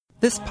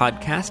This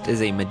podcast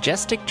is a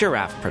Majestic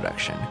Giraffe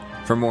production.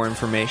 For more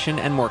information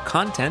and more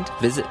content,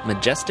 visit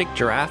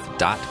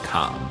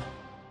majesticgiraffe.com.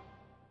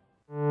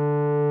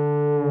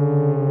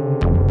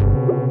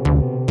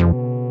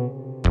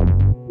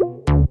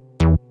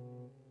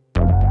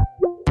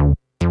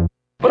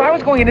 But I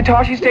was going into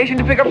Tosche Station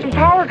to pick up some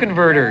power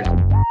converters.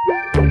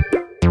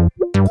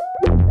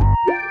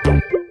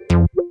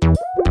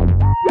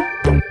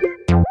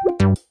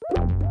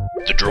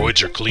 The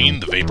droids are clean,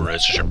 the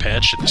vaporizers are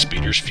patched, and the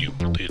speeder's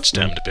fueled. It's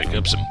time to pick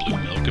up some blue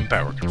milk and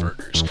power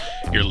converters.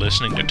 You're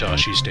listening to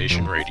Tosche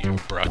Station Radio,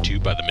 brought to you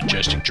by the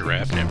Majestic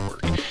Giraffe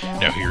Network.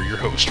 Now here are your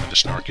hosts for the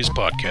snarkiest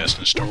podcast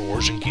in Star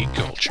Wars and geek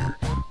culture,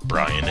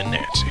 Brian and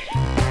Nancy.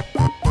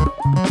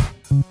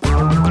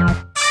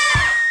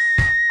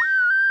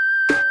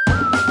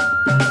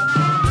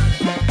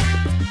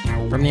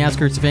 From the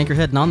outskirts of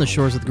Anchorhead and on the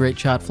shores of the Great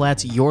Shot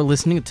Flats, you're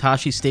listening to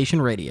Tosche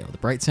Station Radio, the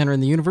bright center in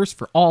the universe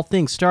for all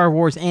things Star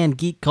Wars and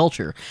geek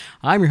culture.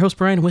 I'm your host,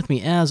 Brian. With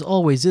me, as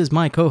always, is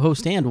my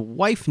co-host and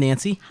wife,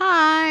 Nancy.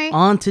 Hi.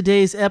 On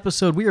today's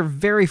episode, we are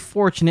very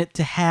fortunate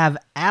to have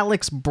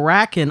Alex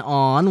Bracken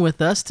on with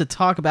us to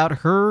talk about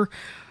her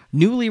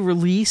newly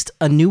released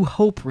A New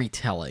Hope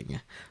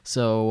retelling.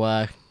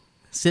 So,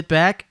 sit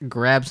back,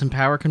 grab some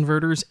power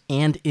converters,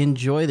 and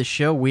enjoy the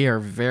show. We are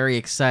very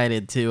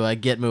excited to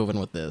get moving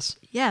with this.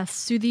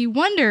 Yes, through the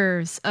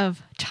wonders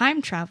of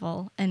time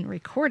travel and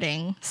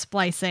recording,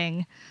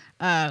 splicing,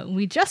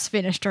 we just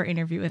finished our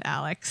interview with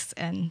Alex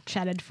and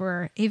chatted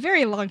for a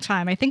very long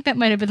time. I think that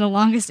might have been the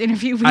longest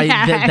interview we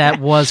had. That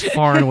was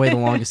far and away the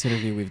longest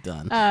interview we've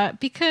done.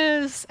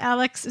 Because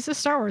Alex is a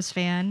Star Wars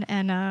fan,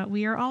 and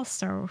we are all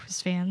Star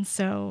Wars fans.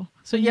 So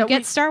when yeah, you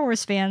get Star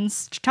Wars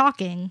fans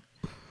talking,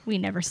 we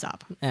never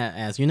stop.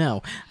 As you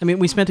know. I mean,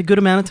 we spent a good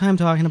amount of time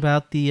talking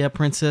about the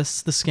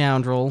princess, the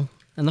scoundrel,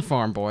 and the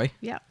farm boy.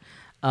 Yeah.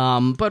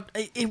 But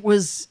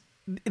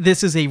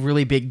this is a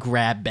really big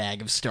grab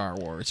bag of Star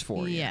Wars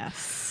for you.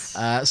 Yes.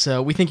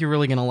 So we think you're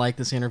really going to like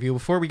this interview.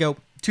 Before we go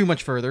too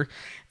much further,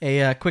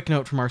 a quick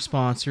note from our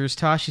sponsors.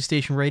 Tosche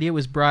Station Radio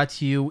is brought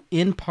to you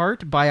in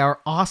part by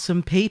our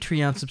awesome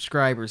Patreon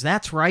subscribers.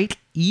 That's right,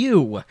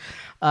 you.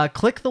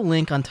 Click the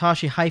link on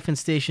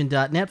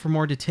tosche-station.net for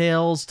more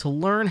details to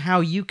learn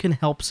how you can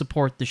help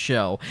support the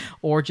show.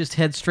 Or just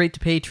head straight to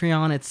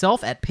Patreon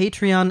itself at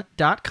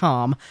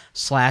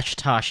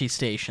patreon.com/Tosche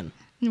Station.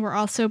 And we're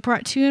also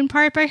brought to you in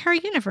part by Her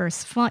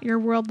Universe. Flaunt your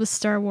world with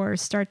Star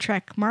Wars, Star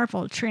Trek,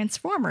 Marvel,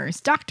 Transformers,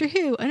 Doctor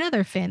Who, and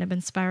other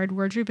fandom-inspired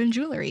wardrobe and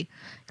jewelry.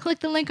 Click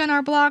the link on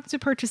our blog to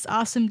purchase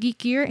awesome geek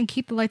gear and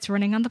keep the lights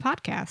running on the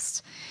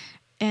podcast.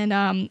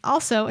 And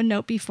also, a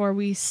note before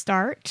we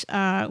start,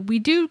 we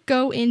do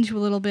go into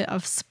a little bit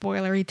of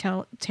spoilery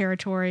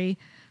territory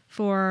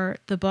for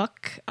the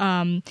book.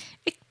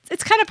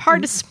 It's kind of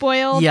hard to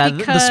spoil. Yeah,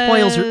 because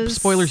the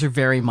spoilers are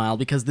very mild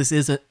because this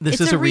is a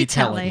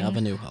retelling of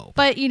A New Hope.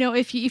 But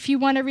if you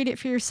want to read it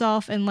for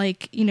yourself, and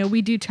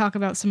we do talk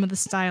about some of the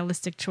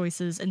stylistic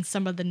choices and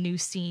some of the new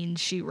scenes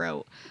she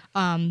wrote.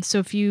 So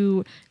if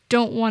you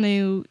don't want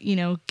to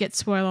get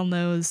spoiled on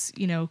those,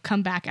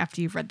 come back after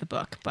you've read the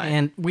book.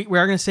 And we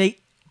are going to say,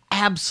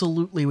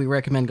 absolutely, we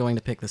recommend going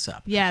to pick this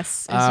up.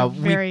 Yes, it's a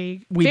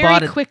very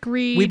quick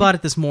read. We bought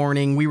it this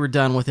morning. We were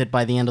done with it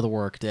by the end of the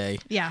workday.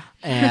 Yeah,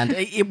 and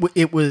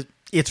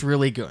it's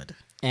really good.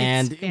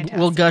 And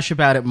we'll gush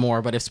about it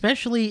more, but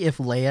especially if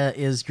Leia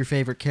is your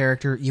favorite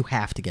character, you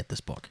have to get this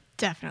book.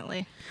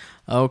 Definitely.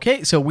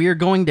 Okay, so we are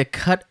going to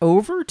cut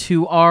over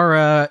to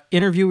our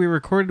interview we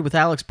recorded with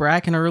Alex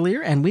Bracken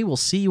earlier, and we will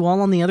see you all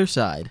on the other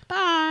side.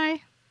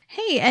 Bye.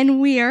 Hey, and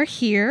we are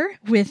here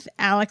with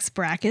Alex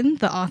Bracken,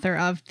 the author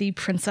of The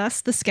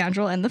Princess, the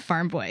Scoundrel, and the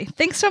Farm Boy.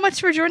 Thanks so much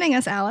for joining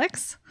us,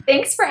 Alex.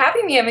 Thanks for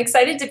having me. I'm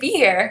excited to be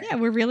here. Yeah,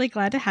 we're really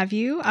glad to have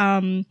you,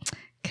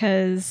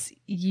 because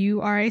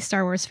you are a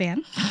Star Wars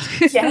fan,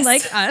 yes.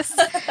 like us.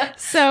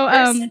 So,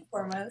 first and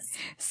foremost.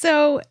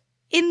 So,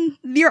 in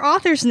your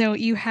author's note,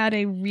 you had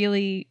a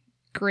really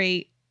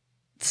great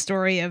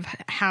story of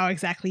how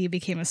exactly you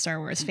became a Star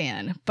Wars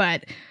fan,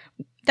 but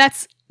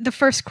that's the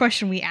first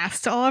question we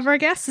asked to all of our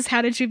guests is,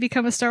 how did you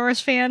become a Star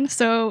Wars fan?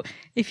 So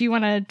if you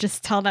want to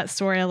just tell that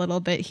story a little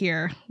bit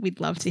here, we'd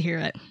love to hear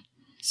it.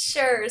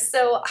 Sure.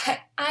 So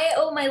I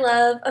owe my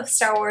love of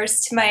Star Wars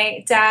to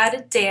my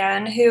dad,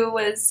 Dan, who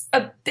was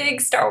a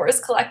big Star Wars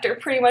collector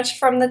pretty much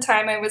from the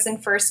time I was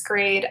in first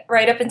grade,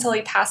 right up until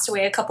he passed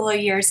away a couple of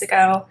years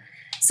ago.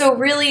 So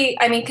really,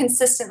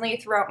 consistently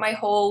throughout my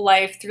whole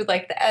life, through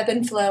the ebb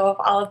and flow of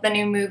all of the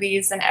new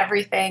movies and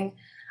everything,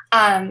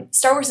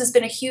 Star Wars has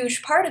been a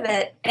huge part of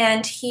it.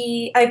 And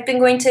I've been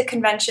going to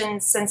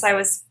conventions since I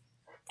was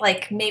I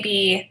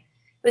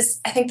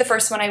think the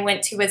first one I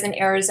went to was in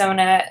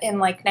Arizona in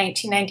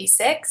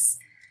 1996.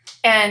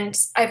 And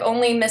I've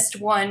only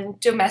missed one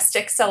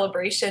domestic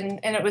celebration,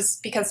 and it was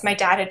because my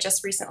dad had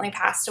just recently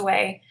passed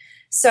away.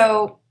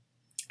 So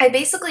I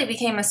basically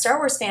became a Star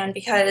Wars fan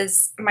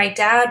because my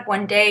dad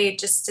one day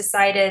just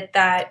decided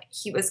that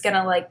he was going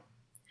to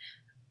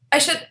I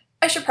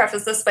should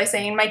preface this by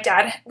saying my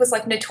dad was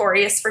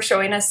notorious for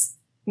showing us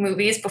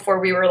movies before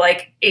we were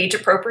like age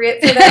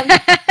appropriate for them,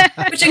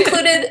 which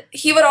included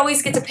he would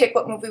always get to pick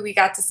what movie we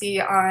got to see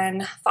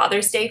on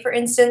Father's Day, for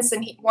instance.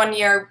 And one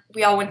year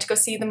we all went to go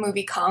see the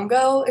movie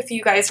Congo, if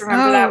you guys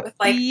remember that, with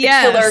like the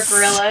killer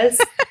gorillas.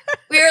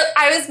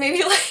 I was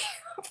maybe like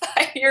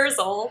 5 years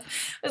old.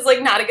 It was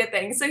like not a good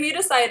thing. So he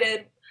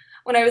decided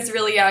when I was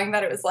really young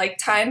that it was like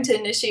time to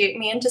initiate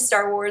me into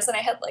Star Wars, and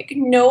I had like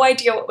no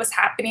idea what was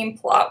happening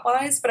plot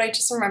wise, but I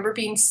just remember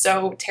being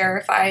so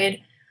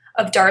terrified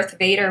of Darth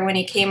Vader when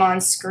he came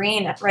on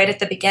screen right at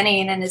the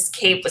beginning, and his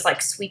cape was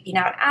like sweeping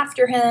out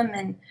after him,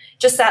 and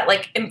just that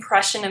like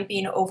impression of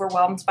being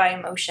overwhelmed by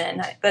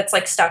emotion that's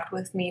like stuck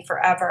with me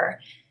forever.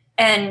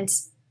 And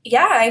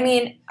yeah, I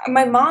mean,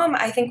 my mom,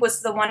 I think,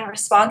 was the one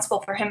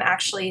responsible for him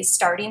actually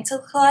starting to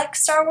collect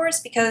Star Wars,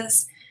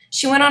 because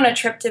she went on a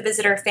trip to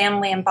visit her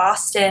family in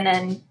Boston,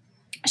 and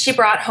she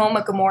brought home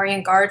a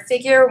Gamorrean Guard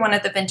figure, one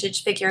of the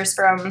vintage figures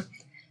from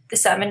the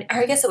 70s, or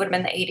I guess it would have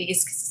been the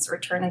 80s because it's a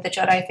Return of the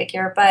Jedi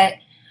figure.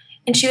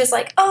 And she was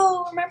like,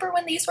 oh, remember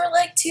when these were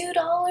like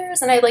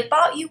 $2? And I like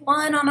bought you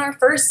one on our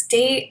first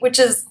date, which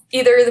is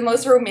either the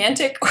most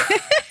romantic or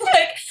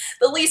like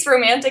the least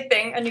romantic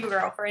thing a new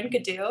girlfriend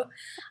could do.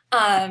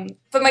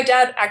 But my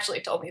dad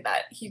actually told me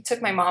that he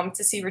took my mom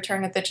to see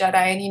Return of the Jedi,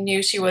 and he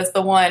knew she was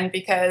the one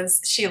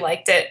because she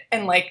liked it,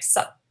 and like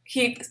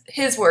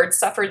his words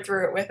suffered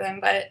through it with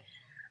him. But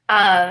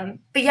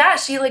yeah,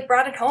 she like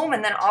brought it home,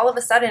 and then all of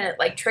a sudden it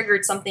like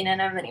triggered something in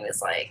him, and he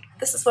was like,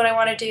 this is what I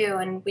want to do.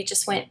 And we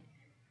just went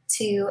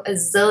to a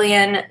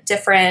zillion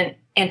different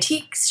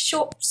antique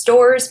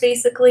stores,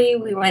 basically.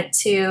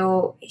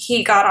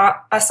 He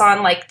got us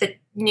on like the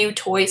new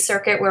toy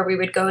circuit where we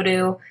would go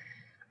to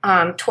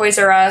Toys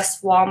R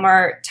Us,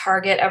 Walmart,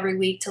 Target every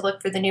week to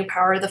look for the new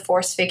Power of the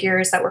Force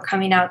figures that were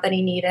coming out that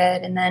he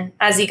needed. And then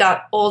as he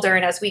got older,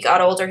 and as we got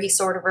older, he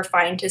sort of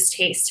refined his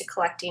taste to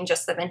collecting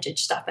just the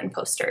vintage stuff and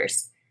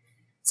posters.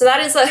 So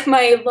that is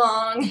my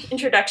long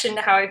introduction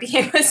to how I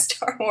became a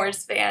Star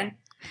Wars fan.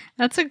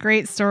 That's a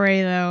great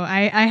story, though.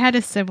 I had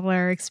a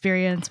similar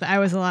experience, but I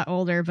was a lot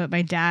older, but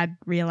my dad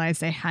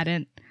realized I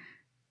hadn't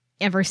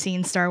ever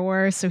seen Star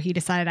Wars, so he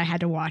decided I had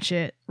to watch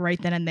it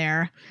right then and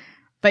there.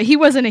 But he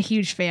wasn't a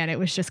huge fan. It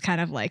was just kind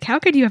of like, how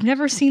could you have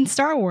never seen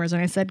Star Wars?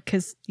 And I said,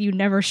 because you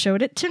never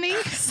showed it to me.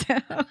 So.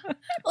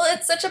 Well,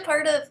 it's such a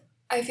part of,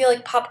 I feel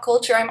like, pop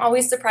culture. I'm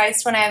always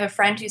surprised when I have a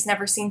friend who's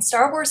never seen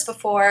Star Wars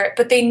before,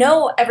 but they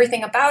know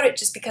everything about it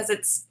just because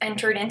it's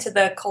entered into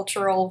the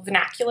cultural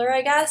vernacular,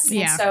 I guess.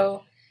 Yeah. And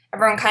so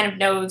everyone kind of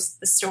knows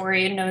the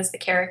story and knows the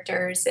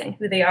characters and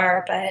who they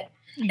are, but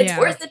it's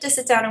worth it to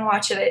sit down and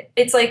watch it.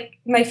 It's like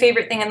my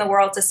favorite thing in the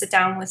world to sit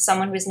down with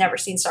someone who's never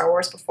seen Star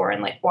Wars before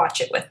and like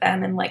watch it with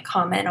them and like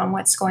comment on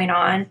what's going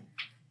on.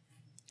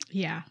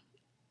 Yeah.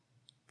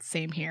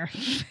 Same here.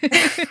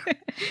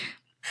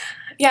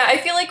 Yeah, I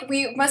feel like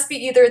we must be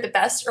either the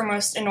best or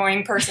most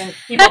annoying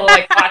people to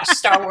like watch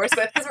Star Wars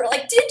with, because we're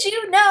like, did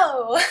you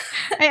know?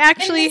 I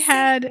actually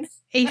had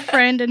a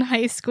friend in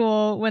high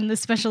school when the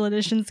special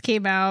editions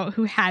came out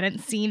who hadn't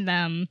seen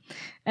them.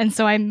 And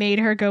so I made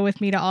her go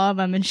with me to all of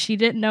them, and she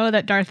didn't know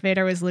that Darth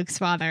Vader was Luke's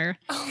father.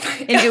 Oh my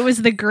God. And it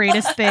was the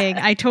greatest thing.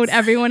 I told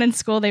everyone in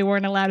school they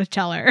weren't allowed to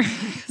tell her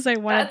because I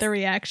wanted the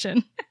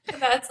reaction.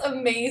 That's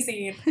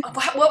amazing.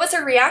 What was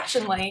her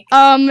reaction like?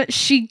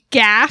 She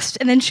gasped,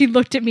 and then she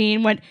looked at me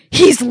and went,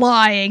 "He's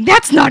lying.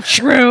 That's not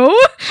true."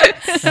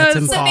 That's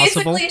impossible. So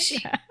basically,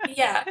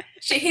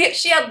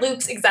 she had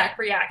Luke's exact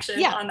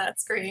reaction on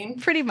that screen.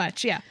 Pretty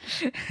much, yeah.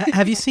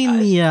 Have you seen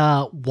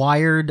the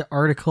Wired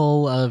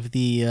article of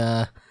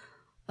the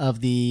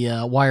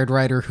Wired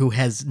writer who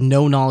has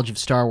no knowledge of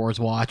Star Wars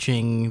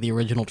watching the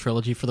original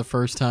trilogy for the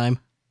first time?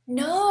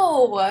 No.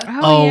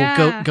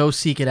 Go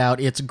seek it out.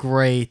 It's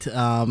great.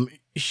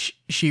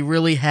 She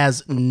really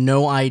has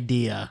no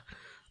idea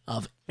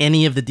of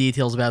any of the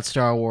details about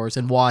Star Wars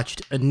and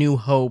watched A New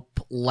Hope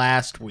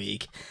last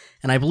week.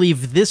 And I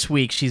believe this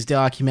week she's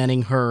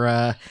documenting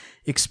her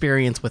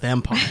experience with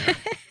Empire.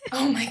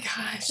 Oh my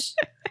gosh.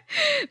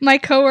 My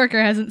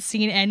coworker hasn't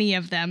seen any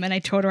of them, and I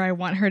told her I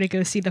want her to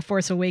go see The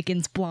Force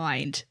Awakens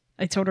blind.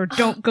 I told her,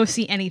 don't go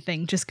see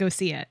anything, just go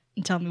see it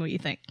and tell me what you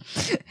think.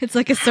 It's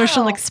like a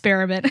social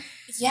experiment.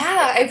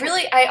 Yeah,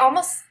 I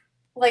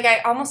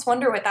almost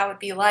wonder what that would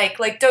be like.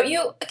 Like, don't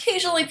you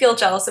occasionally feel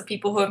jealous of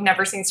people who have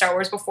never seen Star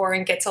Wars before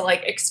and get to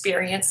like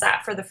experience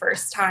that for the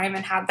first time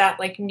and have that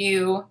like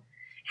new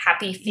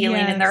happy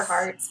feeling in their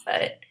hearts?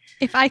 But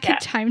if I could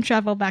time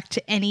travel back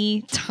to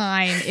any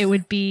time, it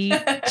would be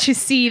to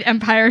see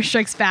Empire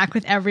Strikes Back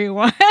with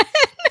everyone.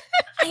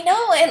 I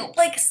know, and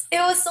like it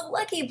was so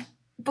lucky.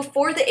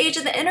 Before the age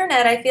of the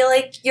internet, I feel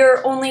like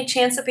your only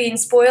chance of being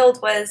spoiled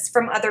was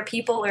from other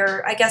people,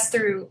 or I guess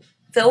through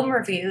film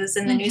reviews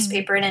in the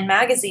newspaper and in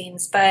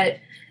magazines. But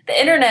the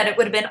internet, it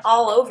would have been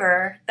all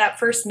over that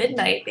first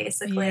midnight,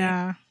 basically.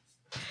 Yeah.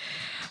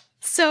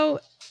 So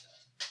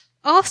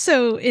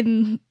also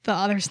in the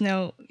author's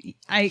note,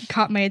 I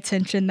caught my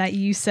attention that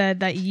you said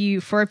that you,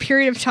 for a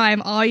period of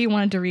time, all you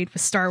wanted to read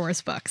was Star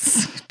Wars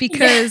books.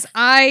 Because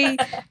I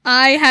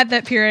had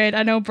that period.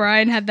 I know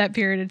Brian had that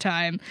period of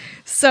time.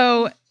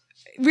 So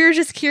we were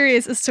just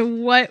curious as to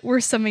what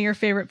were some of your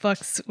favorite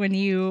books when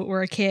you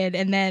were a kid,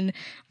 and then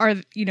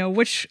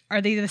which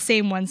are they the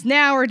same ones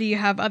now, or do you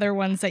have other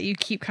ones that you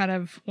keep kind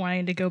of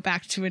wanting to go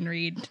back to and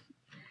read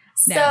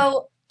now?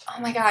 So,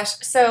 oh my gosh.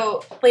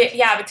 So,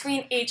 yeah,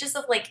 between ages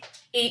of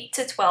 8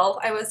 to 12,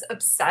 I was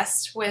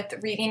obsessed with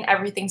reading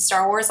everything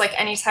Star Wars. Like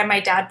anytime my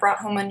dad brought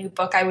home a new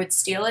book, I would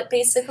steal it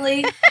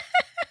basically.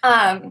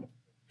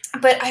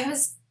 But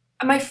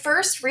my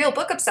first real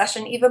book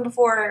obsession, even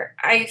before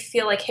I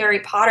feel like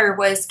Harry Potter,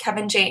 was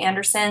Kevin J.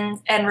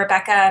 Anderson and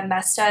Rebecca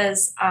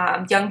Mesta's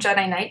Young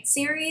Jedi Knight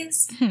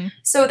series. Mm-hmm.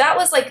 So that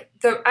was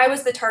I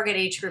was the target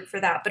age group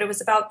for that, but it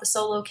was about the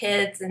solo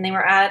kids and they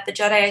were at the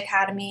Jedi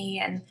Academy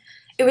and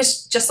it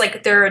was just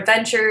like their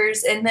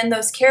adventures. And then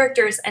those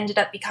characters ended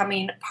up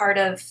becoming part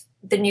of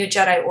the new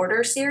Jedi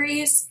Order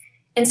series.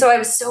 And so I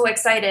was so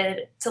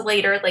excited to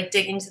later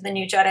dig into the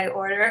new Jedi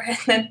Order. And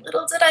then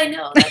little did I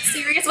know that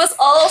series was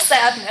all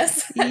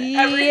sadness.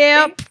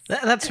 Yep.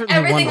 That's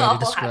certainly one way to awful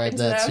describe happened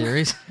to that them.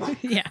 series.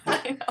 Yeah.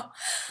 I know.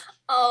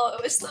 Oh,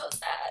 it was so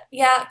sad.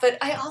 Yeah, but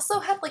I also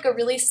had a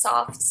really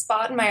soft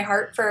spot in my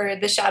heart for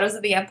The Shadows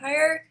of the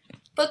Empire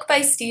book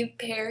by Steve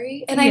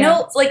Perry. And I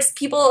know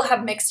people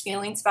have mixed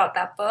feelings about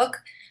that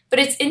book, but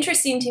it's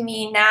interesting to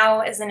me now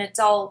as an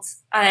adult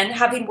and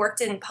having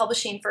worked in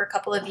publishing for a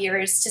couple of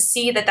years to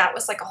see that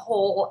was a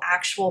whole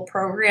actual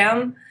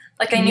program.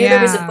 I knew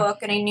there was a book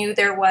and I knew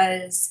there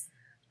was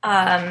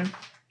the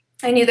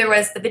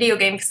video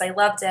game because I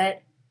loved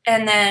it.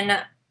 And then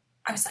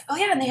I was like, oh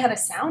yeah, and they had a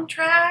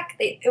soundtrack.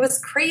 It was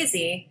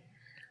crazy.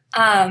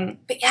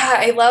 But yeah,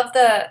 I love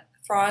the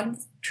Thrawn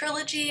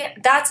trilogy.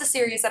 That's a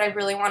series that I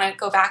really want to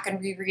go back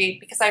and reread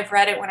because I've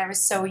read it when I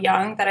was so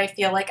young that I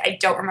feel like I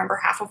don't remember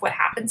half of what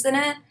happens in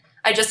it.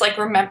 I just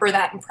remember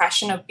that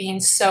impression of being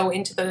so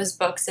into those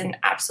books and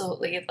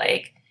absolutely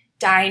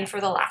dying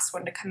for the last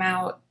one to come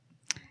out.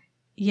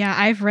 Yeah,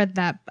 I've read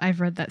that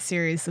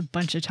series a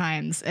bunch of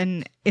times,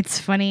 and it's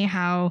funny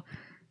how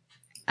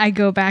I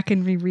go back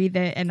and reread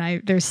it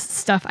and there's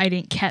stuff I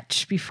didn't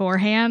catch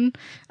beforehand.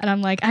 And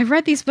I'm like, I've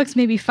read these books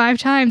maybe 5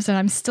 times and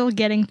I'm still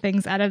getting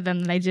things out of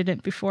them that I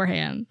didn't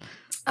beforehand.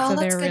 Oh, so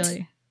that's they're good.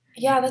 Really...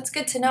 Yeah, that's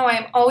good to know.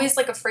 I'm always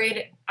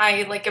afraid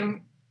I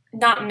am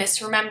not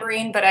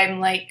misremembering, but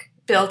I'm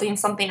building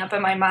something up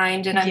in my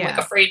mind and I'm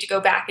afraid to go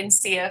back and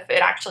see if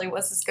it actually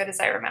was as good as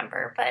I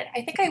remember. But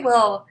I think I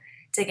will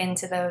dig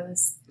into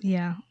those.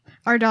 Yeah.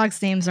 Our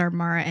dogs' names are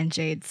Mara and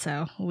Jade,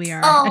 so we are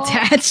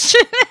attached.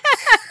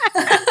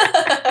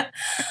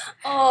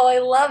 Oh, I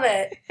love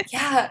it.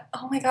 Yeah.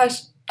 Oh my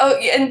gosh. Oh,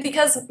 and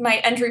because my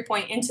entry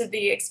point into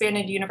the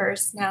expanded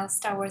universe, now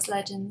Star Wars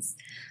Legends,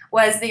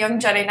 was the Young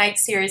Jedi Knight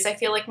series, I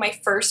feel like my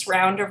first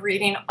round of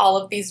reading all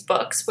of these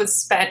books was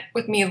spent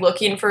with me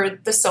looking for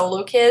the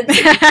solo kids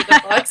in each of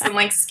the books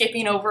and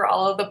skipping over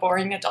all of the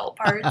boring adult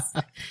parts.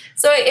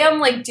 So I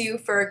am due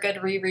for a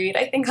good reread,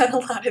 I think, on a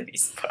lot of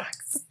these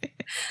books.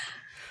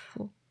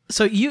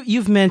 So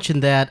you've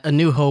mentioned that A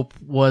New Hope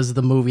was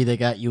the movie that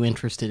got you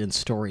interested in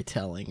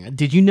storytelling.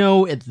 Did you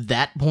know at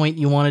that point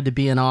you wanted to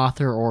be an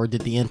author, or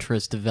did the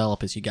interest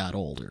develop as you got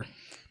older?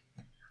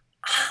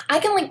 I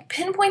can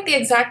pinpoint the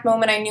exact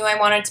moment I knew I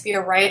wanted to be a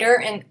writer,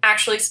 and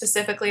actually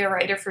specifically a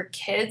writer for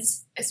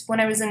kids. It's when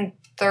I was in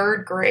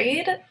 3rd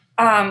grade.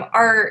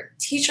 Our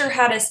teacher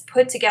had us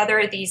put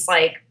together these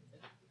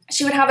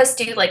she would have us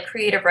do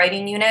creative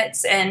writing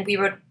units, and we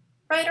would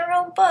write our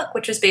own book,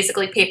 which was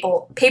basically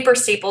paper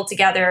stapled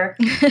together,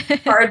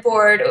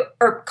 cardboard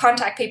or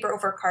contact paper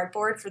over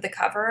cardboard for the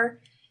cover.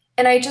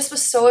 And I just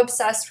was so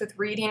obsessed with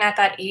reading at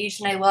that age,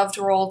 and I loved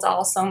Roald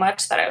Dahl so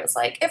much that I was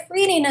like, if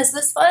reading is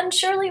this fun,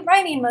 surely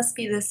writing must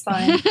be this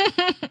fun.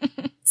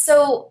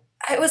 So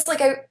I was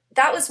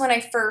that was when I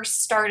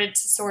first started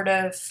to sort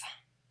of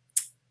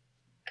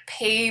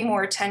pay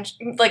more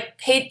attention,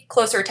 paid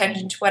closer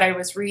attention to what I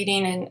was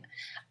reading. And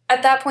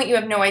at that point, you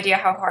have no idea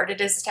how hard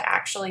it is to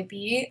actually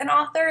be an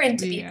author and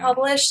to be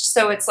published.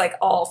 So it's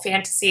all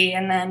fantasy.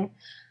 And then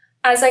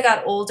as I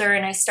got older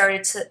and I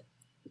started to,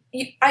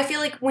 I feel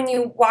like when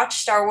you watch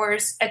Star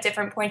Wars at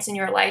different points in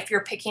your life,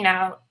 you're picking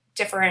out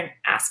different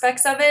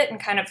aspects of it and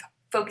kind of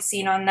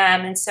focusing on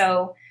them. And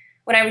so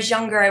when I was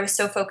younger, I was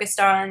so focused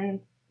on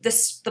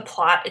the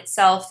plot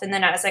itself. And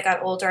then as I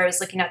got older, I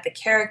was looking at the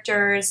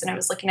characters and I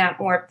was looking at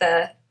more of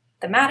the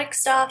thematic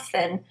stuff.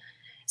 And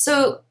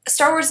so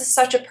Star Wars is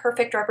such a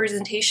perfect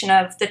representation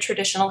of the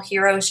traditional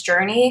hero's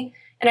journey.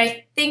 And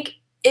I think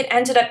it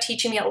ended up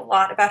teaching me a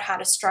lot about how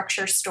to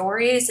structure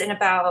stories and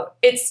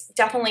it's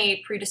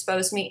definitely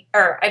predisposed me,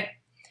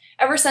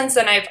 ever since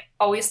then, I've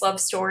always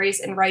loved stories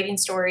and writing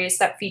stories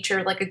that feature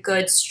a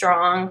good,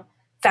 strong,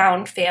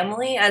 found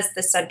family as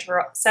the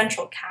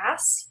central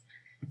cast.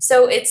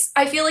 So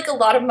I feel like a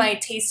lot of my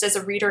taste as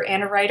a reader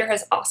and a writer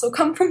has also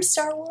come from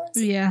Star Wars.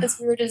 Yeah. As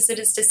weird as it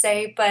is to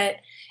say, but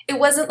it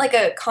wasn't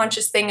a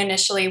conscious thing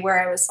initially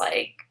where I was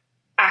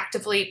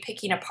actively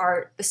picking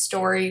apart the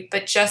story,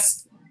 but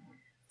just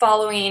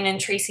following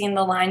and tracing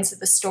the lines of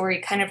the story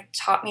kind of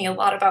taught me a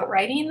lot about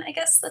writing. I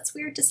guess that's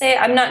weird to say.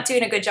 I'm not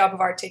doing a good job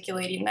of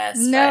articulating this.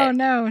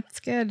 No, it's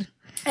good.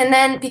 And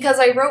then because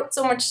I wrote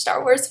so much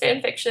Star Wars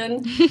fan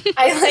fiction,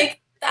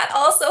 that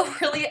also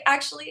really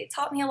actually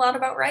taught me a lot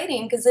about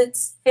writing,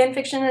 because fan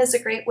fiction is a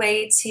great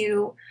way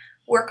to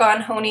work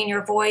on honing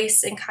your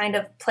voice and kind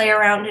of play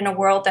around in a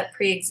world that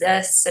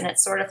pre-exists, and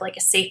it's sort of like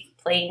a safe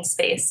playing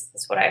space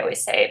is what I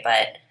always say.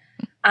 But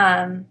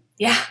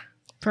yeah.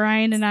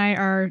 Brian and I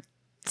are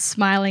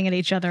smiling at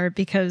each other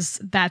because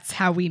that's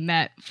how we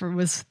met,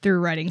 was through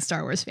writing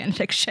Star Wars fan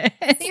fiction.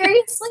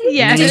 Seriously?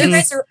 Yeah.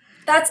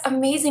 That's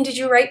amazing. Did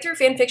you write through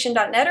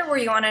fanfiction.net, or were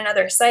you on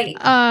another site?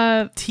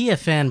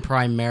 TFN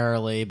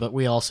primarily, but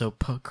we also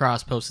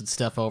cross-posted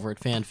stuff over at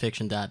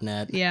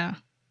fanfiction.net. Yeah.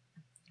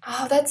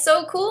 Oh, that's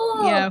so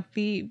cool. Yeah,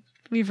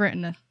 we've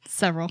written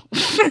several.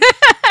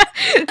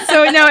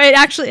 So no, I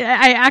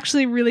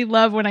actually really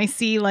love when I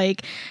see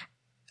like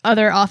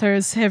other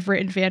authors have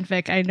written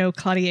fanfic. I know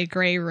Claudia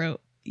Gray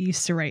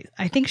used to write.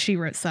 I think she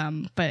wrote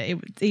some, but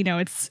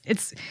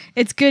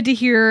it's good to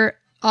hear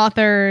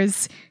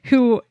authors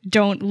who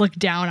don't look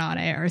down on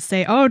it or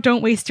say, "Oh,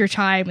 don't waste your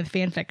time with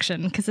fan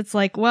fiction," because it's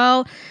like,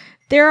 well,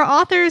 there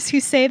are authors who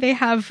say they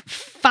have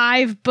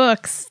 5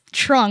 books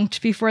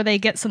trunked before they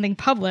get something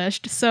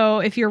published. So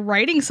if you're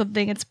writing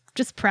something, it's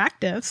just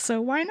practice.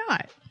 So why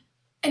not?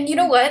 And you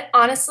know what?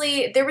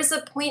 Honestly, there was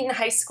a point in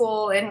high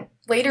school and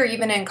later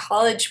even in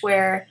college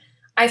where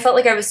I felt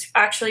like I was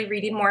actually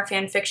reading more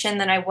fan fiction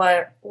than I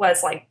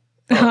was like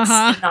books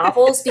and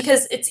novels,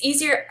 because it's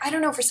easier. I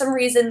don't know, for some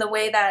reason, the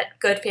way that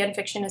good fan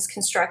fiction is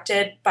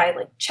constructed by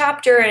like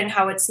chapter and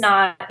how it's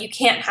not, you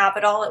can't have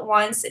it all at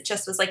once. It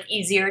just was like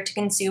easier to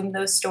consume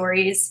those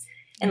stories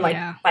in like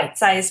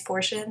bite-sized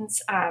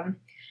portions. And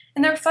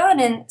they're fun.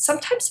 And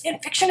sometimes fan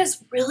fiction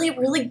is really,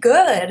 really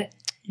good.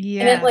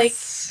 Yes. And it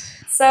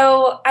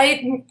so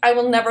I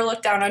will never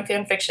look down on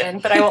fan fiction,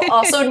 but I will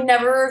also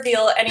never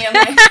reveal any of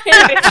my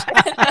fan fiction.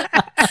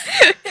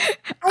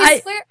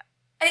 I swear.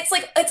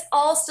 It's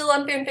all still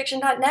on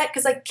fanfiction.net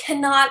because I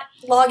cannot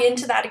log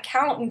into that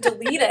account and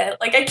delete it.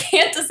 Like, I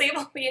can't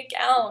disable the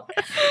account.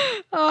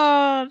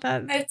 Oh,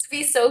 I have to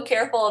be so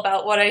careful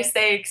about what I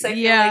say, because I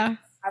feel like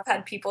I've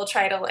had people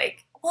try to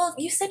well,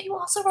 you said you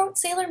also wrote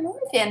Sailor Moon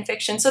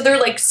fanfiction, so they're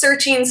like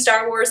searching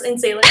Star Wars and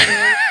Sailor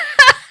Moon.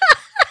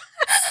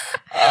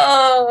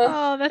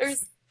 Oh,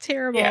 that's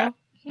terrible. Yeah,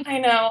 I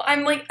know.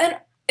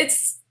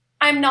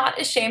 I'm not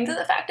ashamed of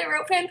the fact I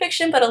wrote fan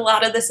fiction, but a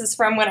lot of this is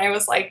from when I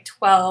was like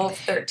 12,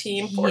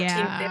 13, 14,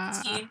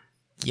 15.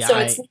 Yeah,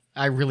 so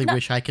I really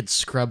wish I could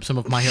scrub some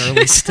of my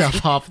early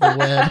stuff off the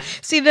web.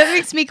 See, that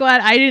makes me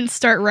glad I didn't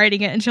start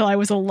writing it until I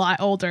was a lot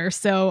older.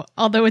 So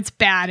although it's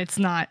bad, it's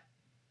not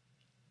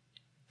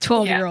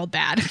 12-year-old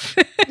bad.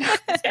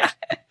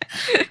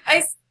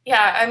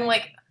 I'm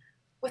like,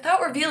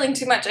 without revealing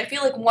too much, I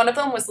feel like one of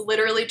them was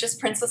literally just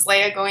Princess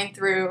Leia going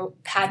through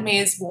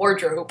Padme's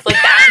wardrobe. Like,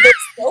 there's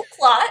no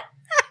plot.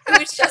 It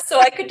was just so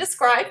I could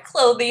describe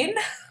clothing.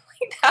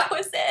 Like, that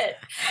was it.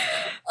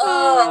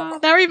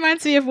 That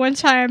reminds me of one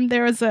time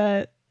there was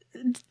a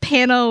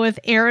panel with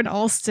Aaron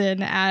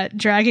Alston at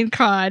Dragon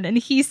Con, and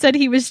he said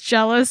he was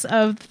jealous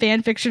of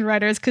fan fiction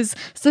writers because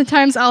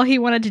sometimes all he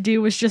wanted to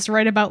do was just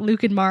write about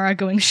Luke and Mara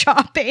going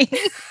shopping.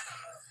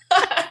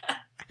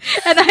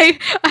 And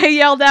I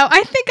yelled out,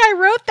 "I think I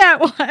wrote that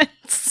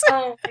once."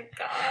 Oh my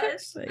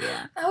gosh.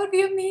 That would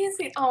be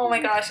amazing. Oh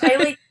my gosh.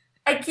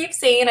 I keep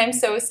saying I'm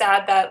so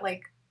sad that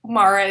like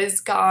Mara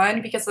is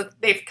gone, because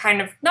they've kind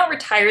of not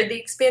retired the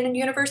expanded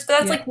universe, but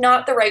that's like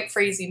not the right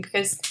phrasing,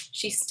 because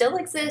she still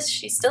exists.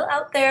 She's still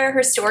out there.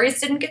 Her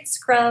stories didn't get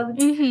scrubbed.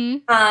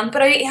 Mm-hmm.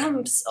 But I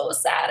am so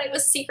sad. I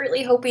was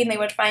secretly hoping they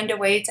would find a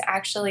way to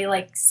actually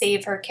like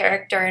save her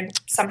character and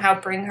somehow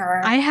bring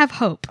her. I have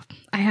hope.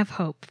 I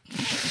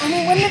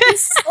mean, wouldn't it be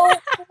so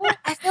cool?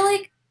 I feel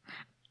like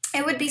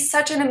it would be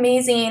such an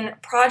amazing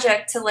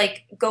project to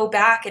like go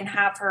back and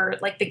have her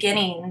like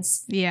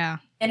beginnings. Yeah.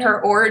 In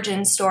her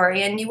origin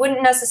story, and you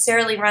wouldn't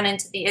necessarily run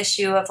into the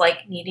issue of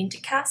like needing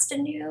to cast a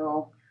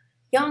new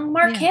young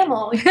Mark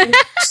Hamill. You can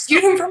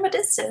shoot him from a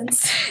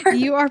distance.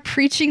 You are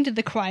preaching to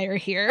the choir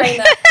here. I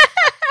know.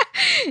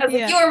 I was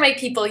like, you are my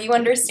people. You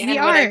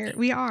understand.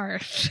 We are.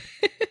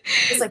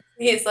 It's like,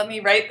 please let me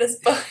write this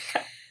book.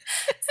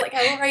 It's like,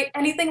 I will write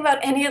anything about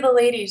any of the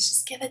ladies.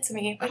 Just give it to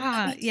me.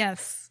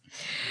 Yes.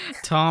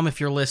 Tom,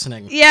 if you're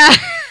listening. Yeah.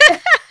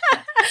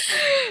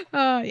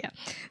 Oh, yeah.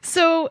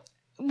 So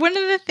one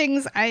of the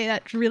things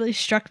that really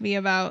struck me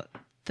about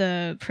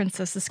The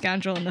Princess, the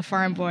Scoundrel, and the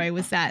Farm Boy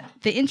was that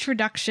the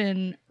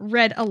introduction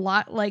read a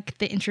lot like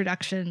the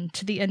introduction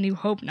to the A New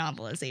Hope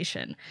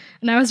novelization.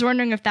 And I was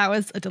wondering if that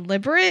was a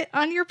deliberate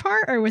on your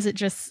part, or was it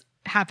just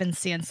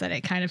happenstance that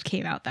it kind of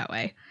came out that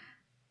way?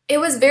 It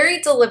was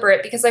very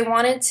deliberate, because I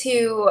wanted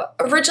to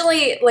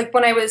originally, like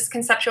when I was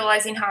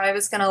conceptualizing how I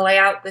was going to lay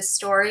out this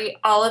story,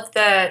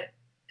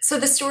 so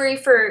the story,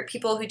 for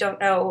people who don't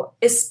know,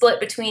 is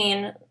split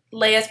between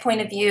Leia's point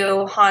of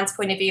view, Han's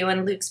point of view,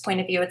 and Luke's point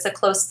of view. It's a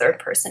close third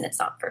person. It's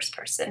not first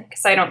person,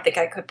 because I don't think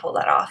I could pull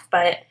that off.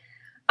 But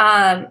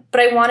But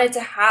I wanted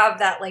to have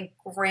that like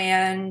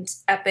grand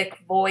epic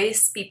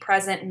voice be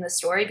present in the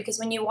story, because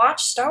when you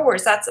watch Star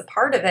Wars, that's a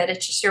part of it.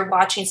 It's just you're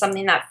watching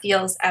something that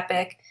feels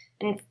epic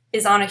and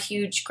is on a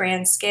huge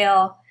grand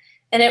scale.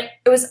 And it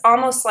was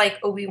almost like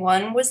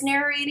Obi-Wan was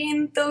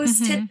narrating those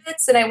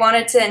tidbits, and I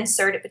wanted to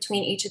insert it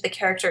between each of the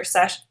character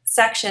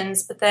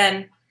sections. But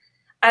then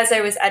as I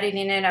was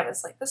editing it, I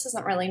was like, this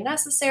isn't really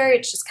necessary.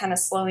 It's just kind of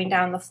slowing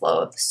down the flow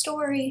of the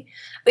story.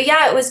 But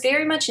yeah, it was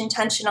very much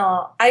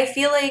intentional. I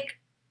feel like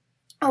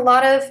a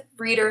lot of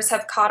readers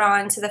have caught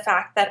on to the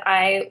fact that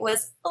I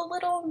was a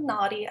little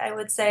naughty, I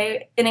would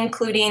say, in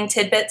including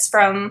tidbits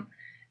from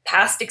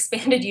past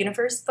expanded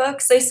universe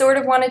books. I sort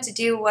of wanted to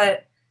do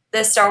what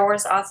the Star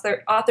Wars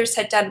authors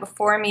had done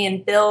before me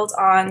and build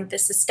on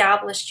this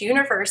established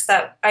universe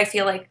that I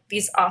feel like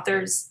these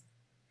authors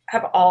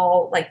have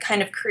all like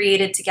kind of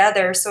created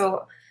together.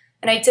 So,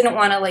 and I didn't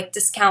want to like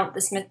discount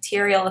this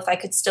material if I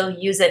could still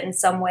use it in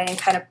some way and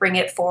kind of bring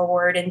it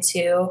forward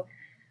into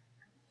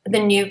the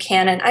new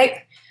canon.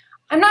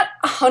 I'm not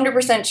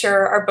 100%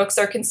 sure our books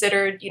are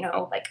considered,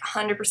 like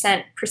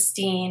 100%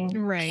 pristine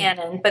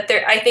canon, but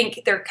I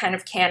think they're kind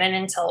of canon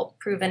until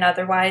proven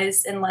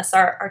otherwise, unless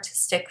our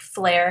artistic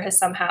flair has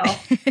somehow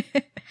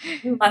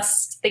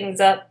messed things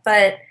up.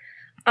 But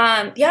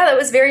yeah, that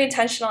was very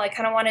intentional. I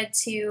kind of wanted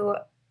to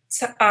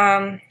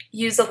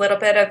use a little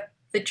bit of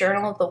the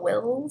Journal of the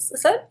Wills.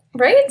 Is that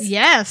right?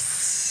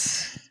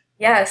 Yes.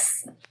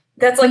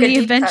 That's like the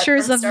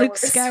adventures of Luke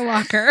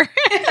Skywalker.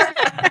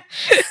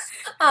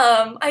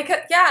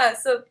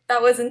 So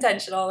that was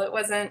intentional. It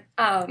wasn't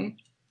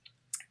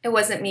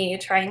me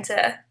trying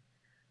to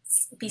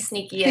be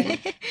sneaky. And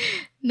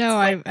no,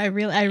 I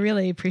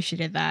really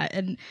appreciated that.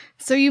 And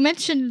so you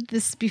mentioned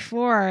this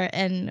before,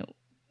 and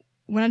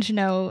wanted to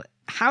know,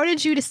 how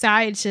did you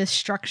decide to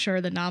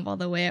structure the novel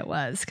the way it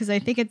was? Because I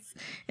think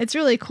it's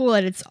really cool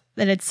that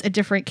it's a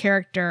different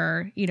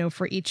character,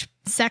 for each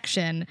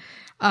section,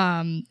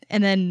 and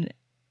then.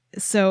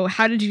 So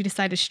how did you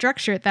decide to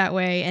structure it that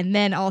way? And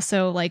then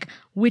also, like,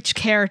 which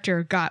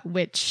character got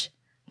which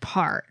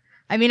part?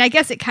 I mean, I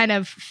guess it kind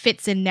of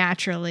fits in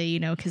naturally,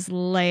 because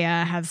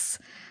Leia has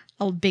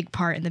a big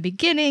part in the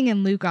beginning,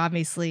 and Luke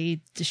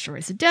obviously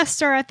destroys the Death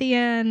Star at the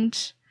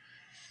end.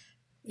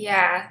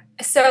 Yeah.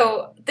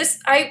 So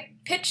I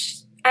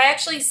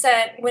actually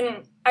said,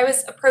 when I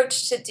was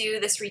approached to do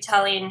this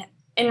retelling,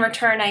 in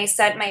return, I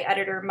sent my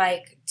editor,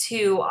 Mike,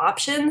 2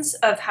 options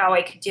of how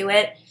I could do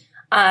it.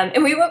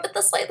 And we went with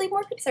the slightly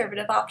more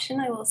conservative option,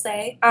 I will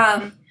say.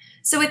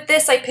 So with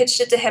this, I pitched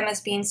it to him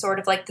as being sort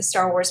of like the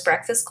Star Wars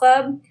Breakfast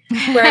Club,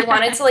 where I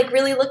wanted to like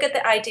really look at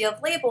the idea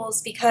of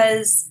labels,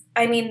 because,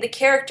 I mean, the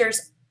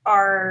characters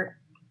are,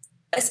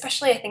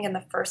 especially I think in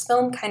the first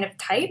film, kind of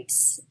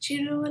types. Do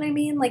you know what I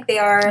mean? Like they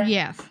are.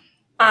 Yeah.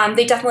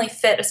 They definitely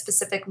fit a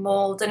specific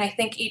mold. And I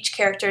think each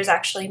character is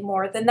actually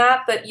more than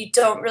that, but you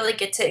don't really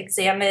get to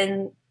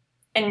examine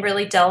and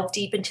really delve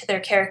deep into their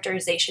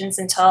characterizations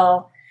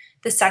until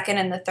the second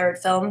and the third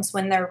films,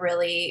 when they're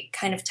really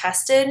kind of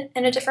tested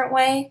in a different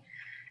way.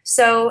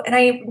 So, and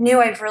I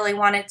knew I really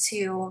wanted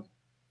to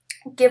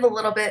give a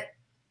little bit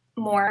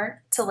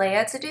more to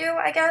Leia to do,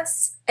 I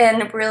guess.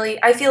 And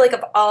really, I feel like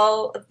of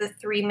all of the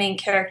 3 main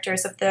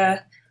characters of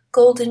the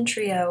Golden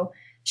Trio,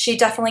 she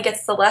definitely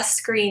gets the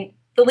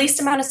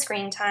least amount of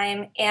screen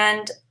time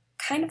and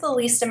kind of the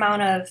least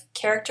amount of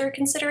character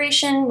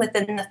consideration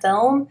within the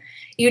film.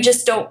 You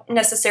just don't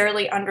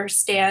necessarily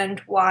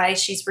understand why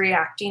she's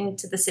reacting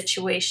to the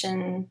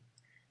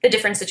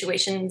different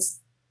situations,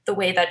 the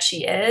way that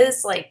she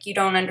is. Like, you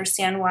don't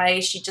understand why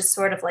she just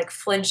sort of like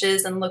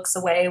flinches and looks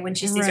away when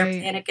she sees her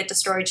planet get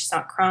destroyed. She's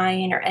not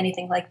crying or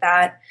anything like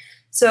that.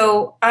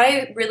 So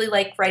I really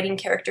like writing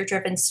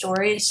character-driven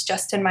stories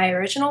just in my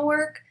original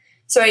work.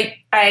 So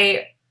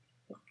I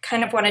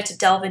kind of wanted to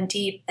delve in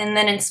deep. And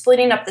then in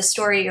splitting up the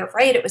story, you're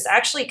right, it was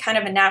actually kind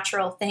of a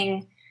natural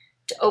thing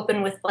to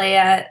open with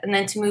Leia and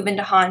then to move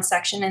into Han's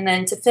section and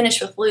then to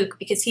finish with Luke,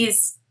 because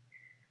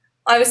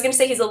I was going to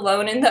say he's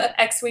alone in the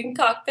X-Wing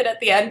cockpit at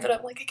the end, but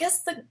I'm like, I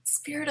guess the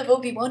spirit of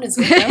Obi-Wan is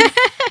with him.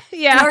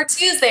 Yeah. And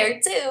R2's there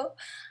too.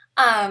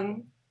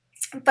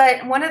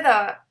 But one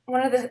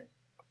of the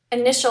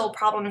initial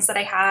problems that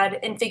I had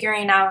in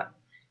figuring out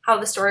how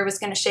the story was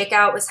going to shake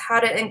out was how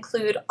to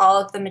include all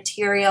of the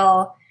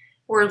material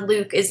where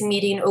Luke is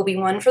meeting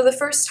Obi-Wan for the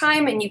first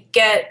time, and you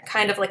get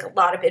kind of like a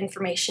lot of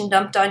information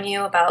dumped on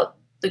you about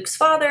Luke's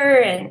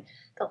father and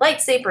the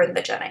lightsaber and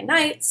the Jedi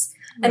Knights.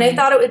 And I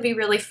thought it would be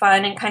really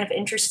fun and kind of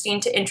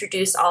interesting to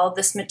introduce all of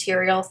this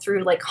material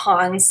through like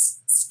Han's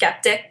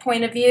skeptic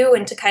point of view,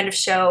 and to kind of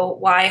show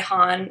why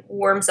Han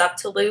warms up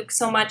to Luke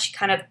so much. He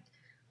kind of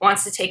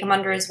wants to take him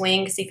under his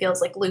wing because he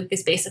feels like Luke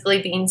is basically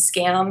being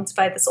scammed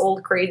by this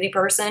old crazy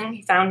person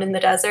he found in the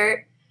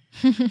desert.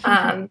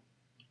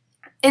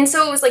 And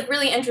so it was like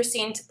really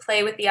interesting to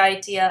play with the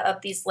idea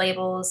of these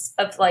labels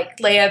of like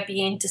Leia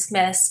being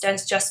dismissed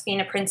as just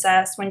being a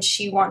princess when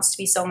she wants to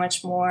be so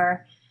much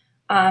more.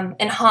 And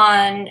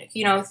Han,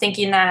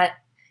 thinking that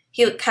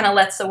he kind of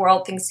lets the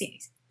world think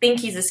think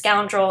he's a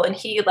scoundrel, and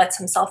he lets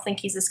himself think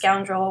he's a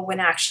scoundrel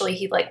when actually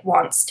he like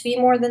wants to be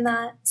more than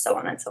that, so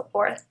on and so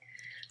forth.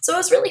 So it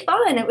was really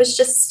fun. It was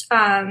just,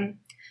 I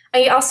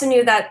also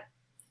knew that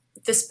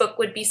this book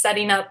would be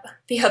setting up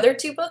the other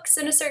two books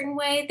in a certain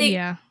way.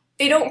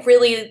 They don't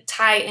really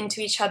tie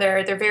into each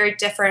other. They're very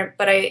different,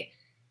 but I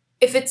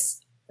think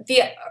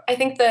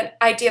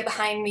the idea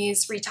behind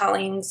these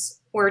retellings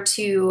were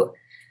to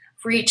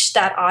reach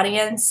that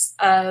audience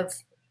of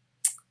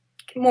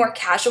more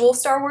casual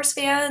Star Wars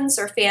fans,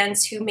 or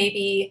fans who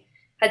maybe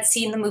had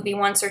seen the movie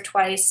once or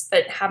twice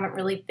but haven't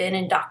really been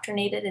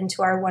indoctrinated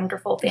into our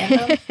wonderful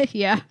fandom.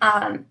 Yeah.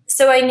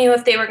 So I knew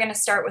if they were going to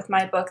start with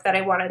my book that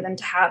I wanted them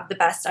to have the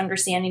best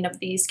understanding of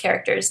these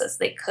characters as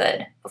they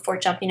could before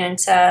jumping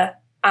into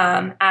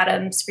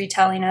Adam's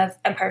retelling of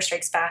Empire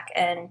Strikes Back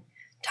and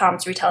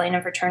Tom's retelling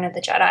of Return of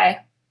the Jedi.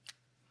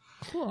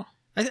 Cool.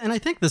 And I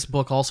think this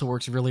book also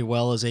works really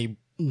well as a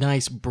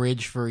nice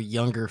bridge for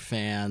younger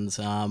fans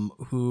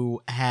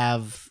who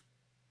have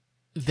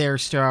their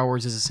Star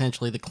Wars is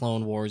essentially the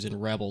Clone Wars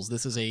and Rebels.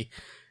 This is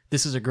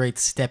a great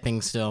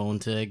stepping stone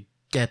to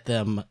get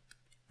them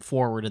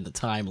forward in the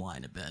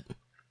timeline a bit.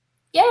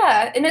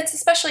 Yeah, and it's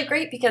especially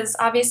great because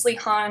obviously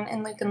Han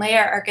and Luke and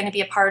Leia are going to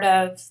be a part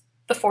of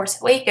The Force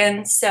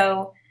Awakens,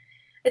 so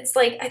it's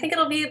like, I think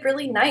it'll be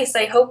really nice.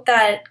 I hope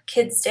that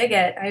kids dig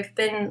it. I've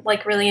been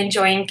like really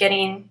enjoying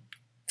getting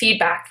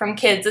feedback from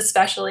kids,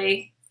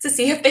 especially to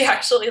see if they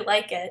actually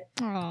like it.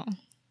 Oh.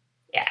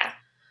 Yeah.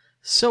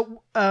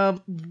 So,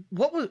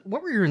 what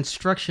were your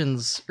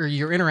instructions or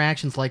your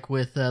interactions like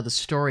with the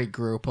story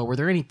group? Were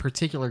there any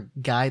particular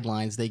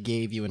guidelines they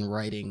gave you in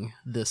writing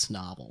this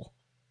novel?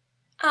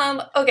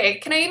 Okay,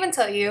 can I even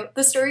tell you,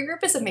 the story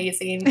group is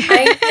amazing.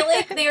 I feel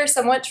like they are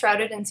somewhat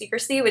shrouded in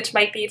secrecy, which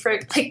might be for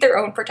like their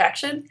own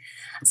protection.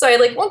 So I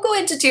like won't go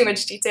into too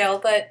much detail,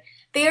 but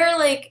they are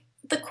like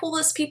the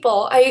coolest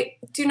people. I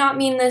do not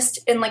mean this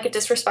in like a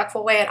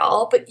disrespectful way at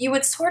all, but you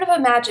would sort of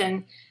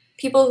imagine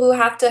people who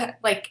have to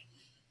like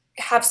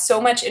have so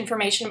much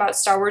information about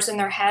Star Wars in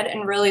their head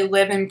and really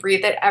live and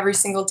breathe it every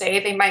single day.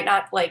 They might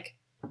not like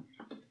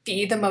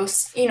be the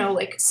most,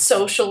 like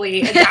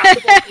socially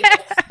adaptable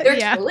people. They're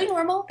totally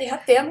normal. They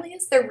have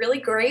families. They're really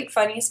great,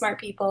 funny,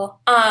 smart people.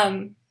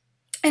 And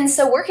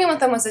so working with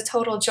them was a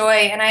total joy.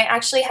 And I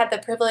actually had the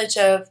privilege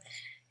of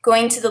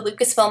going to the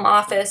Lucasfilm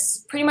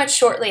office pretty much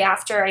shortly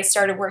after I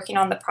started working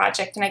on the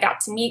project, and I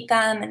got to meet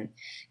them, and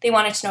they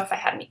wanted to know if I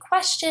had any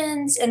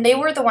questions. And they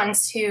were the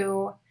ones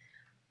who,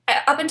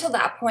 up until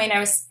that point, I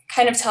was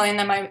kind of telling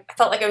them I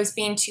felt like I was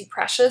being too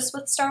precious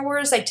with Star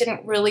Wars. I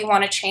didn't really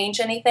want to change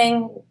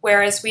anything,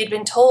 whereas we had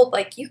been told,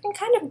 like, you can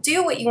kind of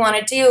do what you want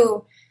to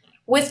do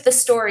with the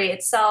story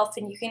itself,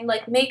 and you can,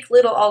 like, make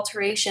little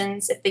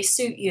alterations if they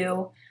suit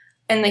you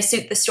and they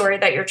suit the story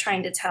that you're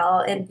trying to tell,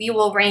 and we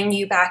will rein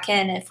you back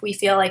in if we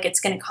feel like it's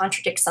going to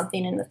contradict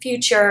something in the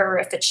future or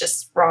if it's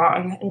just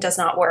wrong and does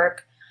not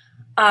work.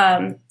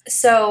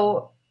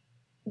 So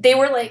they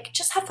were like,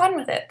 just have fun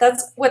with it.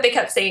 That's what they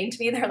kept saying to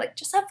me. They're like,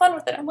 just have fun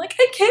with it. I'm like,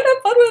 I can't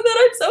have fun with it.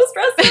 I'm so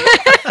stressed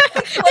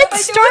out.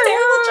 It's Star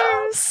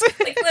Wars.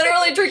 Like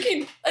literally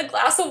drinking a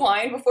glass of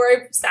wine before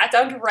I sat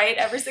down to write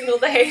every single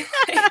day.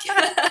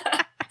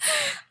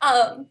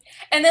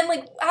 And then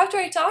like after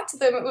I talked to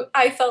them,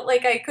 I felt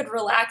like I could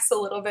relax a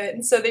little bit.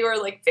 And so they were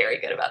like very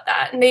good about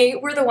that. And they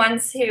were the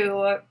ones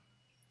who,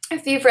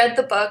 if you've read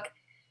the book,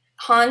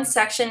 Han's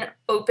section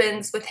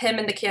opens with him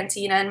in the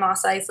cantina in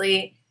Mos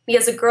Eisley. He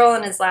has a girl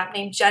in his lap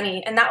named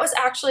Jenny. And that was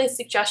actually a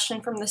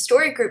suggestion from the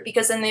story group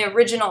because in the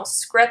original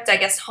script, I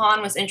guess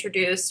Han was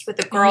introduced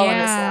with a girl in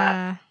his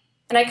lap.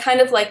 And I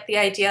kind of liked the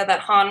idea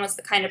that Han was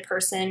the kind of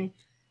person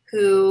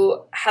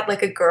who had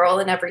like a girl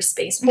in every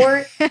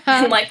spaceport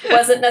and like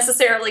wasn't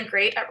necessarily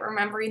great at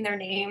remembering their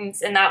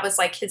names. And that was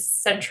like his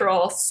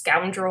central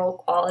scoundrel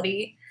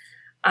quality.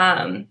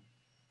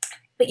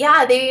 But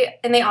yeah,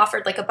 they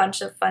offered like a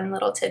bunch of fun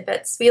little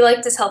tidbits. We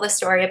like to tell the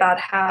story about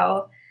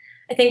how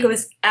I think it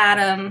was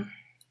Adam,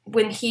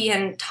 when he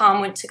and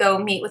Tom went to go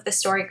meet with the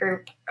story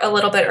group a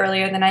little bit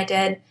earlier than I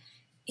did,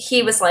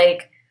 he was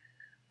like,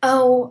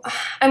 oh,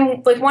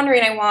 I'm like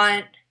wondering, I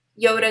want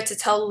Yoda to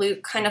tell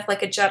Luke kind of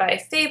like a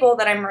Jedi fable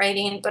that I'm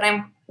writing, but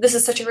this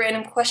is such a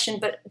random question,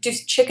 but do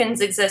chickens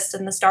exist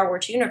in the Star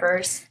Wars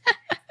universe?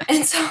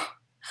 And so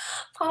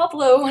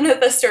Pablo, one of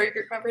the story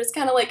group members,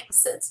 kind of like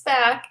sits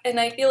back, and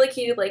I feel like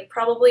he like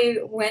probably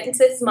went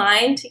into his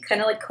mind. He kind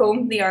of like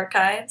combed the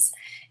archives.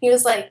 He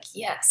was like,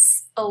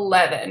 yes,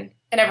 11.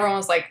 And everyone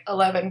was like,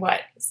 11 what?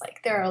 It's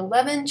like, there are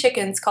 11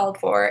 chickens called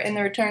for in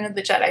the Return of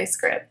the Jedi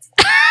script.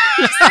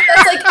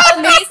 That's like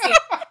amazing.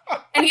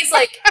 And he's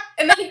like,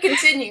 and then he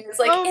continues,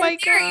 like, in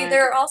theory,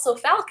 there are also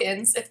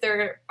falcons. If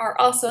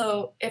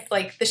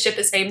like the ship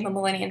is named the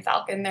Millennium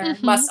Falcon, there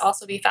must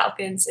also be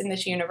falcons in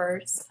this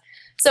universe.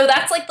 So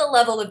that's like the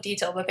level of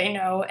detail that they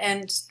know.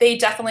 And they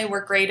definitely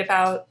were great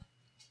about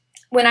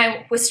when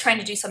I was trying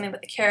to do something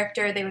with the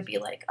character, they would be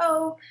like,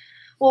 oh,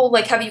 well,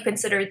 like, have you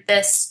considered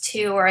this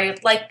too? Or I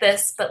like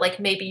this, but like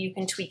maybe you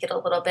can tweak it a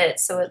little bit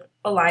so it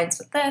aligns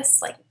with this.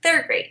 Like,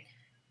 they're great.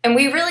 And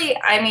we really,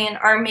 I mean,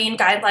 our main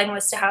guideline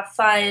was to have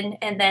fun,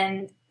 and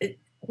then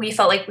we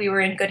felt like we were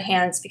in good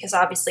hands because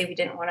obviously we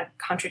didn't want to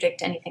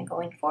contradict anything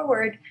going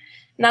forward.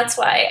 And that's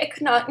why I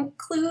could not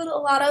include a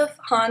lot of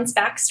Han's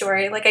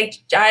backstory. Like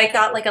I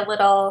got like a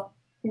little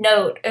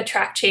note, a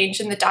track change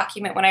in the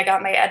document when I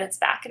got my edits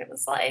back, and it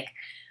was like,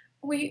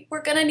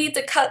 we're going to need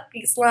to cut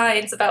these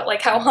lines about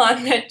like how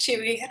Han met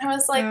Chewie. And I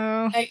was like,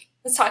 I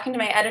was talking to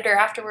my editor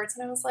afterwards,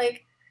 and I was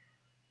like,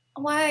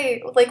 why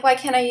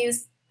can't I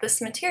use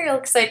this material?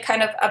 Because I'd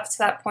kind of up to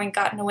that point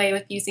gotten away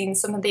with using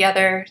some of the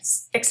other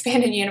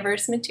expanded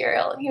universe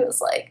material. And he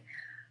was like,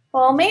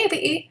 well,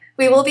 maybe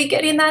we will be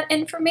getting that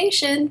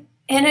information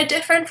in a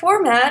different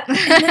format in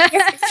the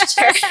near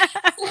future.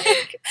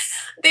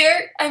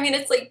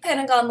 It's like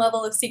Pentagon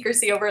level of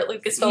secrecy over at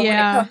Lucasfilm when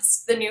it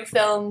comes to the new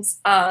films.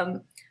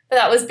 But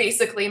that was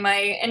basically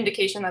my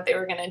indication that they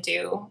were going to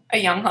do a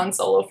young Han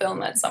Solo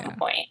film at some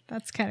point.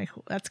 That's kind of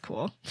cool. That's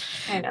cool.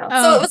 I know.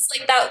 So it was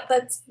like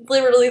that's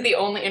literally the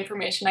only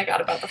information I got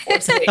about The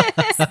Force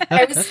Awakens.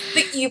 I was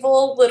the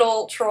evil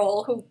little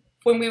troll who,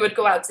 when we would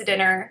go out to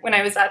dinner, when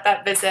I was at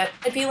that visit,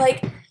 I'd be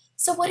like,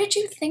 so what did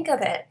you think of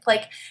it?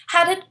 Like,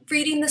 how did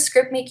reading the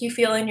script make you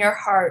feel in your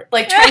heart?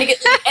 Like, trying to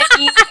get like,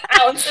 any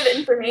ounce of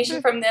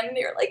information from them. And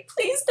they were like,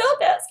 please stop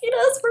asking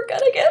us. We're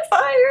going to get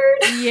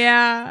fired.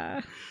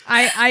 Yeah.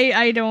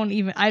 I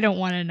don't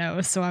want to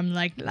know. So I'm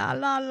like, la,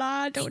 la,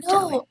 la, don't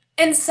tell me.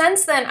 And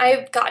since then,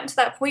 I've gotten to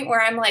that point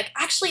where I'm like,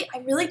 actually, I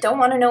really don't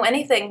want to know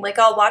anything. Like,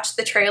 I'll watch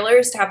the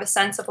trailers to have a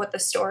sense of what the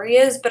story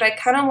is, but I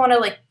kind of want to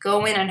like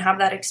go in and have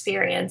that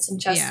experience and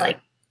just like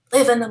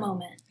live in the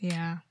moment.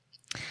 Yeah.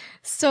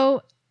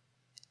 So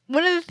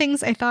one of the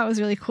things I thought was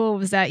really cool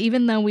was that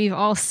even though we've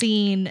all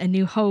seen A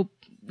New Hope,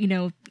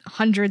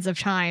 hundreds of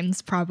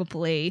times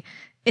probably,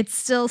 it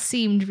still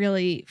seemed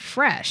really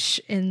fresh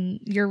in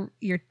your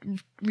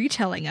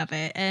retelling of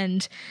it.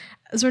 And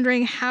I was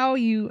wondering how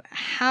you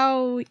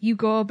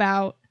go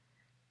about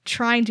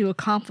trying to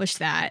accomplish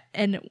that.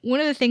 And one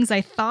of the things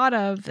I thought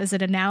of as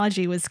an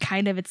analogy was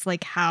kind of, it's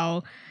like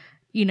how,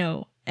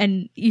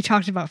 and you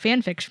talked about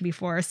fan fiction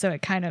before, so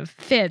it kind of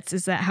fits,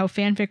 is that how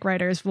fanfic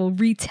writers will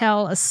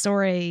retell a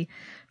story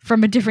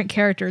from a different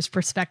character's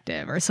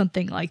perspective or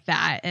something like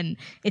that. And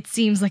it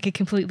seems like a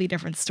completely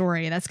different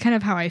story. That's kind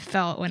of how I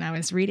felt when I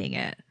was reading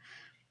it.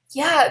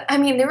 Yeah, I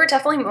mean, there were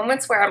definitely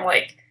moments where I'm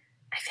like,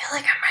 I feel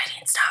like I'm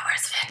writing Star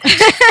Wars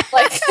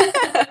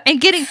fanfiction. And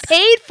getting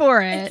paid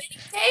for it.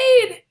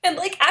 And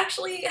like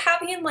actually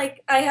having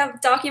like, I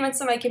have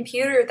documents on my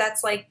computer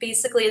that's like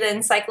basically the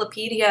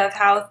encyclopedia of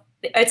how,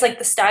 it's like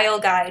the style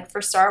guide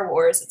for Star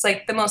Wars. It's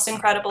like the most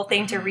incredible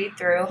thing to read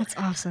through. That's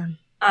awesome.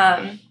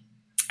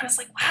 I was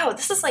like, wow,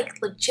 this is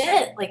like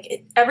legit.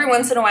 Like every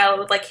once in a while it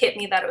would like hit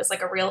me that it was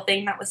like a real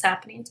thing that was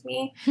happening to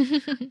me.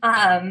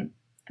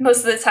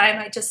 Most of the time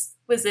I just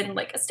was in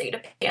like a state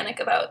of panic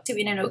about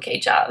doing an okay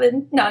job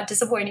and not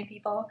disappointing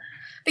people.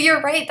 But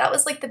you're right, that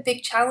was like the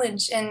big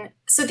challenge. And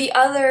so the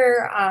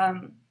other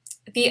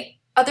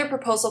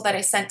proposal that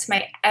I sent to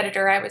my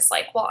editor, I was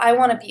like, well, I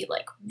want to be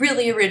like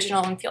really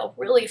original and feel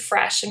really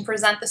fresh and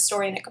present the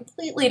story in a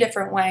completely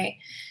different way.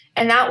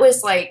 And that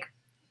was like,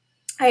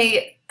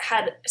 I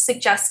had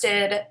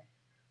suggested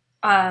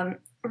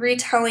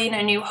retelling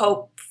A New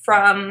Hope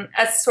from,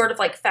 as sort of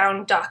like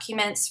found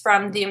documents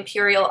from the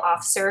Imperial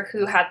officer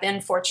who had the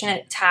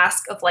unfortunate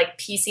task of like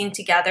piecing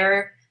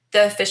together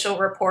the official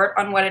report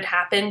on what had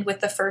happened with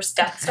the first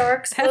Death Star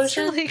explosion. That's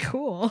really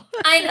cool.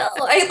 I know.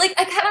 I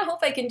kind of hope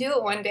I can do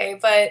it one day,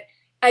 but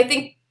I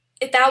think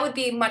that would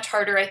be much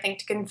harder, I think,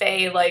 to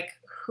convey like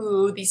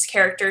who these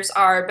characters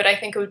are. But I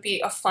think it would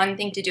be a fun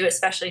thing to do,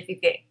 especially if you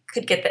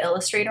could get the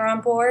illustrator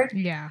on board.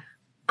 Yeah.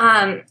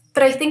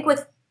 But I think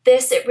with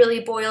this, it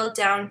really boiled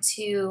down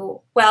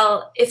to,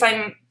 well, if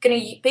I'm going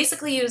to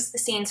basically use the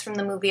scenes from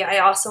the movie, I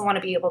also want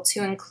to be able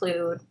to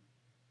include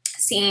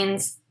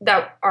scenes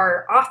that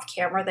are off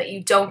camera that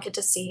you don't get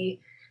to see.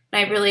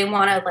 And I really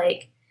want to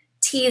like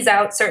tease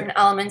out certain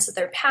elements of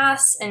their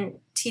past and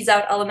tease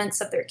out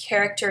elements of their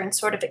character and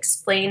sort of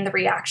explain the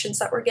reactions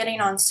that we're getting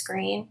on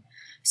screen.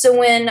 So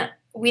when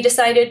we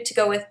decided to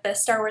go with the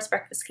Star Wars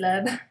Breakfast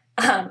Club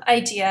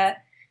idea,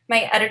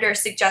 my editor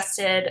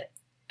suggested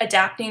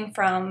adapting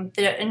from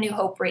the A New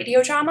Hope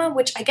radio drama,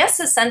 which I guess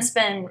has since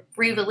been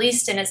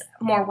re-released and is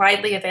more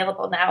widely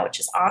available now,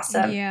 which is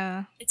awesome.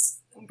 Yeah. It's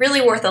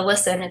really worth a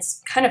listen.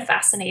 It's kind of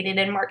fascinating,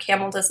 and Mark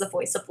Hamill does the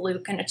voice of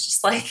Luke, and it's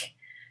just like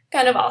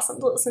kind of awesome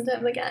to listen to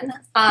him again.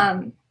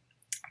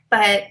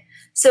 But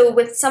so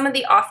with some of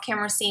the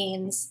off-camera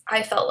scenes,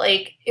 I felt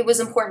like it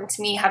was important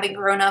to me, having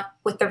grown up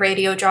with the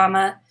radio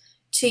drama,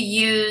 to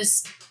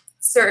use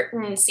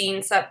certain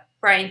scenes that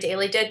Brian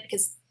Daley did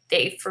because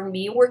they, for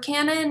me, were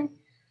canon.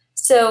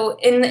 So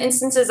in the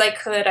instances I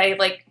could,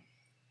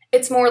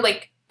 it's more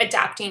like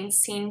adapting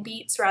scene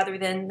beats rather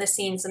than the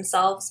scenes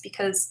themselves,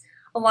 because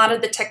a lot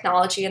of the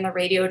technology in the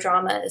radio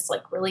drama is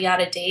like really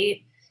out of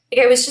date.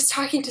 Like I was just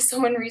talking to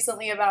someone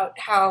recently about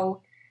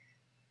how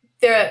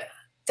the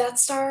Death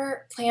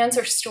Star plans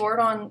are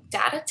stored on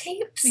data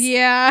tapes.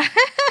 Yeah.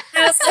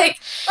 And I was like,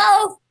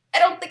 oh, I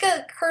don't think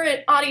a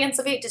current audience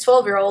of 8 to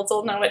 12-year-olds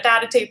will know what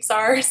data tapes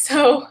are.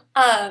 So,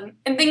 and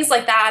things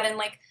like that. And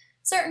like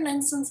certain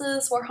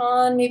instances where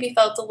Han maybe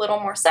felt a little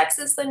more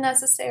sexist than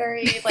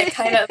necessary, like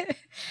kind of,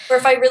 or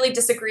if I really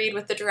disagreed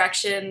with the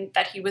direction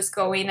that he was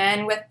going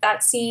in with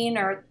that scene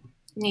or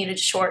needed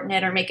to shorten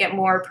it or make it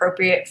more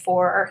appropriate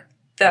for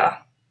the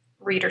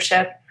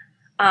readership.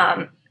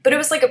 But it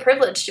was like a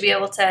privilege to be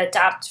able to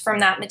adapt from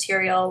that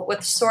material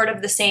with sort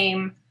of the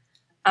same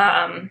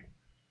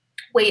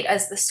weight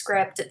as the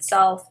script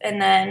itself,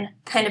 and then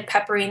kind of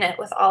peppering it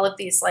with all of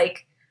these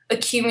like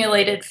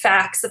accumulated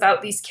facts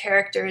about these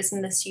characters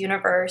in this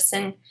universe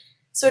and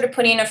sort of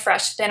putting a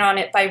fresh spin on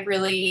it by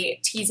really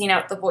teasing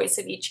out the voice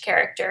of each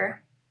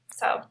character.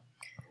 So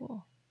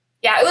Cool.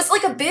 yeah, it was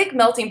like a big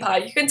melting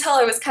pot. You can tell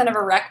I was kind of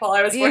a wreck while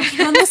I was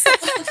working on this.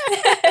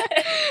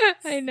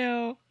 I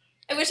know.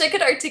 I wish I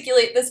could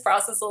articulate this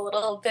process a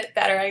little bit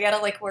better. I gotta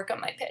like work on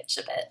my pitch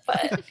a bit,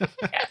 but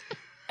yeah.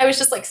 I was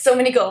just like, so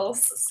many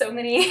goals, so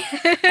many.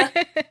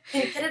 Get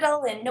it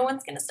all in. No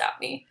one's gonna stop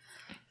me.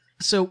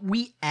 So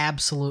we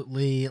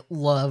absolutely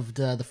loved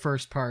the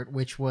first part,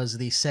 which was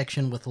the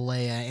section with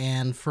Leia,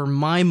 and for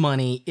my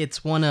money,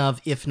 it's one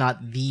of, if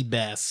not the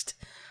best,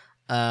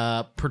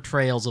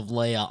 portrayals of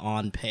Leia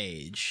on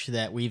page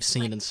that we've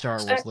seen in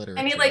Star Wars literature.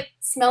 I need like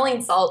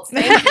smelling salts.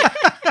 Thank you.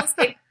 It's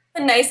like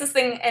the nicest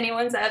thing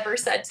anyone's ever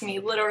said to me,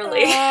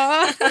 literally.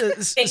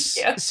 Thank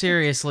you.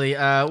 Seriously,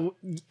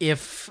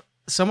 if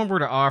someone were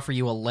to offer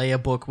you a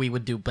Leia book, we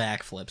would do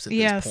backflips at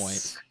this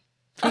point.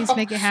 Please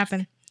make it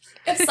happen.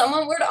 If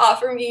someone were to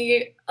offer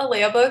me a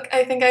Leia book,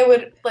 I think I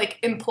would like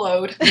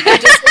implode.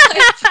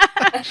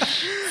 I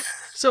just,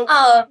 So,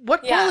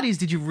 what qualities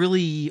did you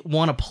really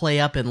want to play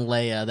up in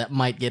Leia that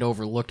might get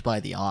overlooked by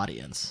the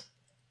audience?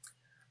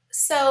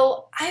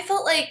 So I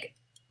felt like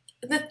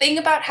the thing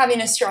about having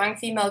a strong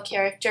female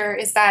character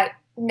is that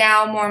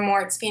now more and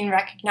more it's being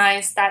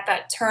recognized that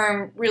that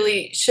term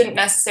really shouldn't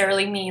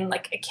necessarily mean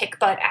like a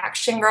kick-butt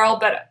action girl,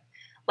 but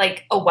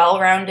like a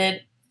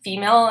well-rounded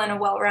female and a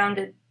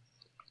well-rounded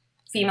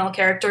female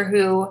character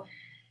who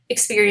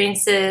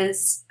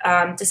experiences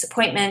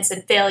disappointments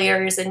and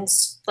failures and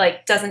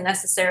like doesn't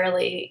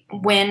necessarily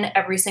win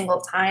every single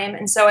time.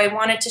 And so I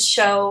wanted to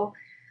show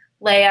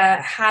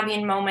Leia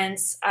having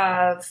moments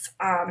of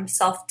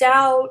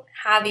self-doubt,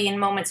 having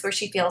moments where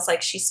she feels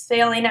like she's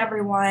failing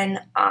everyone,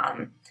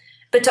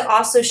 but to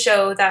also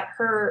show that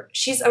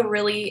she's a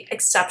really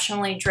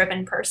exceptionally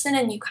driven person,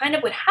 and you kind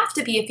of would have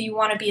to be if you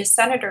want to be a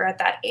senator at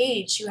that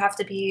age. You have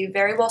to be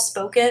very well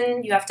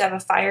spoken, you have to have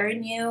a fire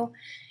in you,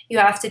 you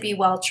have to be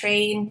well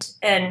trained,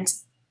 and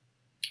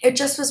it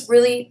just was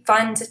really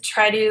fun to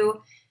try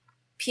to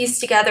piece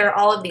together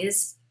all of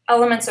these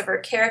elements of her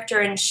character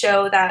and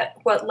show that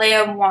what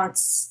Leia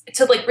wants,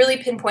 to like really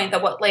pinpoint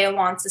that what Leia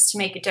wants is to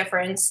make a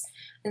difference,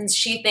 and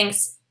she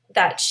thinks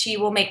that she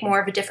will make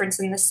more of a difference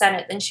in the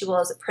Senate than she will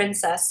as a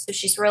princess. So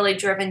she's really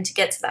driven to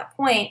get to that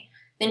point.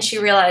 Then she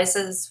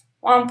realizes,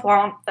 womp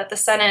womp, that the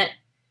Senate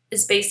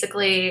is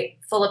basically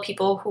full of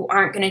people who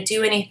aren't going to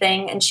do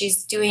anything, and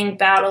she's doing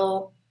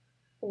battle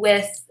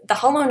with the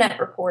HoloNet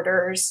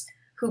reporters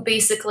who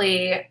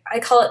basically, I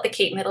call it the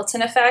Kate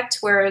Middleton effect,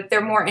 where they're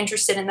more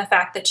interested in the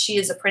fact that she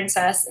is a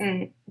princess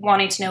and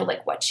wanting to know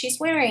like what she's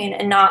wearing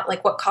and not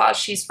like what cause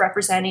she's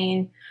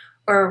representing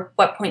or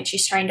what point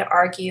she's trying to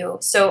argue.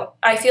 So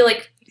I feel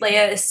like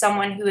Leia is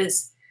someone who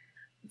is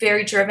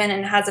very driven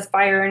and has a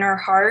fire in her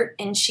heart,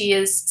 and she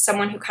is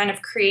someone who kind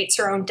of creates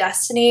her own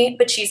destiny,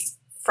 but she's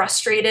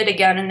frustrated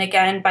again and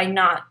again by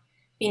not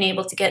being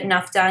able to get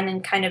enough done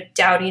and kind of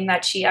doubting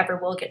that she ever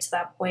will get to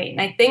that point.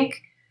 And I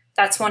think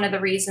that's one of the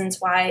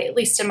reasons why, at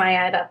least in my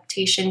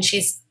adaptation,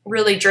 she's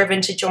really driven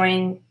to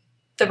join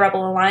the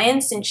Rebel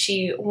Alliance, and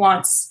she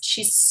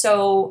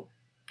so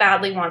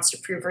badly wants to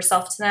prove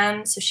herself to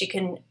them so she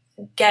can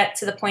get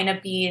to the point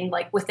of being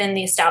like within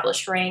the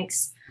established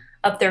ranks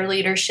of their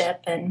leadership.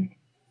 And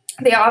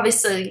they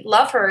obviously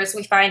love her, as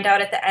we find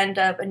out at the end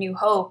of A New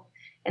Hope,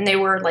 and they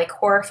were like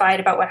horrified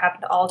about what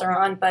happened to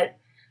Alderaan. But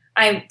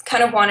I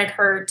kind of wanted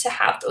her to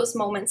have those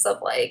moments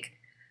of like,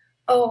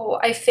 oh,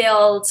 I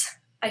failed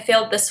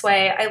this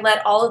way. I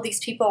let all of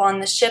these people on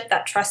the ship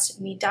that trusted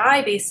me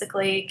die,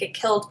 basically get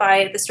killed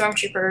by the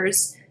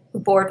stormtroopers who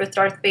board with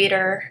Darth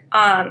Vader.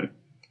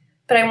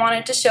 But I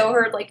wanted to show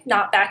her like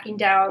not backing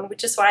down,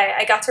 which is why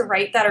I got to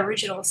write that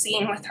original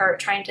scene with her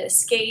trying to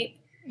escape.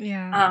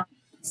 Yeah.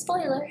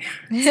 Spoiler.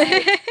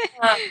 And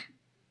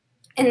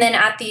then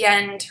at the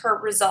end, her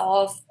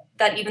resolve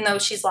that even though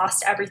she's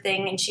lost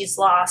everything and she's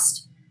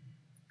lost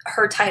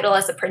her title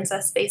as a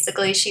princess,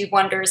 basically, she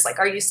wonders, like,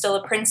 are you still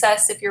a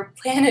princess if your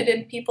planet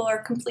and people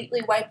are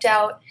completely wiped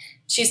out?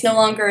 She's no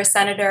longer a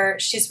senator.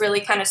 She's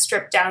really kind of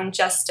stripped down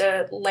just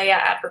to Leia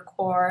at her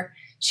core.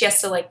 She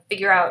has to, like,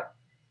 figure out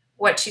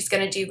what she's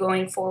going to do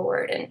going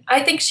forward. And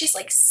I think she's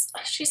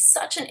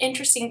such an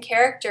interesting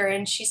character,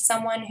 and she's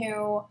someone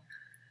who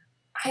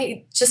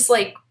I just,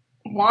 like,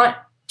 want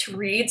to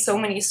read so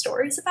many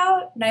stories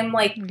about. And I'm,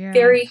 like,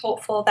 very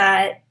hopeful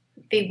that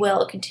they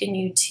will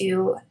continue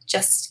to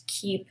just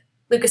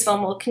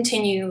Lucasfilm will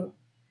continue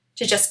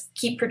to just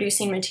keep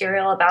producing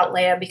material about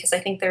Leia, because I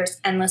think there's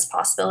endless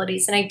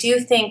possibilities. And I do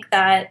think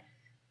that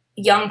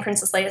young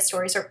Princess Leia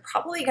stories are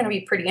probably going to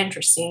be pretty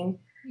interesting.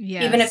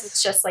 Yes. Even if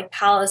it's just like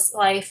palace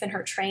life and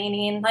her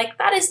training, like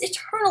that is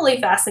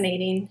eternally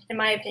fascinating in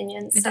my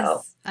opinion.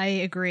 I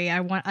agree. I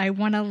want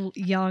a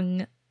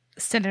young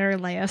Senator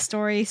Leia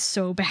story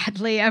so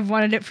badly. I've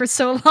wanted it for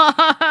so long.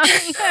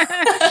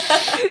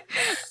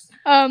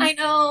 I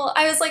know.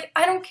 I was like,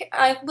 I don't care.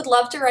 I would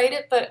love to write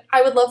it, but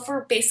I would love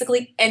for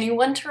basically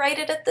anyone to write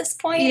it at this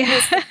point. Yeah.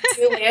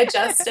 Do Leia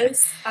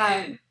justice.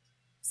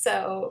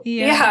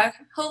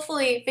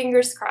 Hopefully,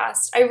 fingers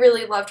crossed. I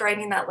really loved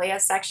writing that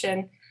Leia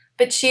section,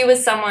 but she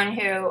was someone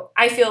who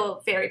I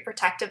feel very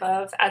protective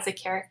of as a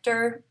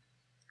character,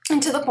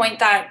 and to the point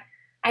that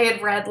I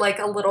had read like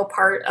a little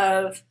part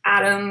of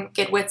Adam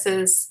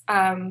Gidwitz's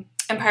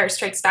Empire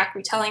Strikes Back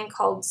retelling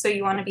called "So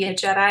You Want to Be a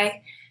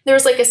Jedi." There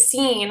was like a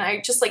scene,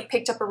 I just like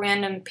picked up a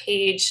random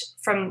page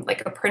from like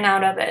a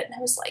printout of it. And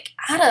I was like,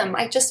 Adam,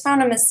 I just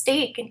found a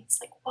mistake. And he's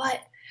like, what?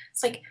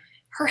 It's like,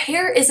 her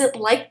hair isn't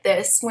like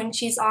this when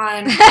she's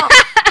on.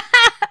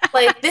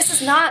 Like, this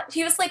is not,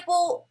 he was like,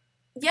 well,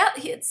 yeah,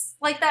 it's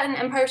like that in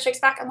Empire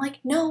Strikes Back. I'm like,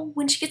 no,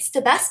 when she gets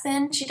to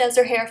Bespin, she does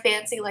her hair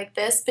fancy like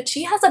this, but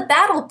she has a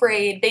battle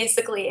braid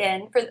basically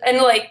in. And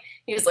like,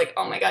 he was like,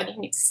 oh my God, you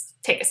need to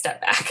take a step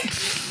back.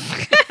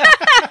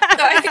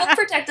 So I feel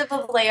protective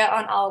of Leia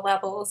on all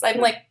levels. I'm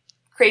like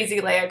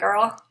crazy Leia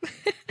girl.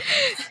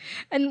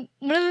 And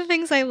one of the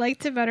things I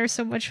liked about her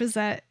so much was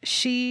that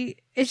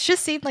it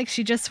just seemed like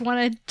she just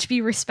wanted to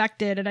be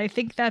respected. And I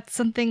think that's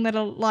something that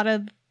a lot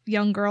of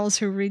young girls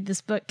who read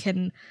this book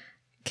can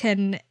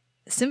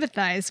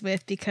sympathize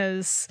with,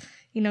 because,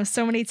 you know,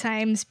 so many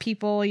times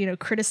people, you know,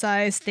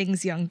 criticize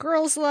things young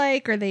girls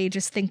like, or they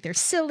just think they're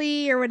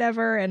silly or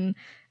whatever. And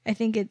I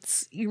think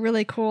it's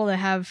really cool to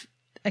have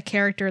a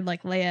character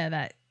like Leia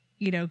that,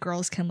 you know,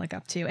 girls can look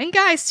up to, and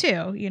guys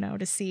too, you know,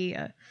 to see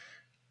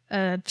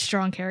a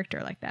strong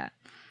character like that.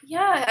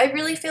 Yeah, I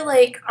really feel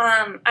like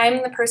I'm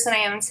the person I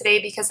am today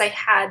because I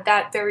had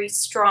that very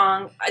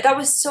strong, that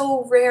was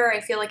so rare, I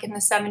feel like, in the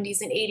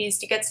 70s and 80s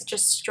to get such a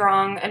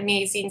strong,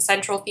 amazing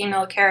central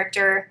female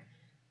character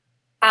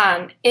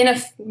in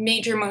a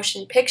major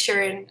motion picture.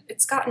 And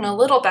it's gotten a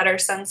little better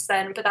since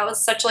then, but that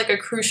was such like a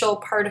crucial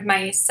part of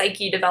my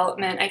psyche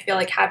development. I feel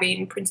like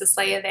having Princess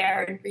Leia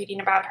there and reading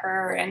about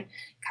her and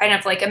kind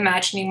of like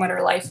imagining what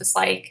her life was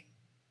like.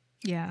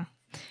 Yeah.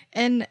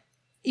 And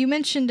you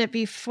mentioned it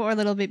before, a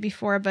little bit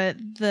before, but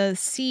the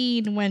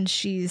scene when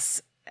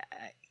she's,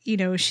 you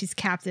know, she's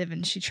captive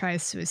and she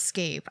tries to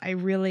escape, I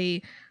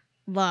really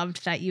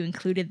loved that you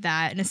included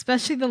that. And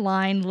especially the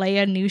line,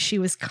 Leia knew she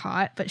was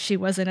caught, but she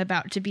wasn't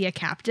about to be a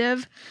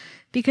captive,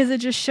 because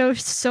it just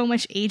shows so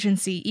much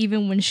agency,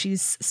 even when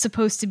she's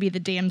supposed to be the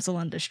damsel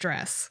in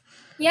distress.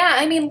 Yeah,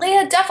 I mean,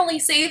 Leia definitely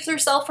saves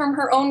herself from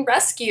her own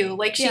rescue.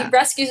 Like, she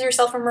rescues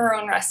herself from her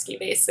own rescue,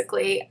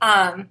 basically.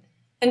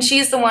 And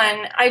she's the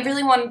one, I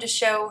really wanted to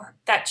show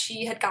that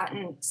she had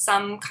gotten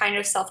some kind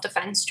of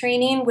self-defense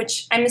training,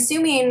 which I'm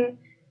assuming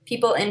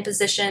people in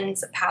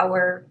positions of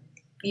power,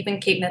 even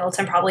Kate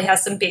Middleton, probably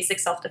has some basic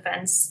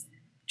self-defense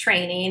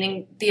training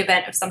in the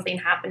event of something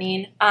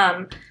happening.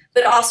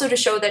 But also to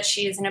show that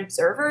she is an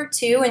observer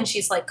too, and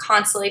she's like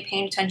constantly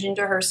paying attention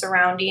to her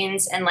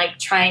surroundings and like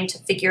trying to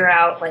figure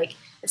out like,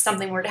 if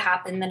something were to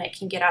happen, then it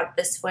can get out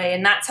this way.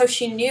 And that's how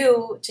she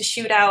knew to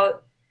shoot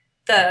out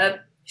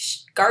the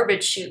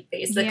garbage chute,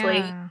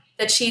 basically,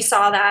 that she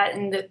saw that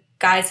and the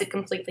guys had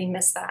completely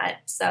missed that.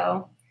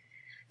 So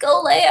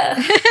go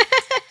Leia.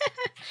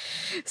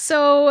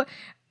 So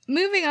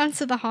moving on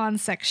to the Han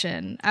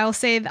section, I'll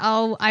say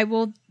I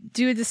will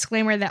do a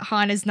disclaimer that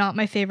Han is not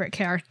my favorite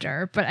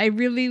character, but I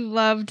really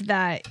loved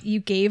that you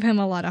gave him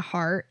a lot of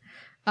heart,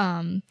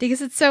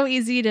 because it's so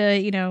easy to,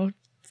 you know,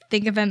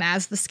 think of him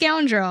as the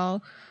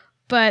scoundrel.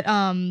 But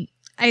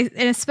I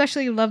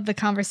especially love the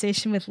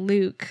conversation with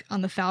Luke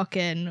on the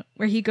Falcon,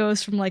 where he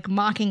goes from like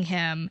mocking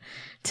him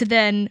to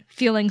then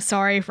feeling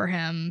sorry for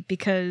him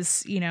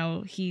because, you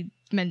know, he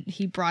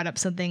brought up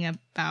something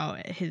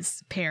about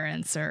his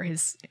parents or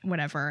his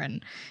whatever,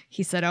 and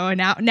he said, oh,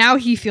 now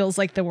he feels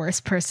like the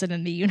worst person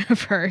in the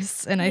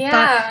universe. And I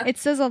thought it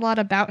says a lot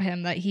about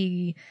him that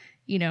he,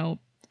 you know,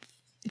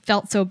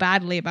 felt so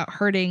badly about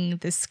hurting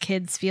this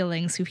kid's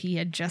feelings who he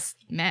had just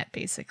met,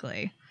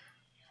 basically.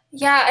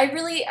 Yeah,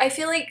 I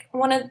feel like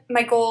one of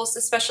my goals,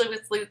 especially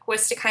with Luke,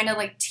 was to kind of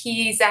like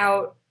tease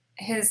out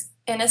his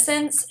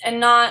innocence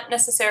and not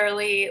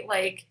necessarily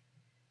like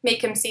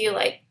make him seem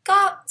like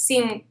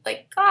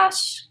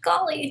gosh,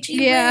 golly,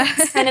 gee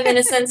whiz kind of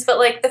innocence, but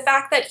like the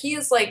fact that he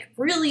is like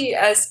really,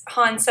 as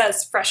Han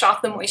says, fresh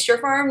off the moisture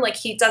farm, like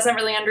he doesn't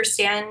really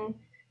understand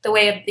the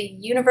way of the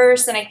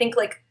universe. And I think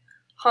like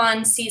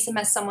Han sees him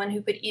as someone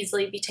who could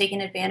easily be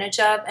taken advantage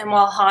of. And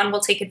while Han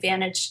will take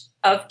advantage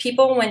of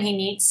people when he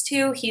needs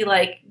to, he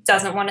like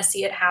doesn't want to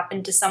see it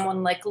happen to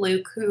someone like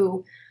Luke,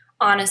 who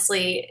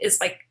honestly is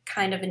like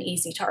kind of an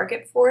easy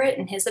target for it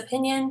in his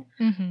opinion.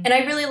 Mm-hmm. And I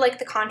really like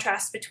the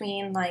contrast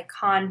between like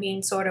Han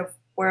being sort of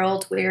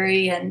world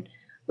weary and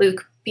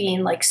Luke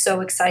being like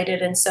so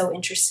excited and so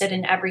interested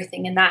in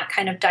everything, and that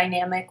kind of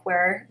dynamic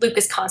where Luke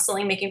is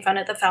constantly making fun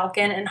of the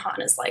Falcon and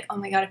Han is like, oh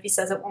my God, if he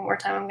says it one more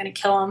time, I'm going to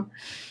kill him,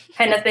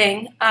 kind of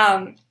thing.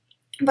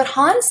 But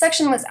Han's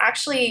section was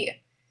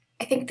actually,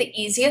 I think, the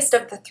easiest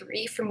of the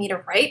three for me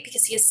to write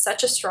because he has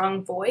such a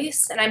strong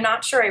voice. And I'm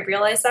not sure I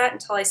realized that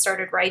until I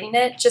started writing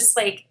it. Just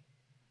like,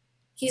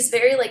 he's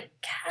very like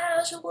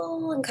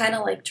casual and kind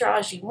of like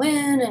draws you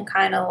in and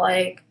kind of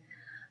like,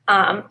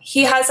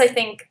 he has, I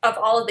think, of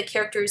all of the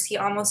characters, he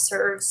almost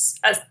serves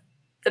as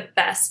the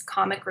best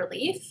comic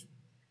relief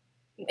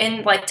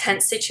in like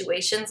tense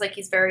situations. Like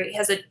he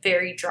has a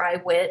very dry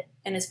wit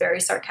and is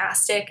very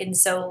sarcastic. And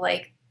so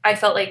like, I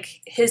felt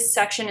like his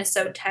section is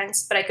so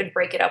tense, but I could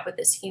break it up with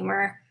his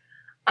humor.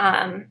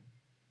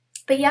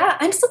 But yeah,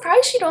 I'm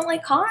surprised you don't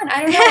like Han.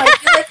 I don't know. I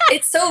feel like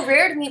it's so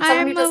rare to meet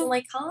someone who doesn't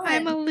like Han.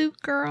 I'm a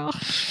Luke girl.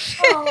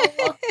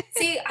 Oh,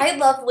 see, I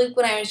loved Luke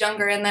when I was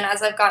younger, and then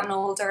as I've gotten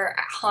older,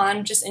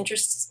 Han just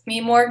interests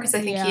me more because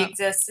I think he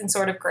exists in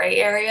sort of gray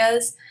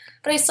areas.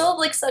 But I still have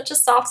like such a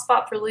soft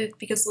spot for Luke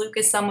because Luke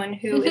is someone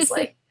who is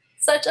like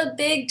such a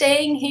big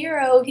dang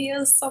hero. He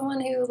is someone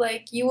who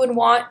like you would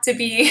want to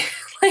be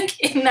like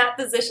in that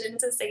position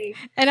to save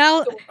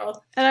the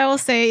world. And I will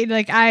say,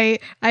 like, I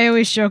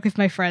always joke with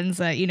my friends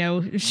that, you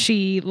know,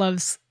 she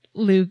loves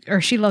Luke,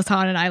 or she loves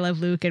Han and I love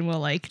Luke, and we'll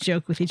like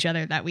joke with each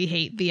other that we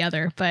hate the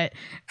other. But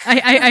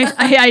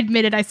I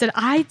admitted, I said,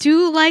 I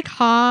do like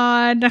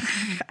Han.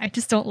 I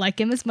just don't like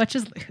him as much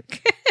as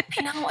Luke.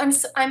 I know.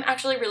 I'm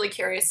actually really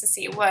curious to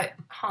see what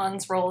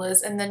Han's role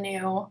is in the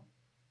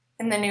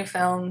new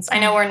films. I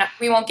know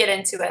we won't get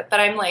into it, but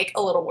I'm like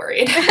a little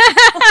worried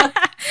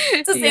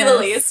to say the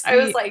least. I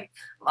was like,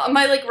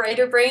 my like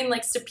writer brain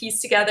likes to piece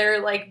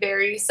together like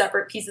very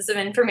separate pieces of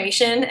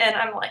information, and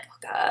I'm like,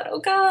 oh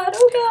god.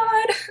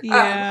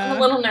 Yeah. I'm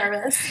a little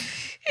nervous,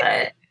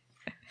 but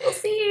we'll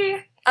see.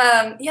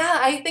 Yeah,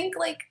 I think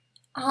like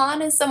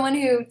Han is someone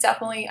who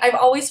definitely, I've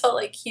always felt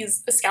like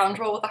he's a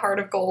scoundrel with a heart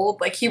of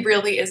gold. Like he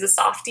really is a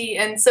softie,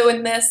 and so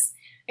in this,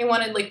 I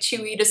wanted like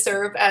Chewie to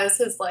serve as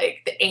his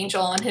like the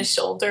angel on his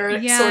shoulder.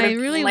 Yeah, sort of I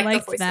really like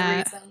liked the voice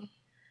that. of reason.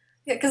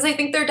 Yeah, because I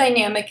think their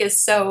dynamic is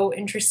so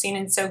interesting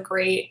and so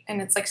great,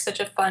 and it's like such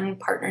a fun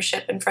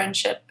partnership and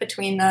friendship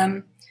between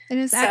them. And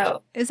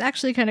it's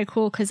actually kind of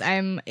cool because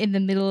I'm in the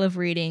middle of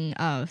reading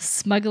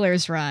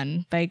Smuggler's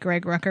Run by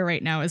Greg Rucka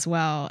right now as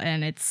well,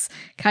 and it's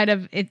kind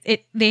of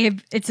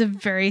it's a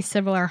very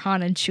similar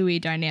Han and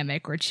Chewie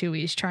dynamic where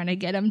Chewie's trying to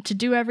get him to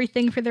do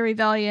everything for the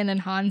rebellion,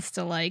 and Han's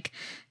still like,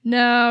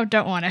 no,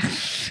 don't want to.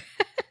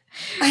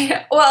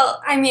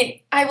 Well, I mean,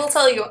 I will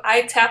tell you,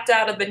 I tapped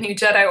out of the New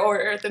Jedi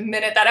Order the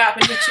minute that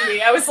happened to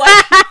Chewie. I was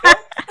like,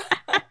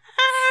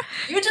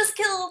 you just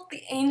killed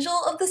the angel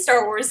of the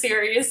Star Wars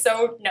series,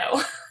 so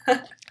no.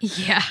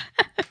 Yeah.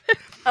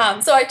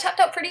 So I tapped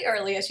out pretty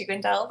early, as you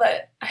can tell,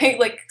 but I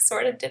like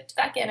sort of dipped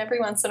back in every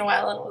once in a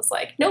while and was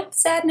like, nope,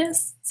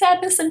 sadness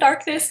and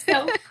darkness,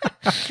 no.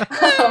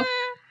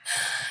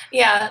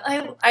 Yeah,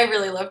 I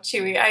really love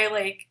Chewie.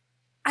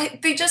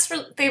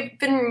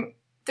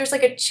 There's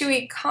like a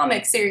Chewie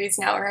comic series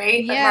now,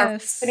 right? That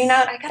Marvel's putting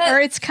out. Or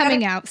it's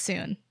coming out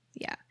soon.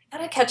 Yeah. I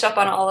gotta catch up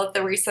on all of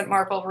the recent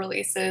Marvel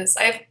releases.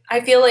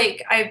 I feel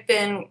like I've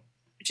been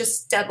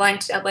just deadline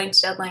to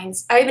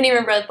deadlines. I haven't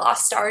even read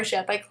Lost Stars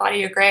yet by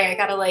Claudia Gray. I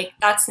gotta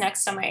that's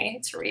next on my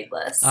to-read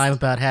list. I'm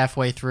about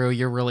halfway through.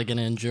 You're really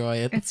gonna enjoy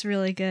it. It's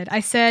really good.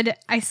 I said,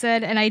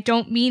 and I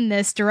don't mean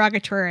this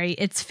derogatory,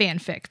 it's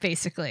fanfic,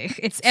 basically.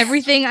 It's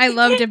everything I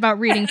loved about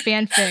reading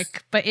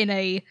fanfic, but in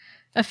a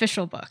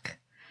official book.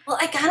 Well,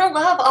 I kind of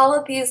love all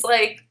of these,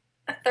 like,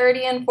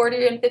 30 and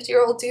 40 and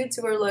 50-year-old dudes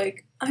who are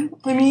like,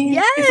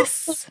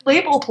 yes, it's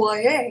labeled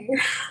YA.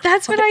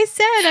 That's what I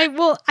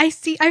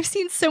said. I've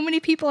seen so many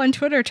people on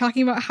Twitter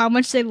talking about how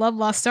much they love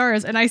Lost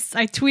Stars, and I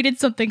tweeted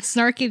something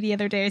snarky the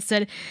other day. I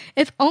said,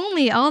 if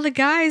only all the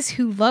guys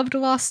who loved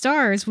Lost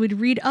Stars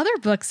would read other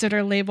books that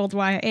are labeled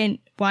YA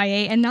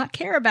and not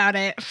care about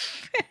it.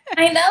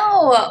 I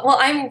know. Well,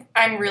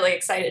 I'm really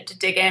excited to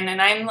dig in,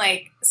 and I'm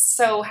like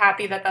so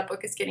happy that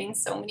book is getting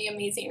so many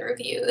amazing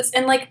reviews.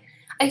 And like,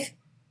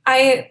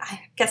 I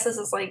guess this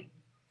is like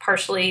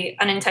partially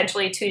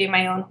unintentionally tooting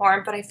my own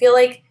horn, but I feel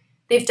like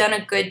they've done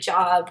a good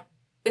job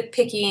with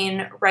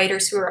picking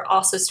writers who are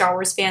also Star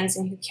Wars fans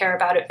and who care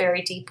about it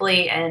very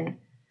deeply. And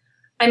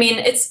I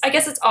mean, I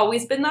guess it's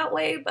always been that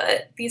way,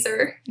 but these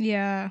are, you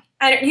know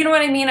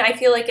what I mean? I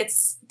feel like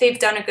they've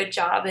done a good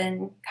job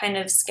in kind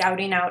of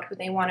scouting out who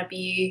they want to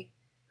be,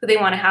 who they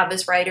want to have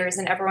as writers,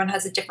 and everyone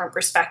has a different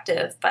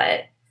perspective,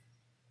 but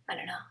I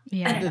don't know.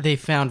 Yeah. They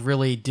found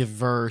really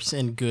diverse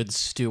and good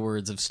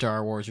stewards of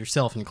Star Wars,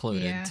 yourself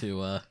included,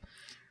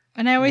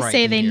 and I always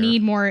say they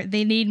need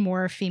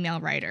more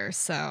female writers,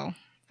 so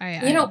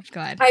I'm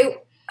glad.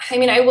 I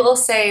mean, I will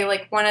say,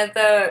 like, one of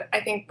the,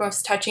 I think,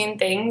 most touching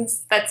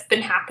things that's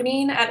been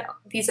happening at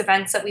these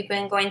events that we've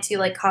been going to,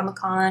 like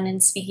Comic-Con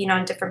and speaking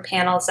on different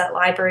panels at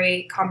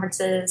library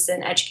conferences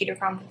and educator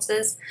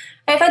conferences,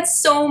 I've had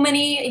so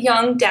many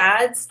young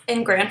dads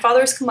and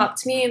grandfathers come up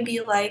to me and be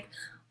like,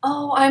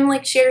 oh, I'm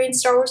like sharing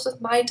Star Wars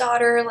with my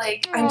daughter.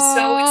 Like, I'm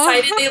so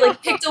excited. They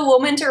like picked a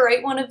woman to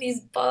write one of these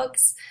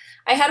books.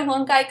 I had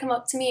one guy come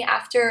up to me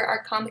after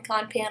our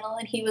Comic-Con panel,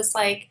 and he was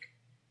like,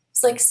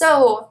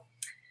 so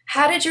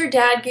how did your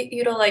dad get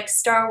you to like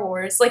Star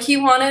Wars? Like, he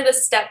wanted a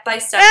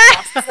step-by-step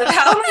process of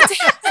how my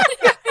dad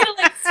got me to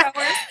like Star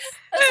Wars.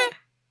 I was like,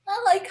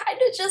 well, I kind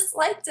of just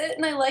liked it,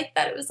 and I liked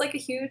that it was like a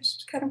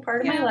huge kind of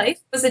part of my life.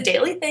 It was a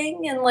daily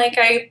thing, and like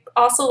I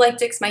also liked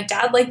it because my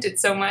dad liked it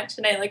so much,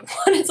 and I like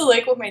wanted to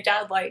like what my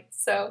dad liked.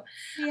 So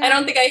I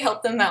don't think I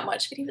helped him that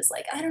much, but he was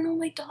like, I don't know,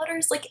 my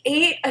daughter's like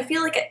 8. I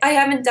feel like I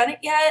haven't done it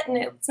yet, and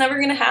it's never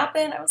gonna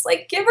happen. I was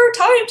like, give her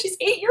time. She's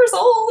 8 years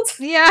old.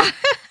 Yeah.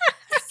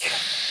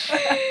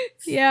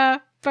 Yeah,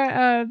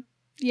 but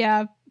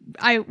yeah.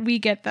 We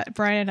get that.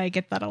 Brian and I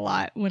get that a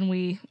lot when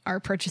we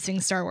are purchasing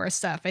Star Wars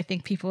stuff. I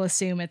think people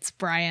assume it's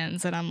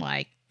Brian's, and I'm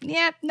like,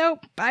 yeah,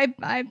 nope.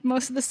 I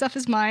most of the stuff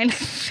is mine.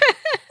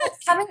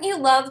 Haven't you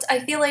loved? I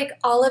feel like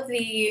all of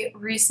the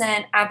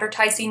recent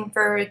advertising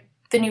for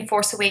the new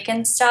Force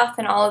Awakens stuff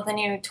and all of the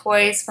new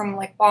toys from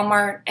like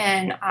Walmart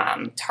and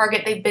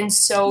Target. They've been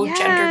so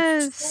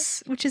gender neutral,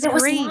 which is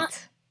great.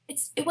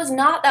 It was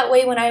not that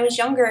way when I was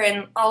younger,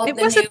 and all of it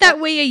wasn't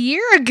that way a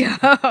year ago.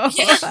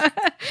 Yeah.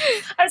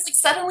 I was like,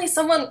 suddenly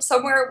someone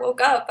somewhere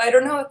woke up. I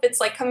don't know if it's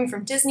like coming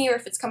from Disney or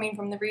if it's coming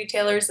from the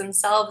retailers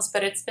themselves,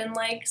 but it's been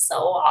like so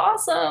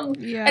awesome.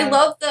 Yeah. I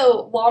love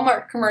the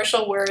Walmart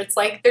commercial where it's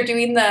like they're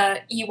doing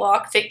the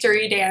Ewok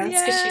victory dance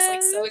because she's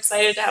like so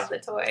excited to have the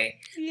toy.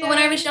 But when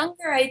I was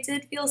younger, I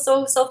did feel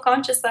so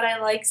self-conscious that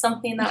I liked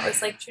something that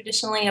was like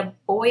traditionally a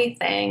boy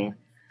thing.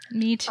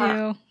 Me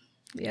too.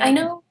 I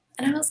know.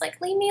 And I was like,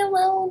 leave me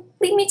alone.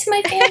 Leave me to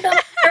my fandom.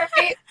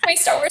 my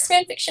Star Wars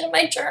fan fiction in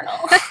my journal.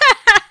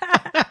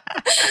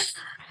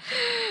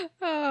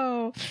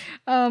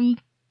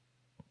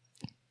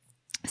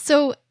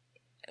 So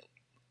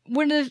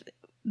one of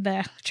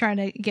the trying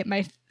to get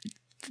my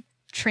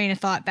train of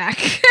thought back.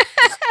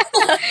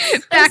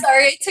 I'm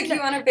sorry, I took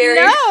you on a very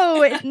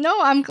No,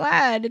 I'm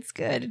glad. It's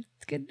good.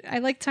 It's good. I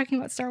like talking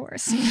about Star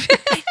Wars.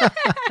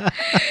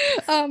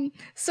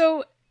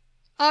 So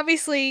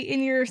obviously,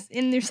 in your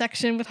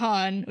section with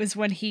Han was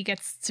when he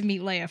gets to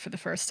meet Leia for the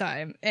first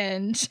time,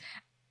 and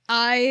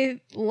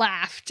I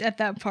laughed at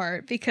that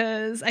part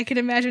because I can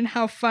imagine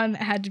how fun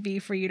it had to be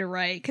for you to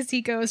write. Because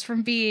he goes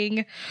from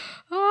being,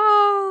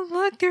 oh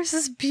look, there's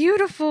this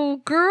beautiful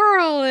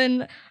girl,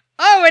 and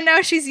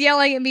now she's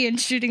yelling at me and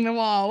shooting the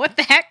wall. What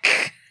the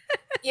heck?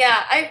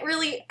 Yeah,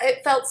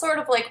 it felt sort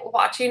of like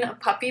watching a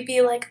puppy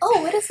be like,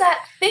 oh, what is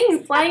that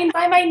thing flying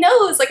by my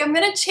nose? Like, I'm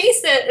going to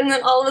chase it. And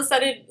then all of a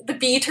sudden the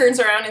bee turns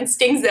around and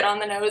stings it on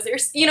the nose.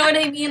 You know what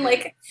I mean?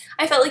 Like,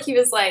 I felt like he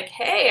was like,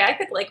 hey, I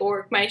could like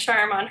work my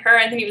charm on her.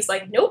 And then he was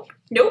like, nope,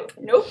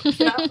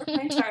 cannot work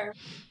my charm.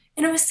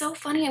 And it was so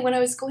funny. And when I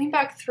was going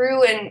back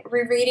through and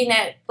rereading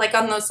it, like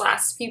on those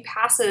last few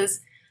passes,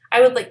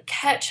 I would like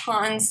catch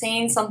Han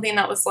saying something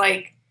that was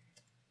like,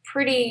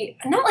 pretty,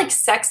 not like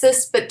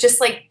sexist, but just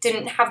like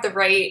didn't have the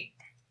right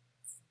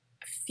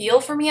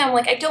feel for me. I'm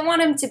like, I don't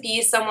want him to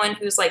be someone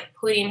who's like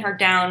putting her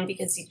down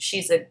because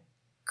she's a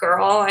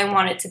girl. I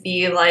want it to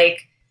be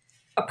like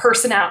a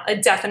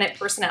definite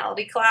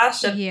personality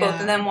clash of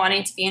both of them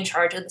wanting to be in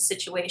charge of the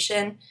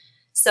situation.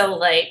 So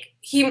like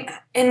he,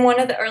 in one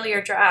of the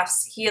earlier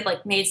drafts, he had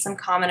like made some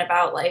comment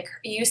about like,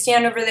 you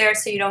stand over there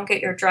so you don't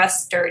get your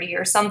dress dirty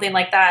or something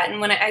like that. And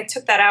when I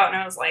took that out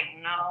and I was like,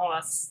 no,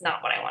 that's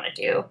not what I want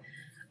to do.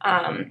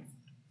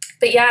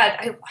 But yeah,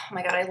 oh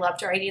my God, I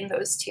loved writing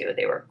those two.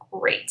 They were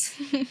great.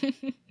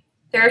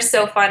 They're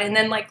so fun. And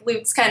then like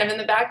Luke's kind of in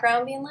the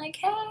background being like,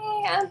 hey,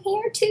 I'm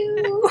here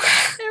too.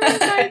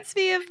 It reminds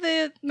me of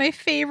my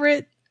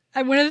favorite.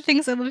 One of the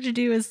things I love to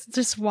do is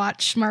just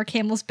watch Mark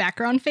Hamill's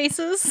background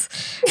faces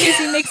because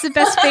he makes the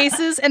best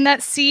faces. And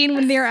that scene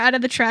when they're out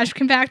of the trash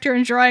compactor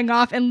and drawing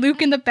off and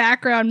Luke in the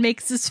background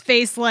makes his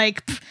face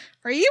like,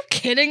 are you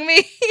kidding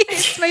me?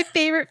 It's my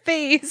favorite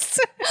face.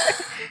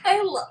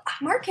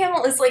 Mark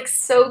Hamill is like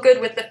so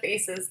good with the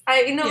faces.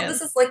 I know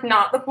this is like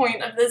not the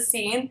point of this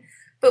scene,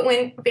 but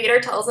when Vader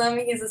tells him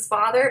he's his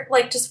father,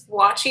 like just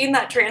watching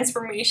that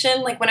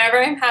transformation, like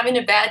whenever I'm having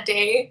a bad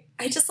day,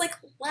 I just like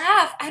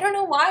laugh. I don't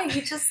know why.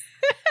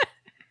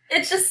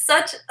 It's just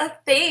such a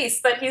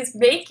face that he's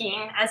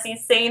making as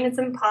he's saying it's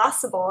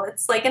impossible.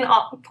 It's like an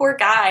poor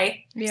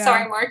guy. Yeah.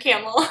 Sorry, Mark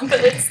Hamill,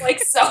 but it's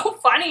like so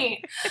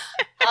funny.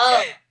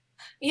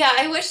 Yeah,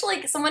 I wish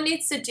like someone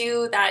needs to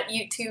do that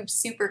YouTube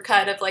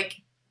supercut of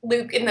like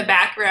Luke in the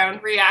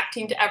background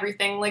reacting to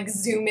everything, like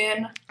zoom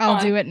in. I'll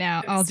do it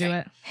now. I'll do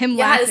it. Him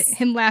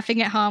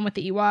laughing at Han with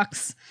the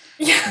Ewoks.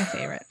 Yeah. My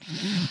favorite.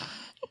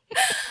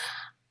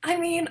 I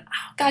mean,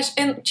 oh gosh,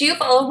 and do you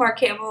follow Mark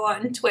Hamill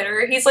on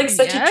Twitter? He's like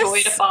such a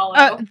joy to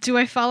follow. Do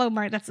I follow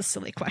Mark? That's a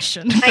silly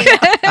question.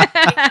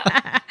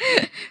 I know.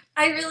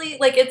 I really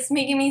like. It's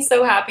making me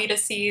so happy to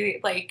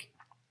see like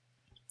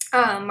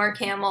Mark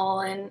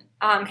Hamill and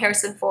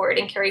Harrison Ford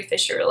and Carrie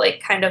Fisher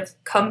like kind of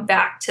come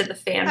back to the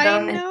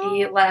fandom and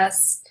be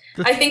less.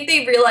 I think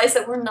they realize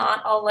that we're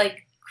not all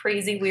like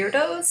crazy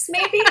weirdos,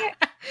 maybe.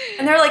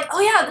 And they're like, oh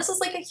yeah, this is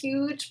like a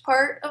huge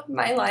part of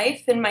my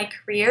life and my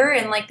career,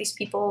 and like these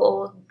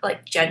people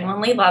like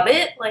genuinely love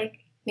it. Like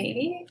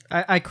maybe.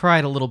 I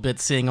cried a little bit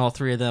seeing all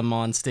three of them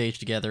on stage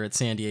together at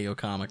San Diego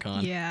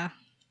Comic-Con. Yeah.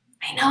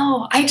 I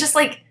know. I just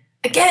like,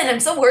 again, I'm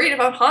so worried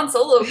about Han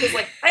Solo because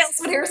like why else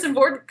would Harrison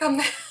Ford come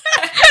back?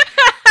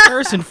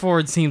 Harrison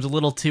Ford seems a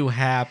little too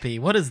happy.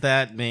 What does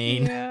that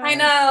mean? Yeah. I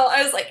know.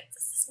 I was like,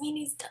 does this mean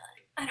he's done?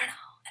 I don't know.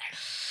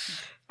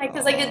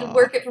 Because I could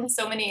work it from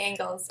so many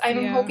angles.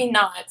 I'm hoping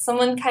not.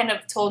 Someone kind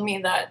of told me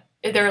that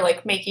they're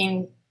like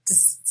making,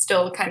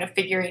 still kind of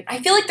figuring. I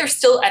feel like they're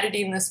still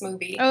editing this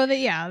movie. Oh,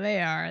 they are. They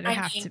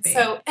have to be.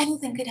 So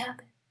anything could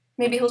happen.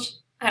 Maybe he'll.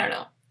 I don't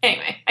know.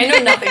 Anyway, I know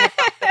nothing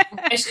about them.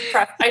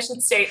 I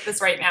should state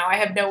this right now. I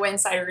have no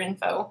insider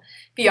info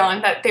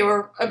beyond that they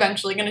were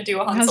eventually going to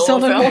do a Han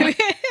Solo film. movie.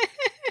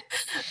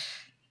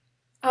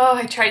 Oh,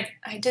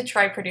 I did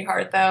try pretty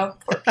hard though.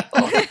 Poor people.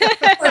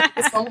 Poor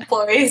Lucasfilm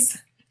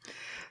employees.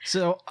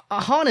 So,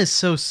 Han is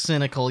so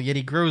cynical, yet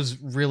he grows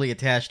really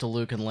attached to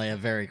Luke and Leia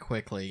very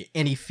quickly,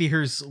 and he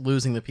fears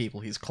losing the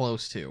people he's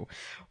close to.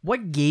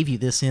 What gave you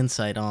this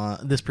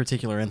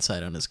particular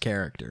insight on his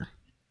character?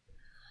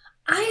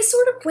 I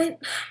sort of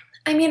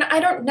I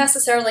don't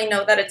necessarily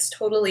know that it's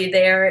totally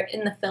there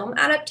in the film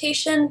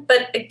adaptation,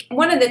 but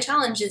one of the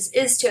challenges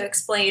is to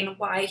explain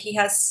why he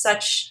has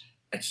such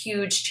a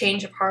huge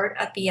change of heart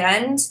at the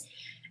end.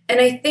 And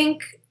I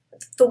think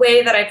the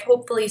way that I've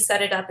hopefully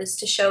set it up is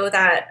to show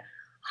that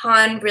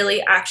Han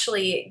really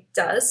actually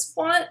does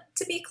want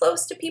to be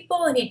close to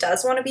people and he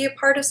does want to be a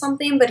part of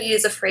something, but he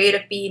is afraid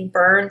of being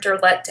burned or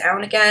let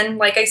down again.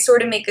 Like I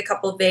sort of make a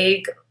couple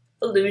vague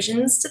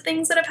allusions to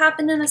things that have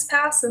happened in his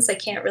past since I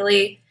can't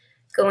really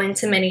go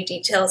into many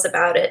details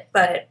about it.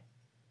 But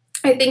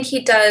I think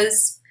he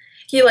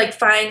like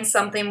finds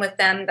something with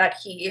them that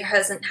he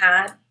hasn't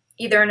had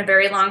either in a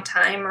very long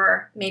time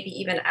or maybe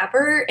even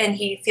ever. And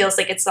he feels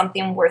like it's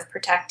something worth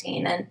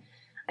protecting. And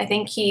I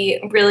think he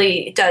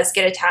really does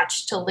get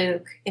attached to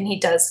Luke and he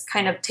does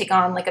kind of take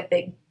on like a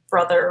big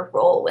brother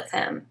role with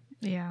him.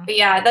 Yeah. But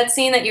yeah, that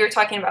scene that you were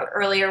talking about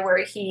earlier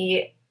where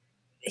he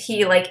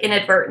like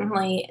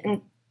inadvertently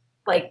and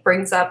like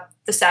brings up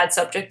the sad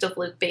subject of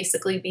Luke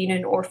basically being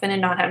an orphan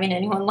and not having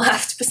anyone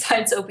left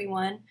besides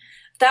Obi-Wan.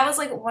 That was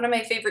like one of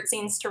my favorite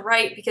scenes to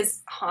write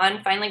because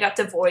Han finally got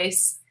to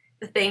voice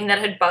the thing that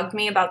had bugged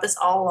me about this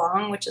all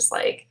along, which is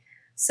like,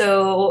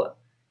 so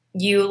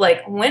you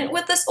like went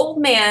with this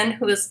old man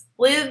who has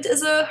lived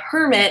as a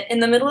hermit in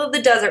the middle of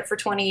the desert for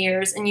 20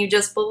 years and you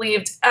just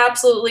believed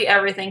absolutely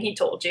everything he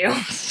told you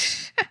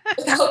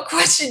without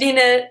questioning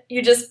it.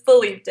 You just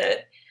believed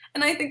it.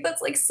 And I think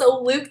that's like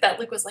so Luke, that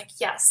Luke was like,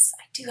 yes,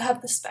 I do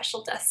have this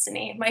special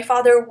destiny. My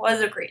father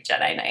was a great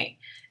Jedi Knight.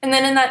 And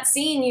then in that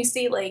scene, you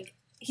see like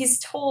he's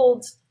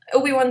told,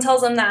 Obi-Wan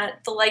tells him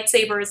that the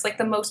lightsaber is like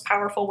the most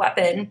powerful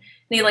weapon. And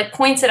he like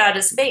points it at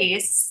his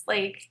face.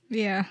 Like,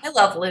 yeah. I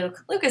love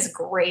Luke. Luke is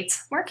great.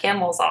 Mark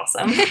Hamill's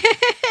awesome.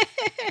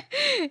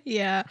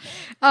 Yeah.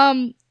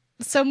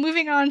 So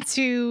moving on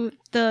to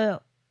the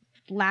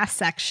last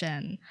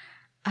section.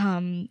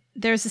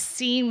 There's a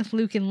scene with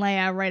Luke and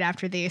Leia right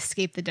after they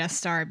escape the Death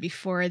Star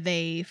before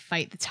they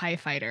fight the TIE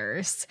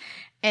fighters.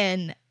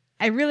 And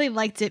I really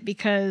liked it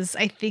because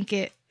I think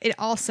it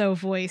also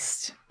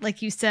voiced,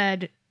 like you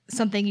said,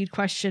 something you'd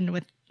question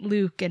with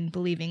Luke and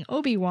believing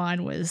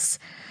Obi-Wan was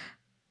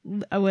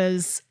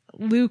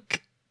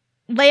Luke,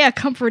 Leia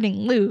comforting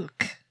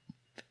Luke.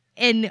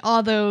 And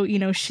although,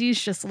 she's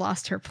just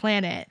lost her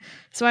planet.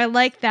 So I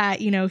like that,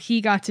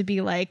 he got to be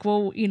like,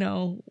 well,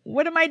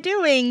 what am I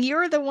doing?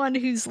 You're the one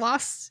who's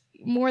lost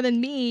more than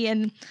me.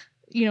 And,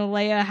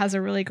 Leia has a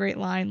really great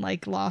line,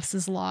 like, loss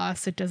is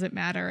loss. It doesn't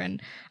matter.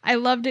 And I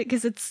loved it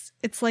because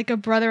it's like a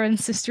brother and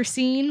sister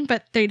scene,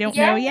 but they don't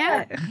know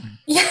yet.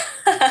 Yeah.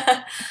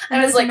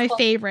 And those are my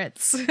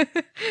favorites.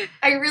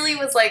 I really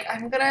was like,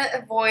 I'm going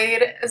to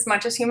avoid as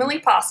much as humanly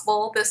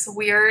possible this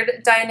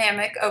weird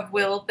dynamic of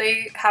will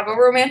they have a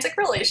romantic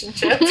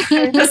relationship.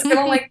 I'm just going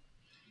to like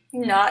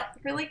not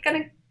really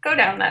going to go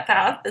down that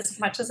path as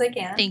much as I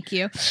can. Thank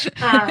you.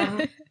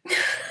 I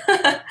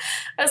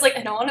was like,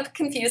 I don't want to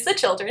confuse the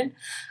children.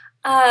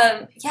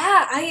 That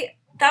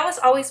was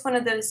always one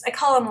of those, I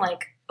call them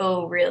like,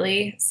 oh,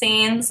 really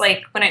scenes.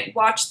 Like when I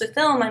watch the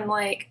film, I'm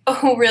like,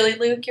 oh, really,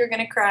 Luke, you're going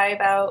to cry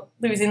about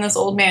losing this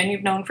old man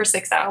you've known for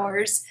 6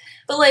 hours.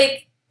 But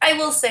like, I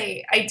will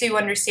say, I do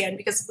understand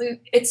because Luke,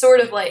 it's sort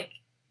of like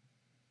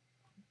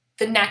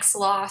the next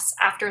loss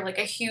after like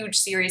a huge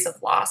series of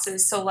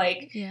losses. So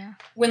like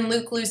when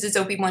Luke loses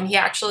Obi-Wan, he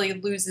actually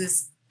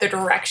loses the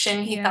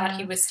direction he thought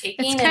he was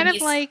taking. It's kind of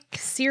like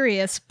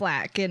Sirius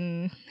Black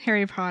in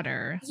Harry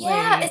Potter.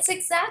 Yeah, it's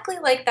exactly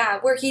like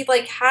that, where he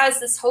like has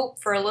this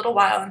hope for a little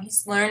while and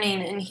he's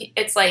learning and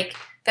it's like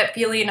that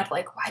feeling of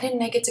like, why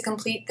didn't I get to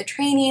complete the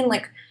training?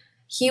 Like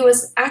he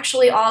was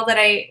actually all that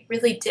I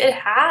really did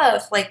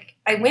have. Like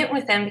I went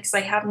with him because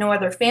I have no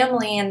other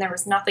family and there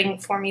was nothing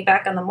for me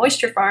back on the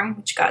moisture farm,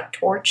 which got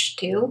torched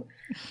too.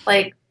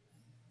 Like,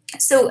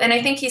 so, and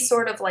I think he's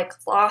sort of like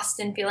lost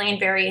and feeling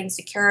very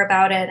insecure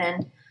about it.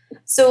 And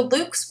So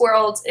Luke's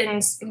world,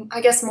 in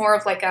I guess more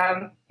of like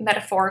a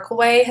metaphorical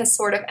way, has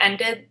sort of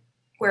ended,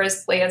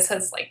 whereas Leia's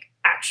has like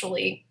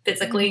actually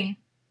physically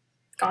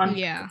gone.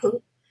 Yeah.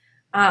 Kaput.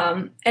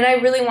 And I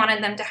really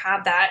wanted them to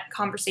have that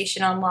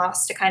conversation on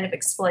Lost to kind of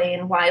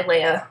explain why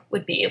Leia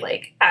would be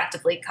like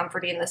actively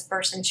comforting this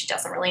person she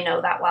doesn't really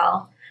know that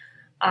well.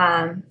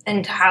 And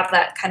to have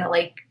that kind of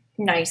like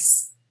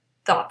nice,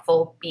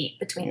 thoughtful beat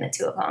between the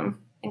two of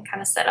them and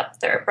kind of set up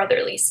their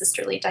brotherly,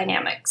 sisterly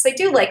dynamics. I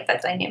do like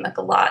that dynamic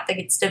a lot.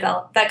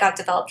 That got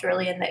developed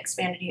really in the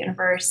expanded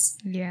universe.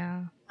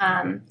 Yeah.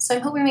 So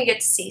I'm hoping we get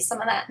to see some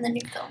of that in the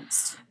new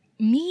films.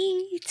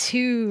 Me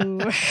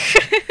too.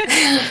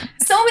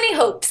 So many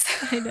hopes.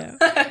 I know.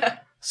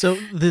 So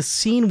the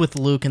scene with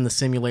Luke in the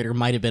simulator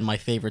might have been my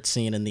favorite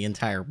scene in the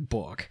entire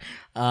book.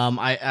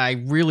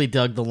 I really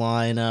dug the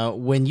line,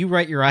 when you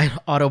write your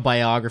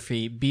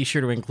autobiography, be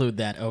sure to include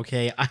that,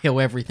 okay? I owe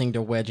everything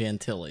to Wedge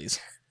Antilles.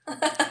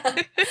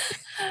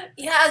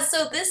 Yeah,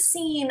 so this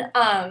scene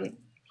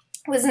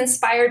was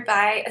inspired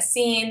by a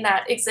scene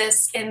that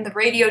exists in the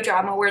radio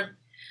drama where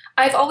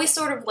I've always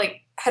sort of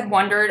like had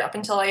wondered up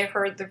until I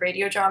heard the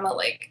radio drama,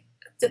 like,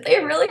 did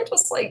they really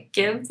just like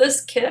give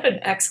this kid an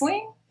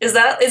X-Wing? Is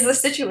the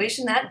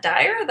situation that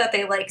dire that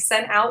they like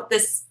sent out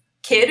this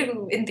kid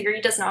who in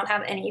theory does not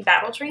have any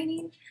battle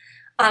training?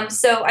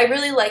 So I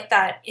really like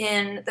that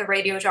in the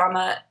radio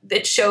drama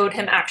it showed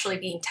him actually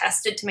being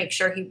tested to make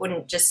sure he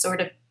wouldn't just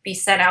sort of be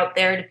sent out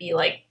there to be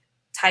like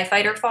TIE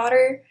fighter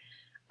fodder.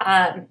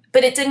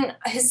 But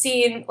his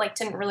scene like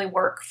didn't really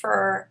work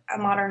for a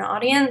modern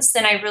audience.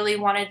 And I really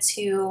wanted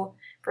to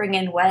bring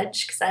in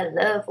Wedge because I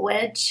love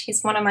Wedge.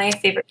 He's one of my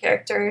favorite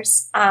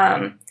characters.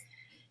 And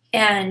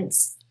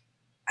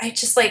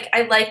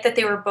I like that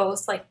they were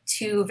both like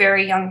two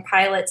very young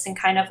pilots and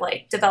kind of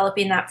like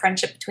developing that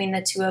friendship between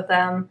the two of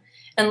them.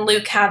 And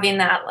Luke having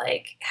that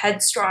like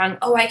headstrong,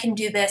 oh, I can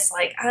do this.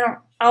 Like,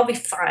 I'll be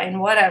fine.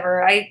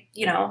 Whatever.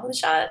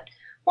 Shot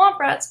Womp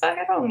Rats back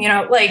at home,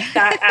 like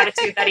that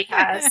attitude that he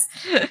has,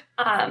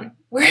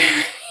 where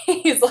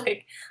he's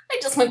like, I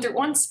just went through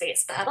one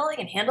space battle. I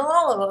can handle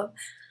all of them.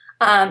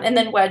 And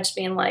then Wedge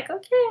being like,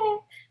 okay.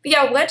 But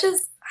yeah, Wedge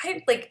is,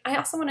 I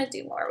also want to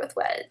do more with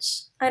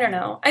Wedge. I don't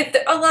know.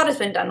 A lot has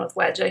been done with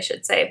Wedge, I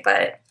should say,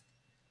 but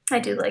I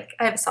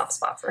have a soft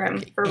spot for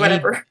him for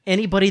whatever.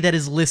 Anybody that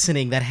is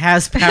listening that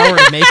has power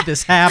to make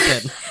this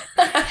happen.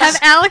 Have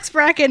Alex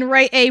Bracken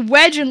write a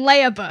Wedge and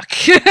Leia book.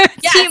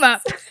 Team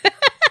up.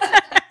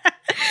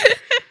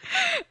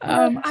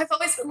 I've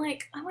always been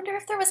like, I wonder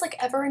if there was like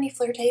ever any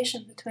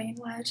flirtation between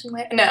Wedge and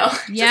Leia. No.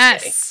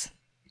 Yes.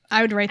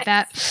 I would write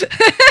that.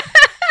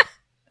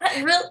 I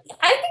think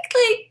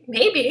like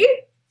maybe.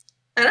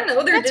 I don't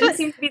know. There didn't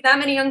seem to be that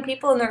many young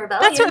people in the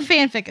rebellion. That's what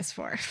fanfic is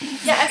for.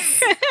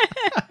 Yes.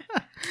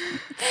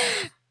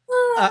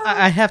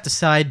 I have to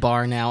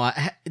sidebar now.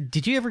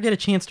 Did you ever get a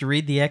chance to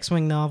read the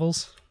X-Wing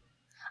novels?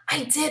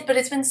 I did, but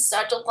it's been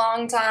such a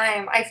long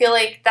time. I feel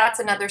like that's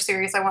another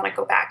series I want to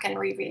go back and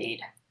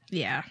reread.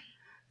 Yeah.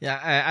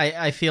 Yeah,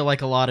 I feel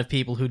like a lot of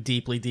people who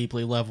deeply,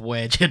 deeply love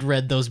Wedge had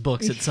read those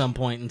books at some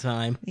point in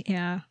time.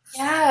 Yeah.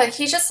 Yeah,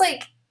 he just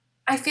like,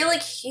 I feel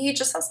like he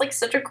just has like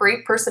such a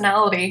great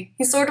personality.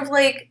 He's sort of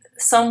like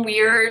some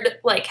weird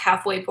like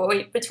halfway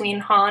point between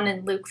Han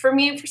and Luke for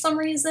me for some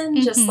reason.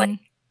 Mm-hmm. Just like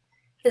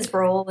his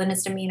role and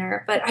his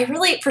demeanor. But I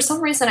really, for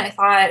some reason, I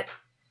thought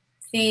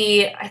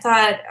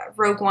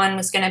Rogue One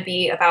was going to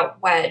be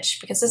about Wedge,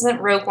 because isn't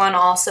Rogue One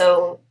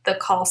also the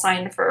call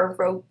sign for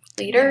Rogue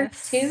Leader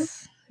too?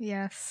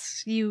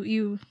 Yes,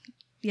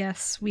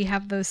 yes, we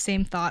have those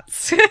same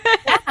thoughts. Yeah,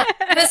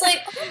 I was like,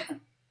 oh,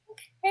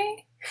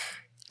 okay.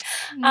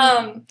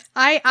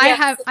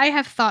 I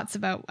have thoughts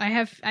about. I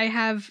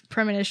have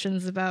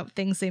premonitions about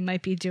things they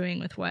might be doing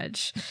with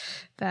Wedge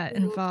that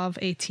involve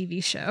a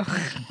TV show.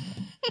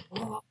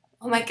 Oh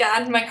my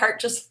god, my heart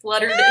just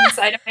fluttered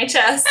inside of my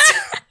chest.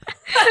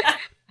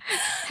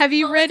 Have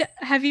you read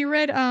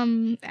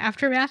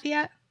Aftermath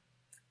yet?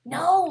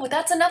 No,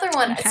 that's another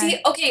one.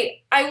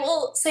 Okay, I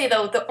will say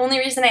though, the only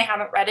reason I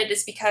haven't read it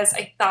is because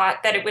I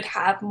thought that it would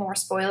have more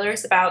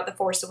spoilers about The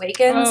Force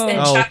Awakens.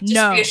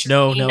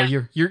 No,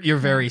 you're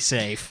very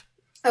safe.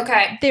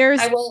 Okay,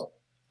 I will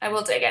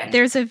dig in.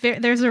 There's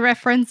a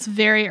reference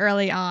very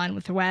early on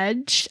with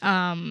Wedge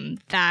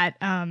that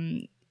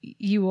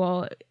you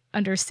will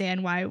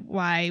understand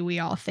why we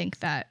all think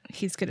that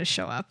he's going to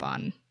show up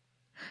on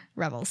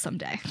Rebels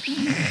someday.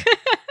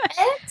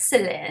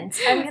 Excellent.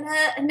 I'm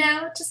gonna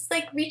now just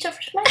like reach over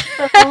to my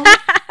phone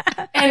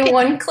and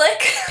one click.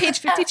 Page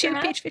 52.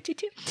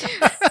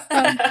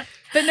 But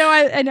no,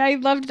 I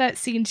loved that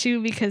scene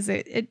too because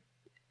it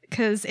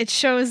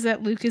shows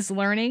that Luke is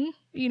learning.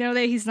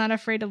 That he's not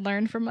afraid to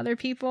learn from other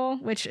people,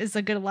 which is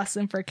a good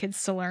lesson for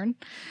kids to learn.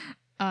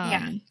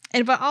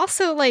 But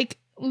also like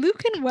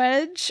Luke and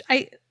Wedge,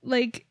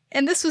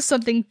 and this was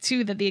something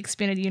too that the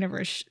expanded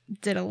universe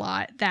did a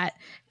lot, that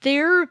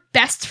they're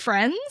best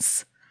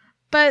friends,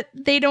 but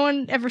they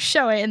don't ever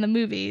show it in the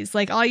movies.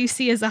 Like, all you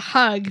see is a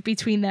hug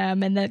between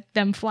them and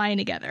them flying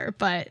together.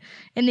 But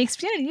in the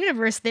expanded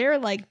universe, they're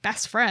like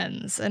best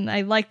friends, and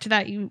I liked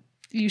that you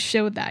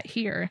showed that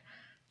here.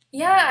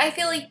 Yeah, I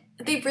feel like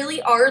they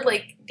really are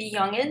like the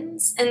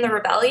youngins in the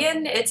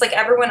rebellion. It's like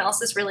everyone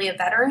else is really a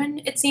veteran,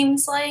 it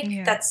seems like.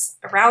 Yeah. That's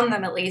around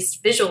them, at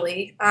least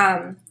visually.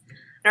 I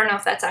don't know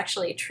if that's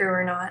actually true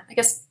or not. I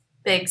guess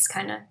Biggs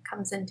kind of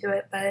comes into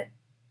it, but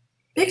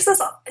Biggs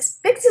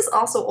is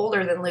also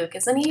older than Luke,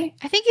 isn't he?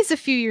 I think he's a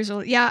few years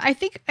old. Yeah, I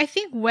think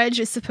Wedge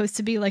is supposed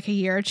to be like a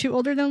year or two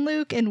older than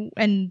Luke,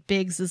 and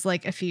Biggs is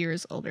like a few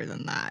years older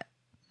than that.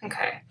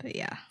 Okay. But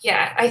yeah.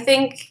 Yeah, I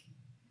think,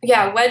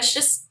 Wedge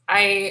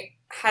I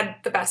had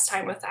the best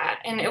time with that.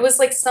 And it was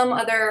like some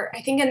other,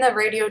 I think in the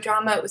radio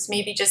drama, it was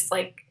maybe just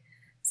like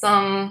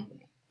some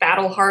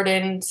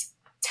battle-hardened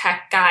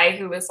tech guy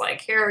who was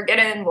like, here, get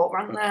in, we'll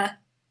run the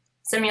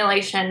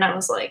simulation. And I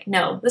was like,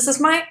 no, this is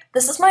my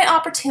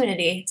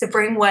opportunity to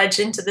bring Wedge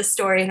into the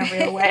story in a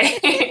real way.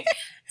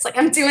 It's like,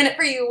 I'm doing it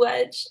for you,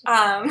 Wedge.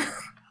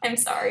 I'm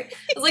sorry.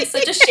 It was like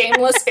such a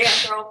shameless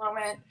fangirl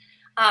moment.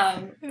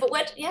 But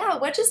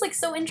Wedge is like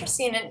so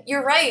interesting, and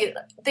you're right.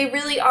 They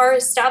really are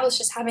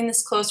established as having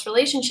this close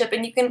relationship,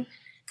 and you can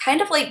kind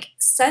of like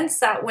sense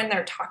that when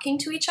they're talking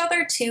to each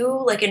other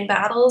too, like in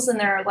battles and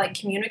they're like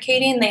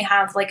communicating, they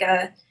have like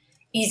a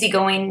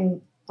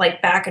easygoing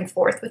like back and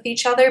forth with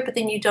each other, but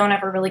then you don't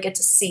ever really get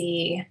to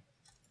see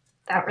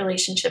that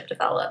relationship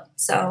develop.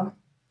 So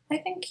I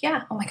think,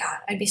 oh my God,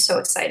 I'd be so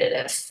excited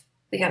if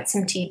we got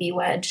some TV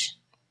Wedge.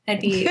 I'd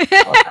be all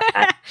about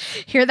that.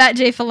 Hear that,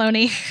 Jay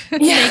Filoni?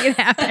 Make it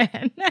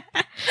happen.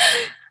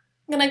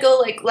 I'm gonna go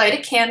like light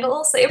a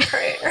candle, say a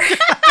prayer.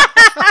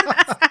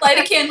 Light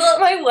a candle at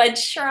my Wedge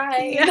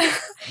shrine. Yeah.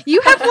 You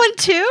have one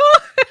too?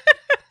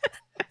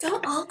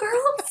 Don't all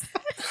girls?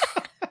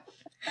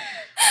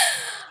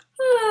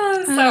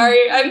 Oh,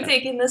 sorry, I'm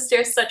taking this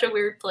to such a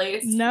weird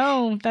place.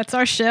 No, that's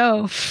our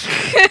show.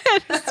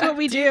 That's what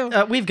we do.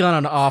 We've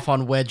gone off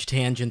on Wedge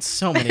tangents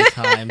so many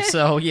times.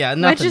 So yeah,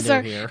 nothing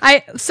new here.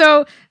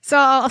 So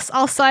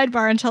I'll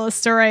sidebar and tell a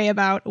story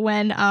about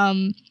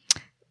when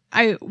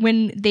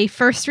they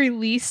first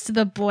released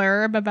the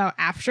blurb about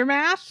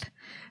Aftermath.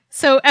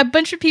 So a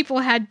bunch of people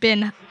had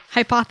been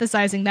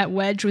hypothesizing that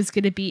Wedge was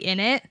going to be in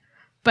it,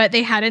 but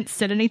they hadn't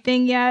said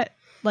anything yet,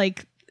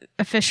 like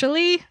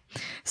officially.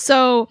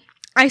 So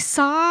I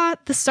saw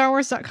the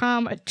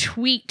StarWars.com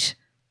tweet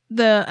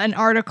an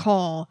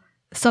article,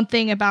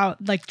 something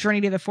about like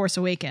Journey to the Force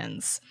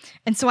Awakens.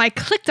 And so I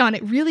clicked on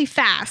it really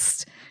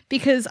fast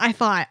because I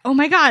thought, oh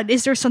my God,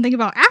 is there something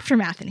about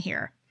Aftermath in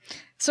here?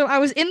 So I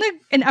was in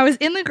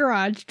the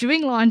garage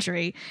doing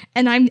laundry,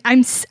 and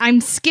I'm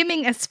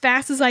skimming as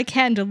fast as I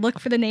can to look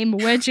for the name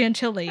Wedge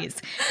Antilles,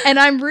 and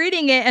I'm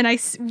reading it, and I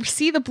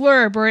see the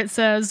blurb where it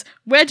says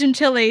Wedge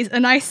Antilles,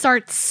 and I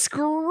start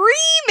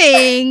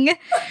screaming,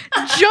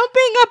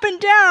 jumping up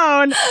and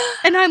down,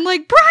 and I'm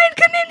like, Brian,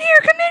 come in here,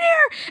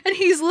 and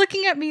he's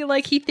looking at me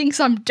like he thinks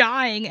I'm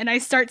dying, and I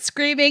start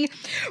screaming,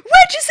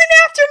 Wedge is in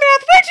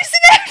Aftermath,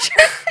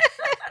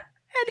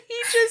 and he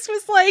just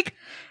was like,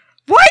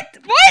 What?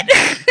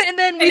 And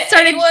then we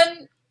started.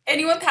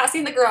 Anyone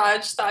passing the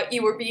garage thought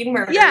you were being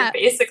murdered,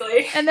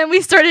 basically. And then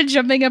we started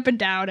jumping up and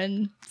down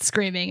and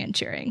screaming and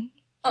cheering.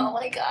 Oh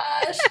my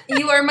gosh.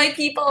 You are my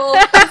people.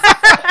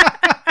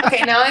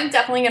 Okay, now I'm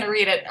definitely going to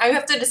read it. I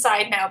have to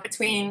decide now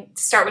between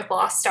to start with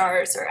Lost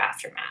Stars or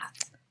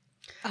Aftermath.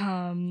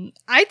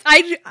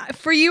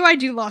 For you, I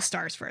do Lost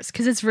Stars first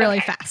because it's really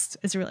fast.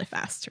 It's really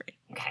fast to read.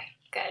 Okay,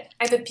 good.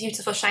 I have a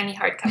beautiful shiny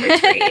hardcover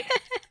to read.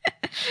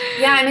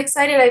 Yeah, I'm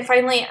excited. I've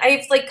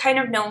like kind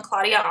of known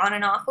Claudia on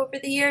and off over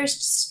the years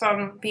just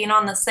from being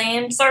on the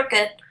same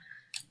circuit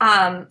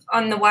on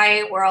the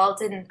YA World,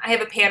 and I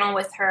have a panel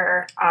with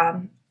her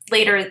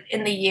later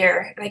in the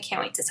year, and I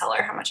can't wait to tell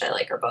her how much I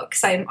like her book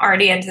because I'm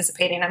already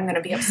anticipating I'm going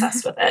to be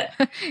obsessed with it.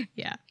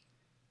 Yeah.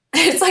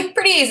 It's like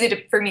pretty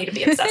easy for me to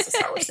be obsessed with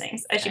Star Wars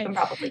things, as you can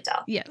probably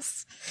tell.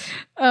 Yes.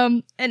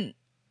 And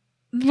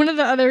one of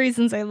the other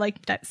reasons I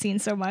liked that scene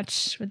so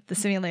much with the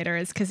simulator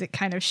is because it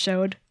kind of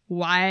showed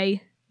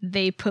why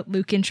they put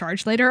Luke in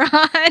charge later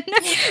on. And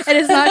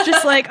it's not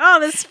just like, oh,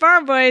 this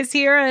farm boy is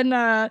here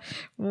and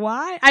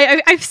why?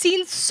 I've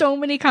seen so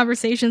many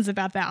conversations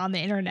about that on the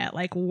internet.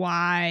 Like,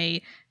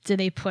 why do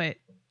they put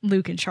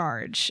Luke in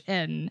charge?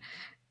 And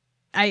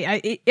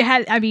he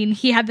had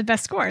the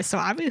best score, so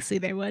obviously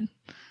they would.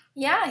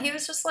 Yeah, he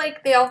was just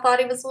like, they all thought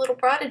he was a little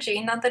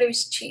prodigy, not that he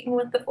was cheating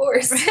with the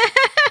Force. I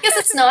guess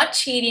it's not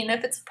cheating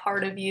if it's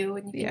part of you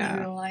and you can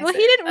realize Well, he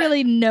didn't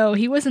really know.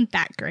 He wasn't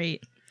that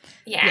great.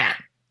 Yeah.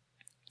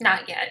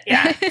 Not yet.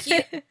 Yeah.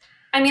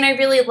 I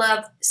really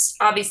love,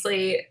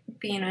 obviously,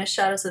 being a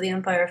Shadows of the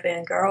Empire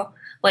fangirl.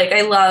 Like,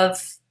 I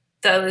love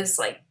those,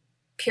 like,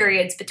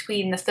 periods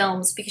between the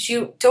films because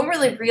you don't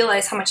really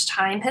realize how much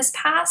time has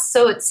passed.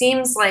 So it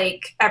seems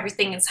like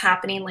everything is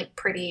happening, like,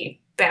 pretty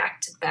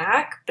back to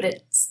back, but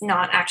it's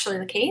not actually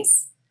the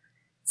case.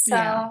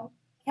 So,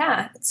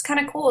 yeah it's kind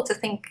of cool to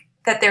think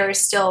that there is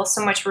still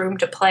so much room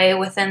to play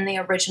within the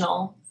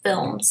original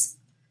films.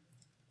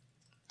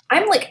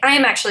 I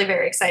am actually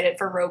very excited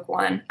for Rogue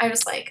One. I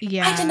was like,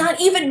 Yeah. I did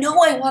not even know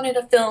I wanted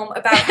a film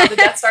about how the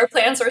Death Star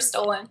plans were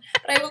stolen.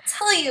 But I will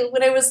tell you,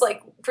 when I was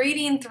like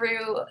reading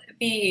through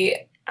the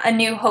A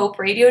New Hope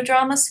radio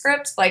drama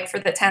script, like for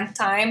the 10th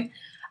time,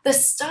 the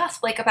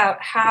stuff like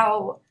about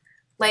how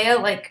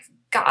Leia like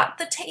got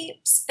the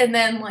tapes and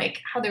then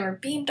like how they were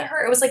beamed to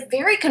her, it was like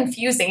very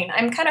confusing.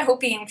 I'm kind of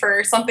hoping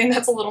for something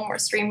that's a little more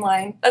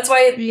streamlined. That's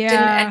why I didn't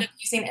end up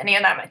using any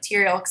of that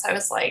material, because I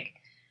was like,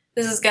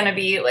 this is going to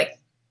be like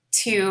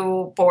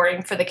too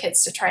boring for the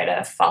kids to try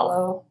to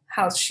follow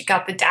how she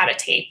got the data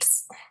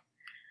tapes.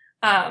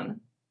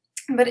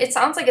 But it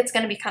sounds like it's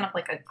going to be kind of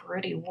like a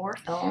gritty war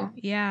film.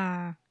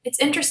 Yeah. It's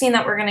interesting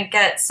that we're going to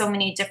get so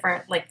many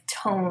different like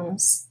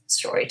tones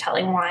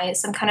storytelling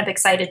wise. I'm kind of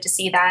excited to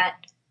see that.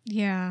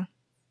 Yeah,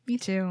 me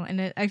too.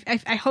 And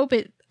I hope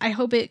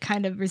it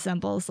kind of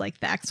resembles like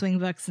the X-Wing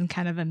books and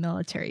kind of a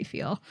military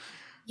feel.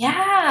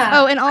 Yeah.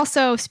 Oh, and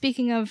also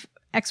speaking of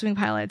X-Wing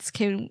pilots,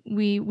 can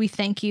we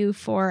thank you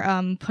for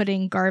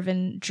putting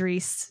Garvin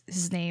Drees,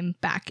 his name,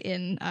 back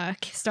in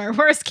Star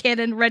Wars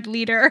canon Red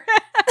Leader.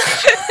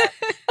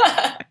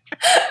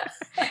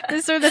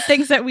 These are the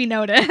things that we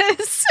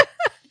notice.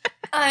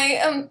 I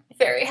am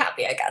very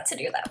happy I got to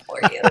do that for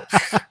you.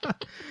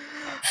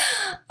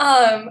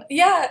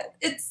 Yeah,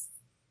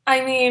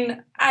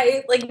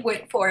 I like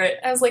went for it.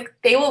 I was like,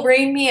 they will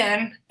rein me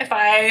in if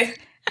I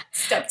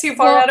step too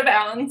far out of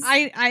bounds.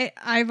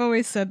 I've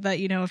always said that,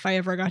 if I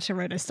ever got to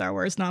write a Star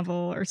Wars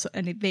novel or so,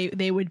 and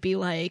they would be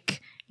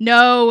like,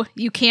 no,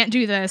 you can't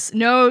do this.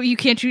 No, you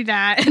can't do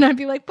that. And I'd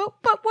be like, but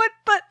what?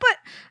 But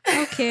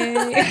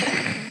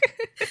okay.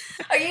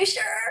 Are you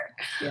sure?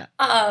 Yeah.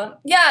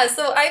 Yeah,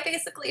 so I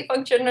basically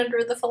function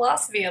under the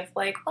philosophy of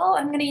like, well,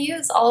 I'm going to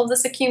use all of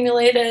this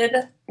accumulated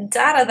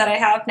data that I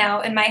have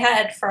now in my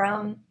head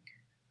from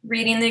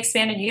reading the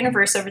expanded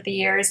universe over the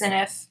years, and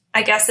if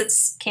I guess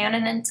it's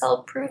canon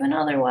until proven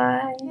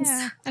otherwise.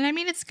 Yeah. And I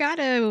mean, it's got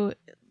to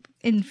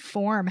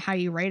inform how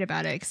you write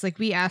about it. Because like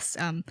we asked,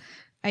 I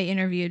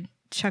interviewed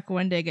Chuck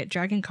Wendig at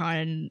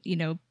DragonCon,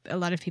 and, a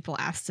lot of people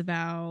asked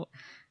about,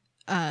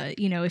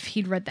 if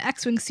he'd read the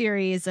X-Wing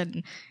series,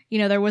 and,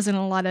 there wasn't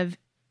a lot of,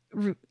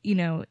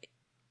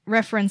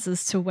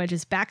 references to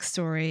Wedge's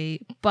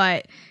backstory,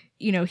 but,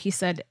 he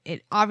said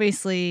it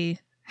obviously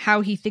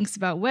how he thinks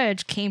about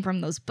Wedge came from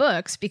those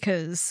books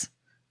because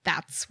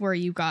that's where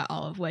you got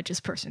all of Wedge's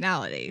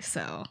personality.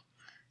 So,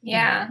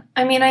 yeah.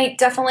 I mean, I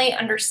definitely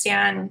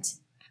understand.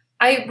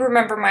 I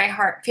remember my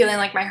heart feeling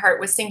like my heart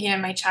was sinking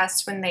in my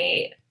chest when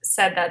they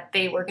said that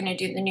they were going to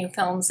do the new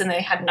films and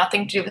they had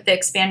nothing to do with the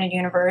expanded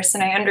universe.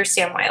 And I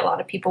understand why a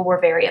lot of people were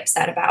very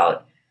upset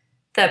about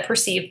the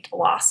perceived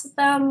loss of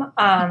them.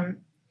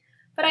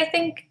 But I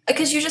think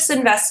because you just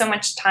invest so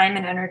much time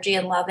and energy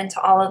and love into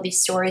all of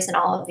these stories and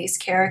all of these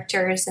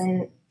characters,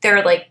 and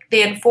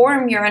they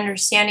inform your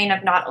understanding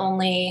of not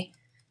only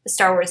the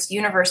Star Wars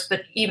universe,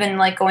 but even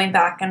like going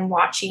back and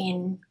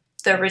watching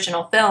the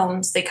original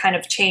films, they kind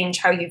of change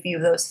how you view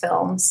those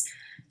films.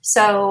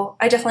 So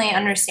I definitely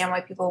understand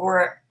why people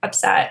were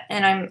upset.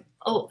 And I'm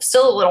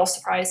still a little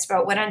surprised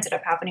about what ended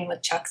up happening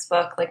with Chuck's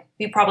book. Like,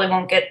 we probably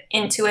won't get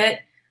into it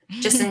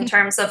just in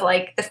terms of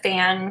like the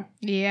fan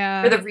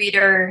or the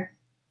reader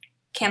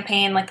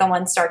campaign, like the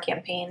 1-star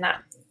campaign.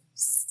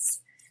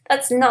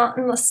 That's not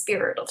in the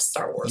spirit of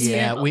Star Wars.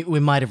 Yeah, we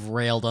might have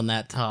railed on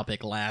that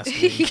topic last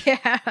week.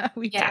 Yeah,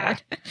 we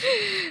did.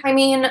 I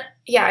mean,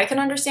 yeah, I can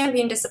understand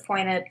being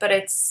disappointed, but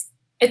it's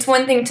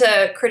one thing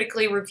to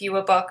critically review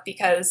a book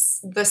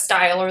because the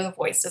style or the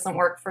voice doesn't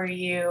work for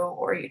you,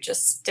 or you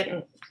just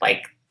didn't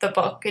like the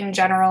book in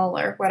general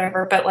or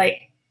whatever. But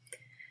like,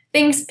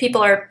 things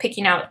people are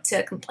picking out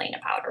to complain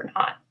about are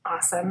not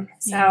awesome.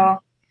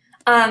 So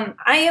I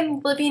am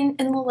living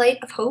in the light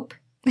of hope.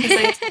 As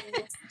I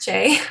told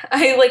Jay,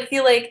 I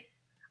feel like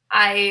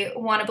I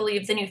want to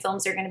believe the new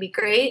films are going to be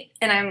great,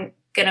 and I'm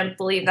going to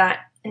believe that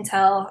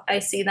until I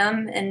see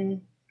them.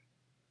 And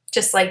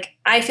just like,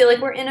 I feel like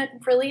we're in a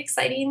really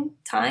exciting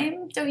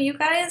time, don't you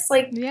guys?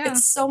 Like,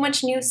 it's so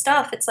much new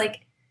stuff. It's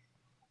like,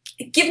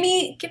 give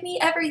me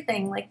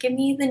everything. Like, give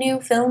me the new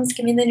films,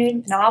 give me the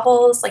new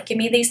novels, like, give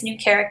me these new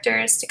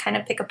characters to kind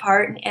of pick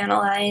apart and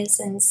analyze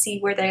and see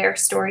where their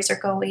stories are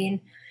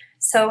going.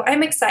 So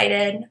I'm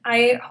excited.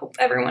 I hope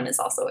everyone is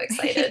also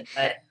excited.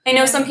 But I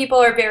know some people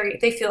are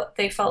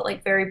they felt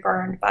like very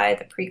burned by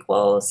the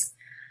prequels.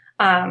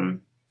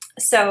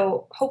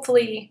 So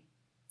hopefully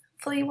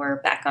we're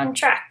back on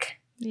track.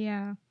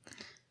 Yeah.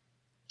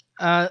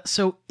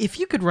 So if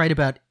you could write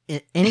about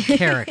any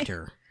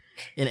character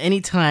in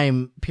any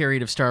time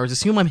period of Star Wars,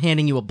 assume I'm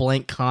handing you a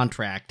blank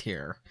contract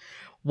here,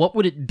 what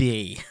would it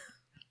be?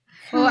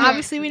 Well,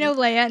 obviously we know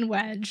Leia and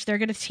Wedge. They're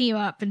going to team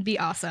up and be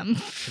awesome.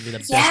 It'd be the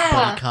best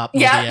buddy cop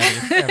movie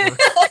ever.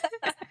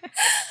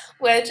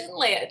 Wedge and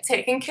Leia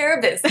taking care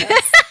of business.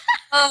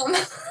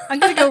 I'm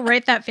going to go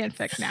write that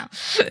fanfic now.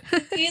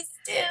 Please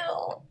do.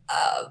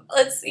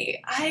 Let's see.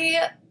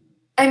 I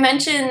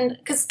mentioned,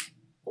 because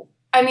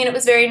I mean, it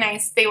was very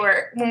nice.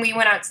 When we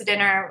went out to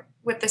dinner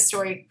with the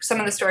story, some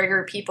of the story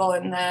group people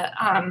and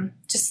the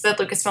just the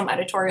Lucasfilm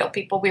editorial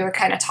people, we were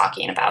kind of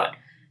talking about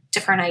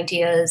different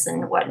ideas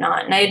and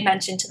whatnot. And I had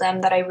mentioned to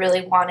them that I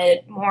really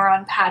wanted more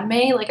on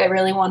Padme. Like I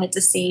really wanted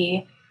to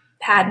see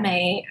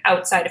Padme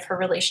outside of her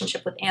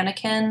relationship with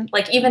Anakin.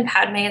 Like even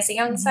Padme as a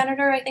young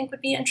senator, I think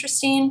would be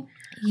interesting.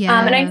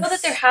 Yeah. And I know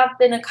that there have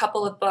been a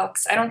couple of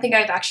books. I don't think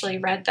I've actually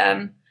read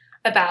them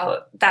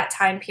about that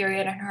time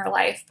period in her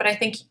life, but I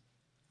think,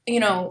 you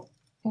know,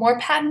 more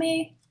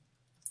Padme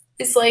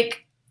is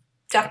like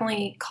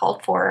definitely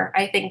called for.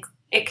 I think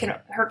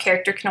her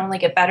character can only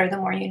get better the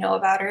more you know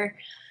about her.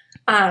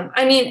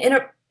 I mean,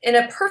 in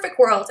a perfect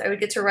world, I would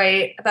get to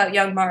write about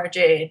young Mara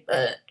Jade,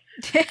 but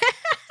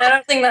I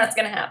don't think that's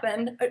going to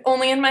happen.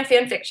 Only in my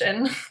fan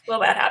fiction will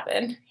that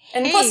happen.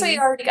 And plus, we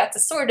already got to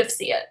sort of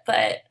see it,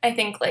 but I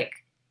think like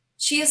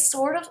she is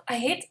sort of.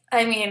 I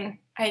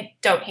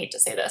don't hate to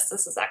say this.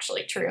 This is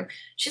actually true.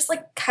 She's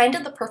like kind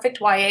of the perfect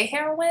YA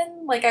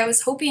heroine. Like I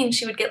was hoping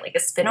she would get like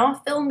a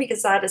spin-off film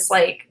because that is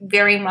like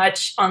very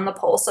much on the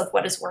pulse of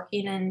what is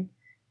working in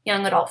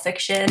young adult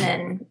fiction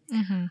and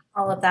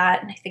all of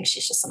that. And I think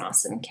she's just an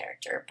awesome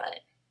character.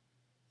 But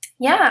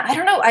yeah, I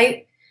don't know.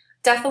 I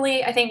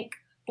think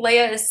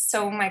Leia is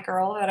so my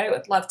girl that I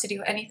would love to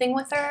do anything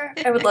with her.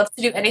 I would love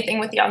to do anything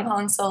with young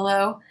Han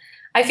Solo.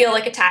 I feel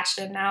like attached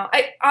to him now.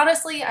 I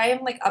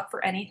am like up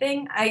for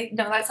anything. I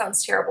know that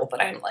sounds terrible,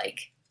 but I'm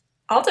like,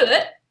 I'll do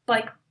it.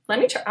 Like, let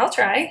me try. I'll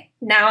try.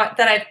 Now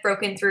that I've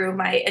broken through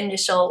my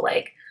initial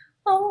like,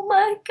 oh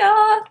my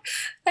God,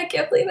 I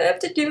can't believe I have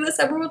to do this.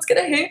 Everyone's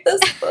going to hate this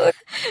book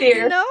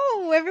here.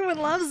 No, everyone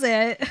loves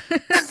it.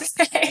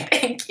 Okay,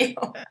 thank you.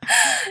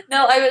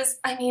 No, I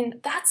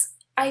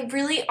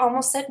really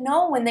almost said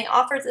no when they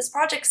offered this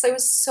project because I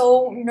was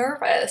so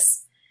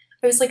nervous.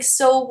 I was like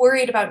so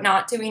worried about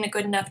not doing a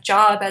good enough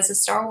job as a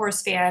Star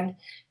Wars fan.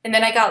 And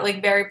then I got like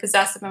very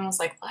possessive and was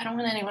like, well, I don't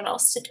want anyone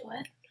else to do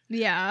it.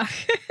 Yeah.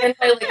 And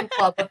my like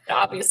club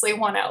obviously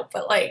won out,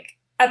 but like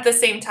at the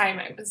same time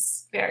I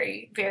was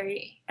very,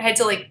 very, I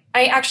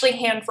actually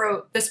hand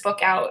wrote this book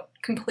out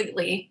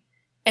completely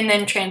and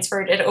then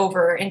transferred it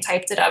over and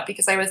typed it up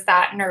because I was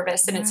that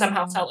nervous and it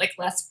somehow felt like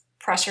less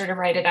pressure to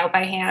write it out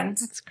by hand.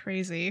 That's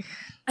crazy.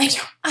 I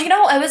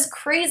know. I was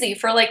crazy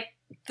for like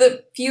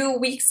the few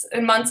weeks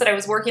and months that I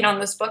was working on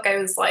this book. I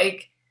was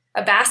like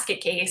a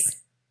basket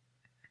case.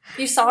 If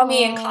you saw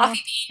me in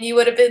Coffee Bean, you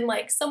would have been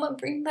like, someone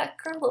bring that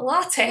girl a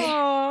latte.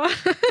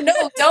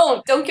 No,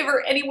 don't give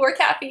her any more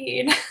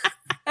caffeine.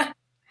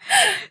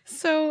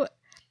 So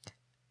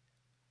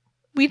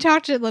we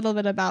talked a little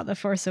bit about The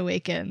Force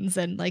Awakens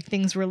and like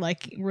things we're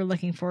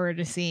looking forward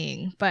to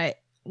seeing,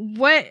 but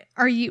what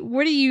are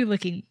you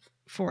looking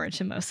forward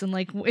to most? And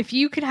like if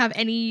you could have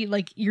any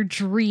like your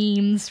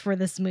dreams for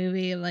this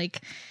movie,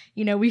 like,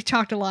 you know, we've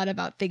talked a lot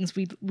about things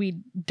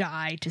we'd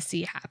die to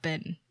see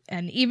happen,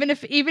 and even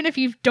if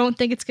you don't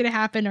think it's gonna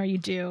happen or you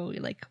do,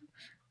 like,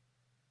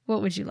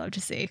 what would you love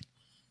to see?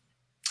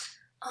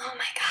 Oh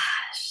my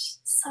gosh,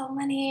 so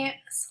many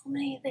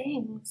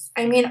things.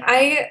 I mean,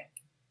 I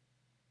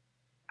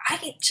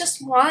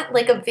just want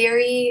like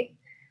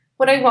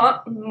what I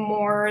want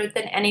more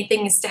than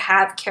anything is to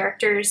have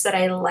characters that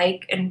I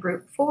like and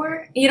root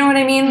for. You know what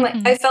I mean?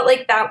 Like I felt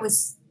like that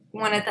was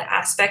one of the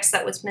aspects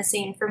that was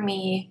missing for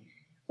me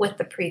with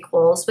the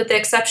prequels, with the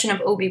exception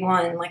of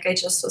Obi-Wan. Like I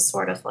just was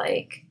sort of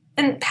like,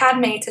 and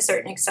Padme to a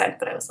certain extent,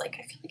 but I was like,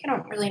 I feel like I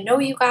don't really know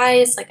you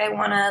guys. Like I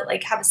want to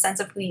like have a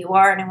sense of who you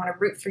are and I want to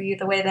root for you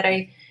the way that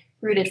I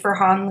rooted for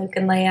Han, Luke,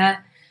 and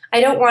Leia.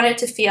 I don't want it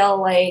to feel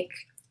like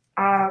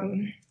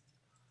a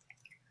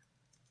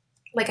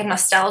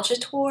nostalgia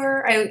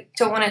tour. I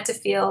don't want it to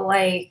feel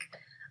like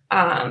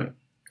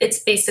it's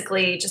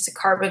basically just a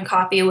carbon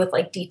copy with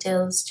like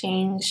details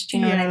changed. Do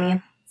you know what I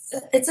mean?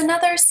 It's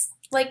another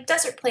like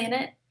desert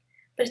planet,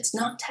 but it's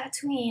not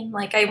Tatooine.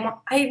 Like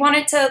I want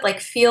it to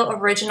like feel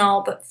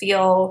original but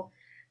feel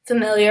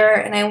familiar,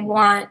 and I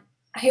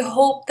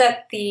hope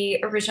that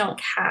the original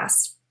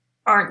cast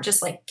aren't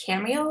just like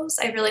cameos.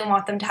 I really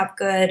want them to have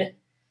good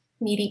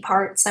meaty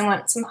parts. I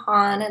want some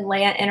Han and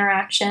Leia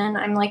interaction.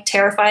 I'm like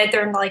terrified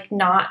they're like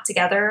not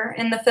together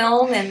in the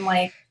film, and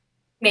like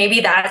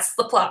maybe that's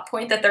the plot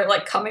point that they're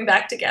like coming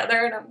back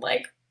together, and I'm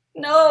like,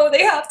 no,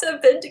 they have to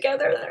have been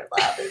together. Their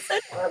love is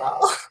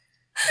eternal.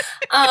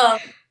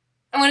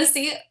 I want to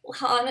see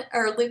Han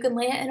or Luke and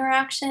Leia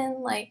interaction.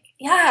 Like,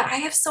 yeah, I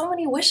have so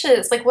many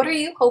wishes. Like, what are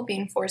you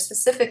hoping for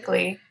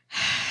specifically?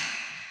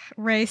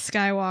 Rey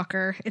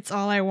Skywalker. It's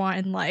all I want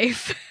in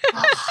life.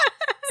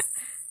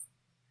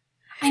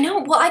 I know.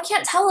 Well, I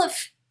can't tell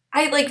if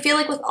I like feel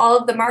like with all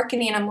of the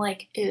marketing, I'm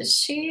like, is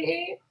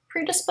she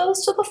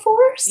predisposed to the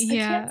Force?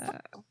 Yeah.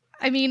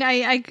 I mean,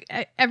 I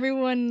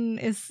everyone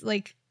is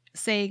like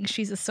saying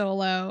she's a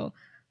Solo,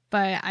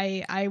 but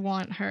I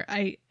want her.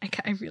 I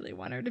really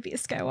want her to be a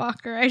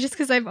Skywalker.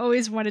 Because I've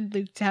always wanted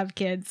Luke to have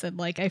kids, and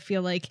like I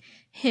feel like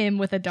him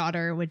with a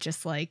daughter would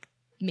just like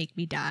make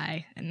me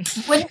die. And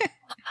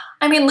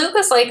I mean, Luke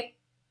was like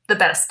the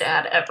best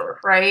dad ever,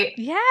 right?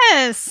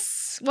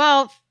 Yes.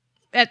 Well,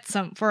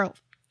 for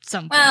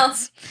some Well,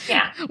 points.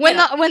 yeah. When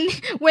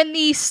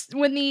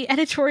the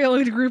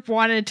editorial group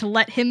wanted to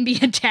let him be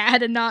a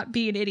dad and not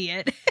be an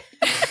idiot.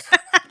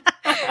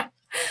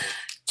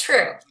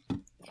 True.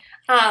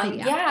 Yeah.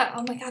 Yeah.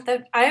 Oh my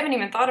God. I haven't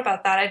even thought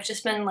about that. I've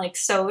just been like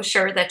so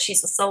sure that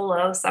she's a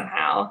solo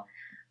somehow.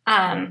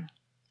 Yeah.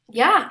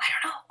 I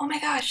don't know. Oh my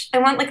gosh. I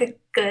want like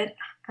I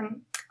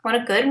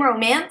want a good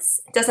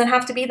romance. It doesn't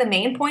have to be the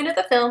main point of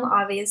the film,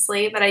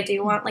 obviously, but I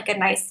do want like a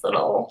nice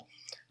little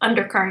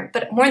undercurrent.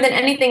 But more than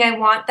anything, I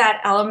want that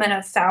element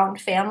of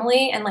found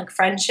family and like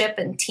friendship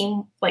and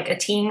team, like a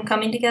team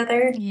coming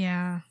together.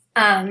 Yeah.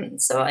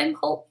 So I'm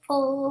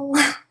hopeful.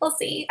 We'll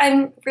see. I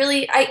am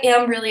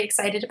really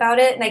excited about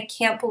it, and I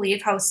can't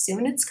believe how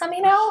soon it's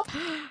coming out.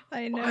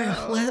 I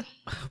know.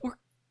 We're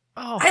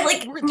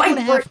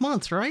 2.5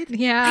 months, right?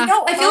 Yeah. I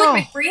know. I feel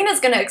like my brain is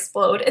gonna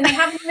explode, and they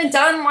haven't even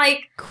done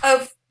like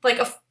a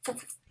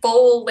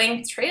full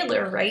length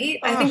trailer, right?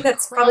 I think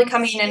that's probably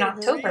coming in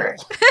October.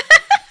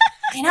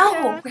 I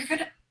know.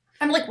 Yeah.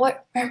 I'm like,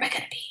 what? Where am I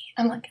gonna be?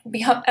 I'm like, I'll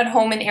be at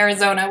home in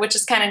Arizona, which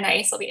is kind of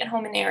nice. I'll be at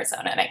home in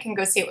Arizona, and I can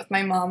go see it with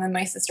my mom and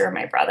my sister and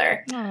my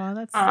brother. Oh,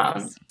 that's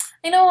nice.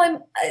 I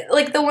know.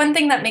 Like the one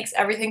thing that makes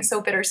everything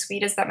so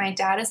bittersweet is that my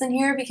dad isn't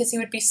here because he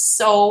would be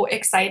so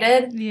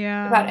excited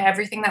about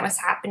everything that was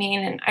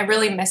happening, and I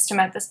really missed him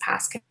at this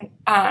past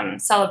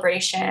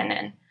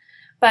celebration.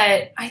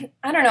 But I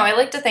don't know. I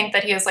like to think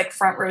that he has like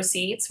front row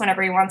seats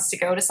whenever he wants to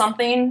go to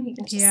something. He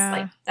can just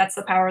like, that's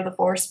the power of the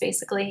Force.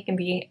 Basically, he can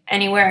be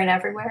anywhere and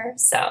everywhere.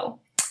 So,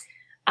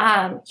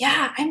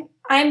 yeah,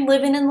 I'm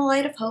living in the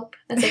light of hope,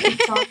 as I keep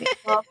telling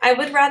people. I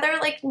would rather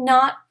like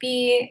not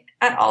be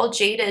at all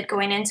jaded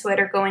going into it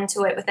or go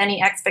into it with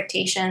any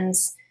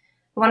expectations.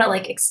 I want to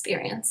like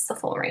experience the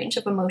full range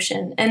of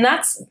emotion, and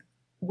that's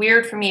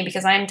weird for me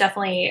because I'm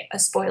definitely a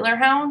spoiler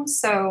hound.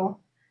 So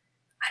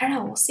I don't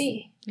know. We'll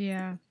see.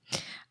 Yeah.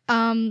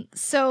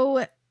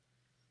 So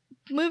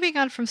moving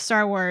on from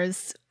Star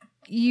Wars,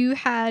 you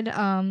had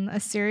a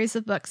series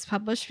of books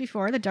published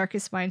before, the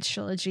Darkest Minds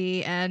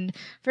trilogy, and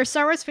for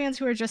Star Wars fans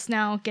who are just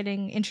now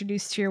getting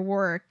introduced to your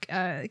work,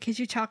 could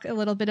you talk a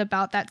little bit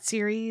about that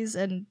series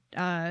and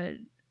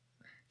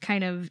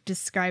kind of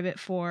describe it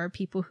for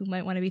people who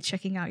might want to be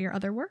checking out your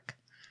other work?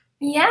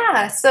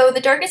 Yeah, so the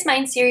Darkest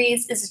Minds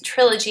series is a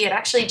trilogy. It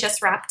actually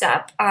just wrapped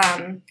up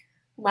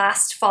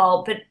last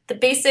fall, but the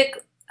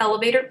basic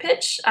elevator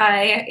pitch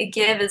I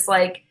give is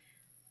like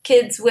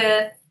kids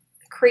with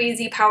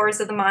crazy powers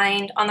of the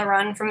mind on the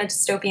run from a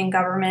dystopian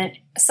government.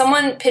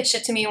 Someone pitched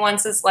it to me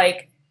once as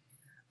like,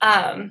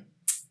 I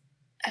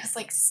was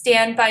like,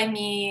 Stand By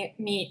Me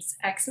meets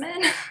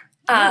X-Men. In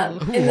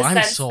the I'm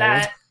sense sold.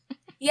 that,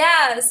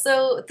 yeah,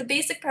 so the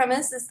basic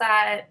premise is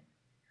that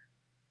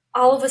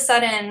all of a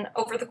sudden,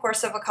 over the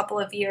course of a couple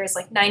of years,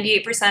 like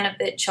 98% of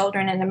the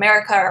children in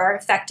America are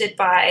affected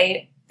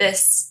by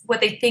this,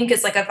 what they think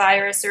is like a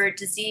virus or a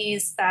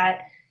disease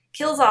that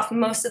kills off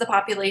most of the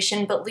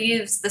population, but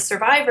leaves the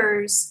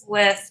survivors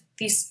with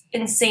these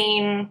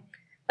insane,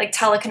 like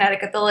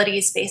telekinetic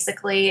abilities,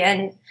 basically.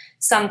 And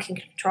some can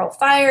control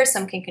fire,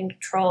 some can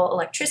control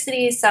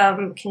electricity,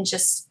 some can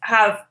just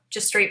have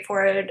just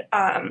straightforward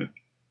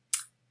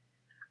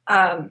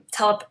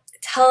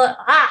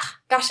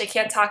gosh, I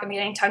can't talk. I'm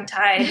getting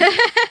tongue-tied.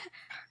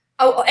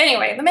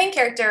 Anyway, the main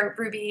character,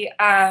 Ruby,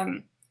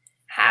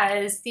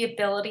 has the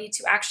ability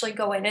to actually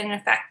go in and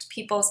affect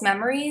people's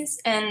memories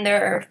and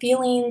their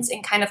feelings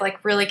and kind of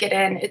like really get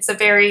in. It's a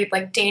very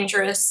like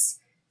dangerous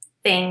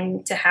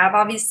thing to have,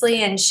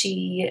 obviously, and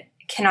she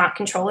cannot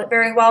control it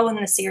very well when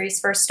the series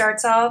first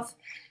starts off.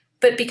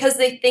 But because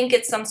they think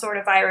it's some sort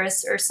of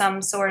virus or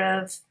some sort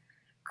of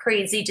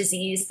crazy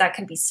disease that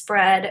can be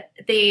spread,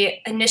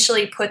 they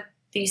initially put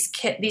these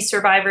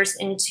survivors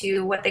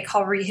into what they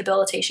call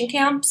rehabilitation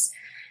camps,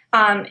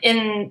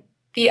 with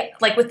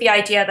the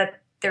idea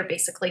that they're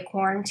basically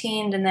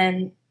quarantined, and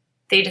then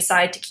they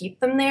decide to keep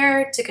them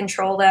there to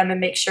control them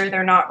and make sure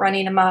they're not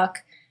running amok.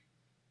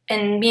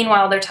 And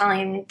meanwhile, they're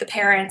telling the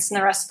parents and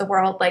the rest of the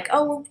world, like,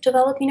 oh, we're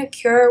developing a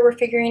cure, we're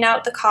figuring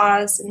out the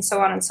cause, and so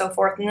on and so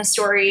forth. And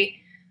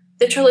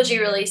the trilogy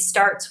really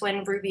starts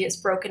when Ruby is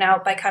broken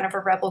out by kind of a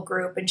rebel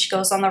group, and she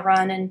goes on the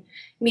run and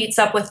meets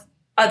up with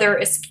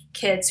other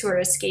kids who are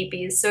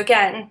escapees. So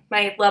again,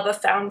 my love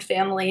of found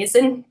families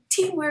and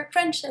teamwork,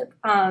 friendship.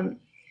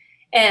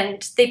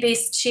 And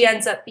she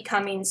ends up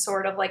becoming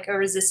sort of like a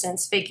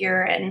resistance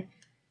figure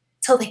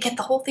until they get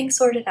the whole thing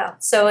sorted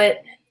out. So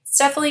it's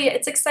definitely,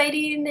 it's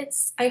exciting.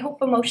 It's, I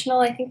hope, emotional.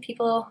 I think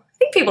people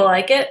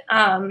like it.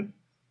 But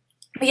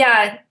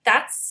yeah,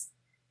 that's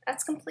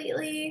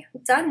completely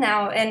done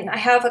now. And I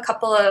have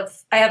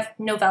I have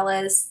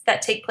novellas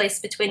that take place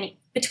between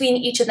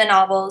each of the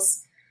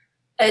novels.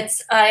 I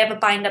have a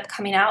bind up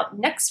coming out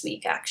next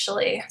week,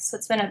 actually. So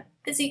it's been a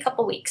busy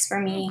couple weeks for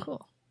me. Oh,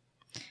 cool.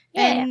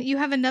 Yeah. And you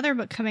have another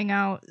book coming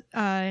out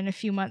in a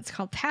few months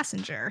called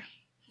Passenger.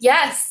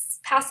 Yes,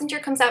 Passenger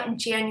comes out in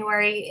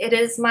January. It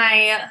is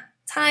my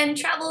time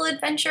travel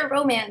adventure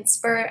romance,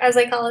 for, as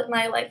I call it,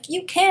 my like,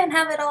 you can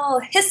have it all,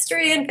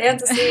 history and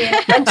fantasy and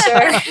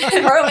adventure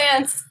and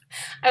romance.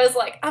 I was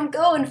like, I'm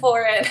going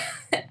for it.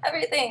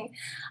 Everything.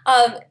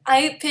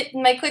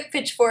 My quick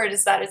pitch for it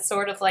is that it's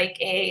sort of like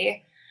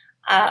a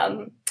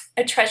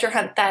treasure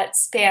hunt that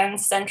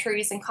spans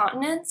centuries and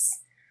continents.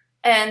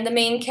 And the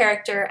main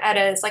character,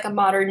 Etta, is like a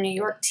modern New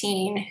York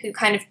teen who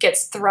kind of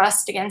gets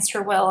thrust against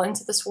her will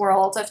into this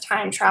world of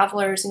time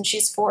travelers, and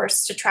she's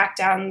forced to track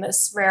down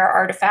this rare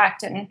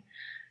artifact. And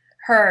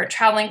her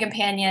traveling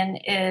companion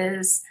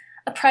is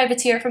a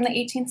privateer from the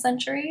 18th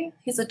century.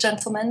 He's a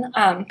gentleman,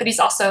 but he's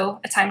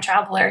also a time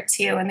traveler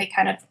too, and they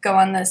kind of go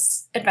on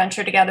this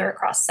adventure together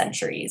across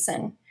centuries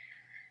and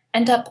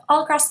end up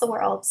all across the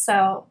world.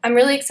 So I'm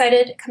really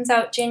excited. It comes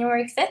out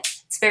January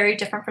 5th. It's very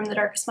different from The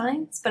Darkest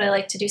Minds, but I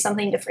like to do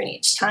something different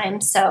each time.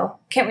 So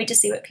can't wait to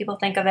see what people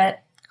think of it.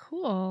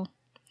 Cool.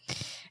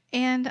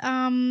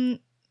 And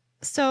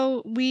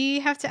so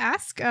we have to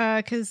ask,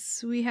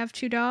 because we have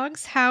 2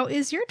 dogs, how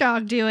is your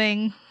dog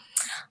doing?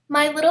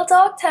 My little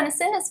dog,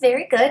 Tennyson, is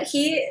very good.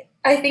 He,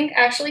 I think,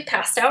 actually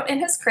passed out in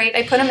his crate.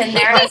 I put him in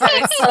there, as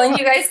I was telling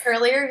you guys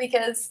earlier,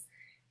 because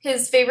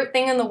his favorite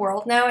thing in the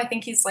world now, I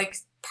think he's like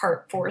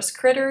part forest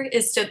critter,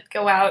 is to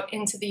go out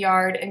into the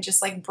yard and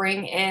just like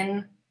bring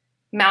in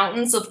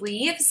mountains of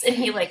leaves, and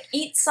he like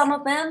eats some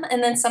of them,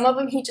 and then some of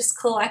them he just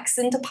collects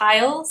into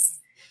piles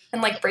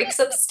and like breaks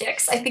up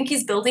sticks. I think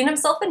he's building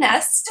himself a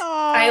nest.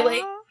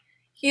 Aww.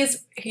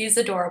 He's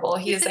adorable.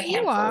 He's a an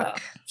handful Ewok.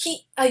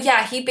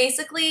 though. He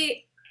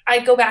basically, I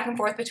go back and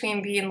forth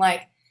between being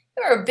like,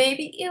 you're a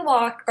baby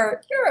Ewok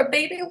or you're a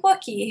baby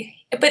Wookiee.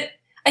 But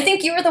I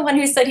think you were the one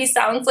who said he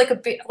sounds like a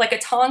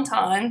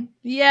tauntaun.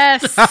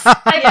 Yes.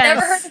 I've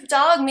never heard a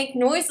dog make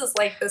noises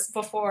like this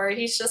before.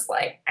 He's just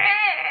like,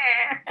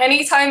 ah.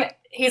 Anytime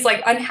he's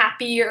like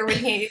unhappy or when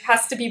he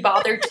has to be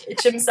bothered to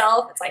itch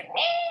himself, it's like,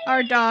 ah.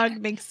 Our dog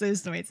makes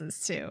those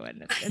noises too.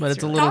 And But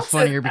it's a really- little Dogs are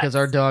funnier the because best.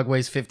 our dog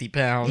weighs 50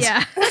 pounds.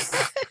 Yeah.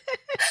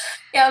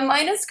 Yeah,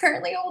 mine is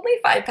currently only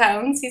 5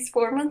 pounds. He's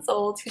 4 months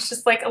old. He's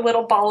just like a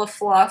little ball of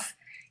fluff.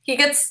 He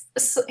gets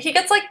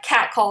like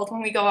catcalled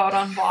when we go out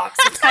on walks.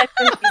 It's kind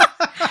of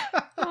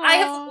I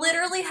have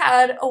literally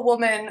had a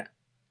woman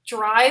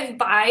drive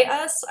by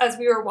us as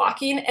we were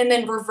walking and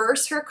then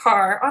reverse her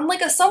car on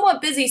like a somewhat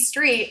busy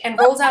street and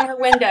roll down her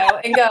window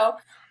and go,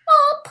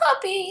 "Oh,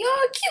 puppy, you're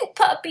a cute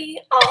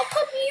puppy. Oh,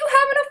 puppy, you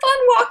having a fun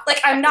walk?"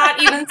 Like, I'm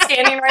not even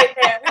standing right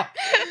there.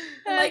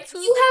 I'm like,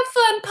 "You have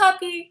fun,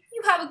 puppy.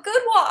 You have a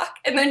good walk."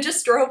 And then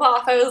just drove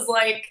off. I was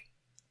like,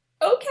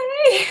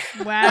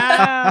 okay.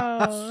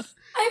 Wow.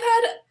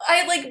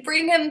 I like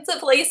bring him to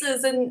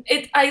places and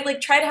I like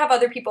try to have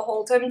other people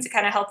hold him to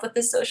kind of help with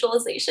his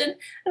socialization.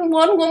 And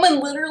one woman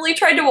literally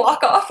tried to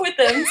walk off with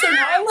him. So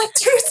now I'm like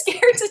too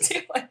scared to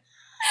do it.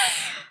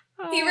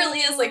 He really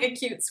is like a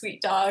cute,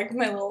 sweet dog,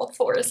 my little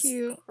forest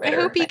Cute. I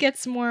critter. hope he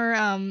gets more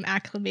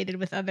acclimated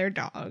with other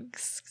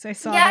dogs because I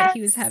saw that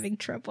he was having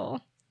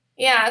trouble.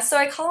 Yeah, so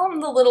I call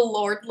him the little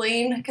Lord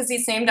Lane because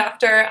he's named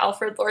after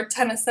Alfred Lord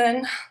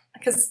Tennyson.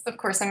 Because, of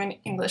course, I'm an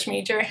English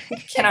major.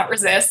 Cannot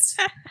resist.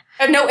 I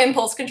have no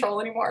impulse control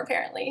anymore,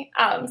 apparently.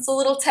 So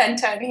little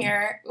 10-10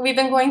 here. We've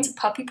been going to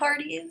puppy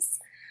parties,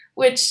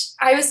 which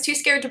I was too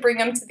scared to bring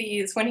him to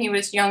these when he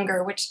was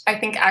younger, which I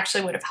think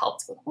actually would have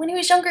helped. When he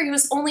was younger, he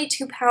was only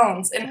 2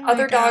 pounds. And Oh my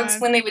other dogs,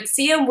 God. when they would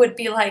see him, would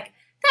be like,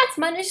 "That's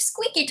my new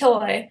squeaky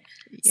toy."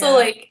 Yeah. So,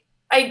 like,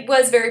 I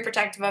was very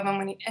protective of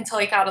him until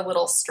he got a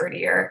little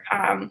sturdier.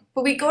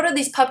 But we go to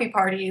these puppy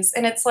parties,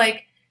 and it's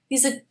like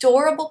these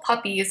adorable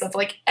puppies of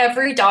like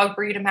every dog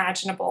breed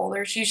imaginable.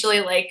 There's usually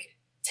like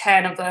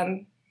 10 of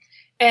them.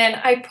 And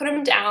I put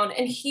him down,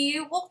 and he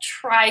will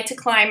try to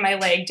climb my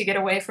leg to get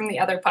away from the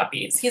other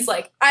puppies. He's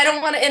like, "I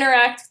don't want to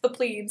interact with the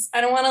plebes.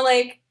 I don't want to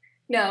like,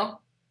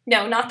 no,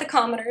 not the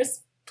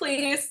commoners.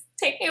 Please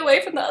take me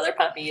away from the other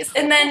puppies."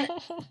 And then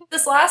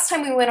this last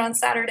time we went on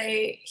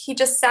Saturday, he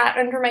just sat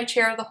under my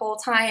chair the whole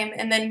time.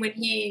 And then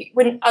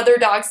when other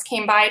dogs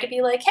came by to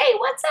be like, "Hey,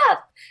 what's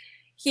up?"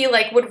 he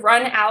like would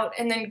run out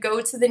and then go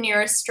to the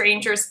nearest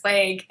stranger's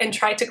leg and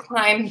try to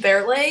climb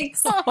their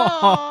legs.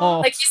 Aw.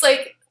 Like, he's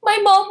like, "My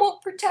mom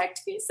won't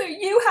protect me, so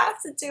you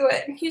have to do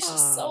it." And he's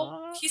just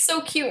Aw. he's so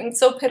cute and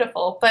so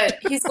pitiful. But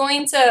he's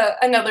going to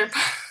another.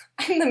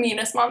 I'm the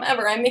meanest mom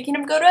ever. I'm making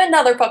him go to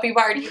another puppy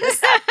party this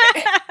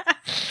Saturday.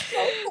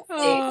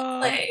 Aw.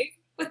 Play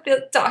with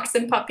the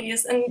dachshund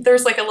puppies, and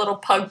there's like a little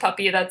pug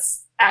puppy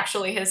that's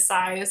actually his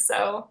size.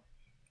 So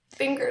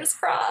fingers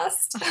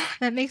crossed.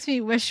 That makes me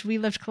wish we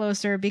lived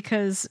closer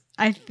because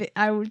I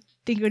would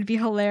think it would be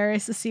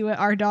hilarious to see what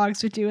our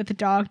dogs would do with a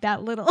dog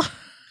that little.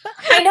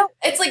 I know.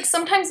 It's like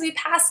sometimes we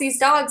pass these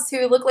dogs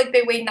who look like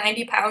they weigh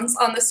 90 pounds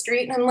on the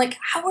street, and I'm like,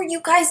 how are you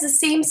guys the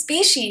same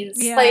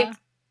species? Yeah. Like,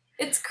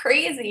 it's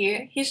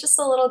crazy. He's just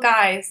a little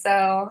guy,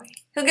 so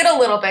he'll get a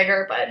little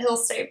bigger, but he'll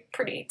stay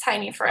pretty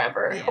tiny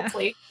forever, Yeah.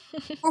 hopefully.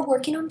 We're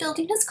working on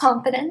building his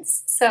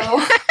confidence, so...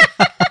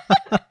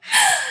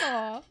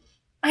 Aw.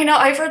 I know,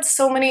 I've read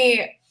so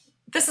many...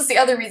 This is the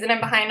other reason I'm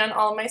behind on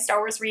all of my Star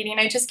Wars reading.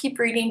 I just keep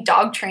reading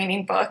dog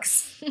training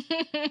books.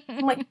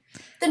 I'm like,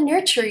 the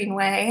nurturing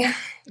way.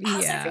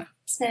 Yeah.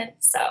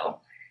 So,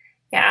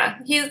 yeah,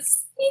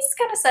 he's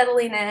kind of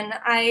settling in.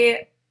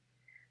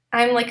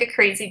 I'm like a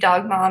crazy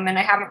dog mom, and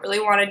I haven't really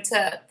wanted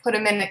to put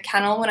him in a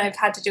kennel when I've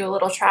had to do a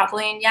little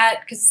traveling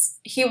yet, because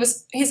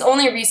he's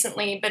only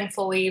recently been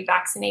fully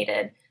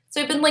vaccinated.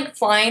 So I've been like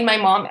flying my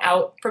mom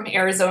out from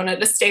Arizona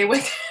to stay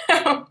with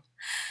him.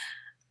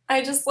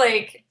 I just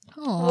like,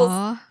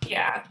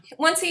 yeah.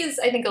 Once he's,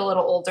 I think, a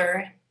little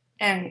older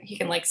and he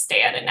can like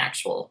stay at an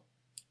actual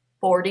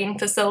boarding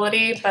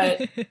facility,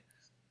 but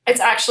it's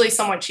actually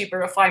somewhat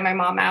cheaper to fly my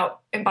mom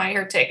out and buy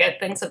her ticket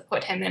than to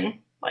put him in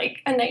like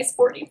a nice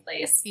boarding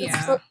place.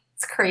 Yeah.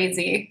 It's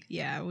crazy.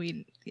 Yeah,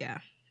 we You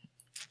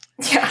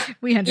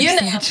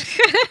understand.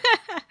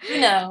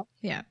 know.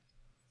 Yeah.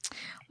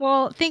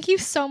 Well, thank you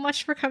so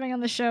much for coming on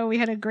the show. We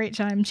had a great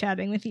time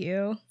chatting with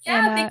you.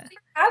 Yeah, thank you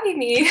for having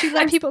me. Could you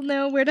let people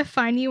know where to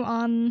find you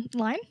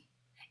online?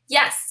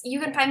 Yes, you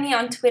can find me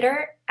on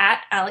Twitter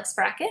at Alex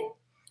Bracken.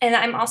 And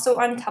I'm also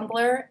on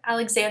Tumblr,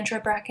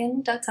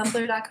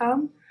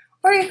 alexandrabracken.tumblr.com.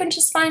 Or you can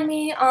just find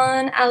me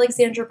on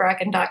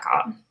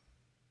alexandrabracken.com.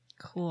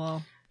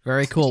 Cool.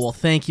 Very cool. Well,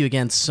 thank you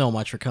again so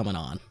much for coming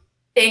on.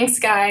 Thanks,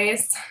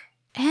 guys.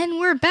 And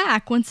we're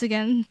back. Once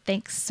again,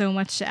 thanks so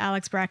much to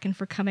Alex Bracken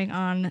for coming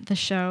on the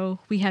show.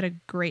 We had a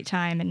great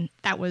time, and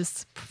that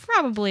was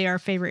probably our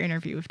favorite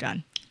interview we've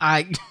done.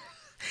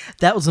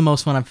 That was the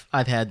most fun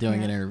I've had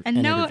doing an interview.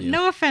 And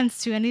no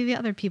offense to any of the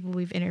other people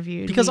we've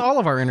interviewed. Because all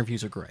of our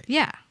interviews are great.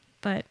 Yeah,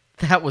 but...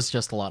 That was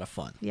just a lot of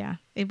fun. Yeah,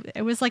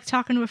 it was like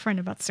talking to a friend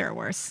about Star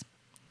Wars.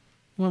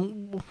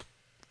 Well,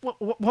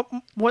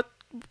 what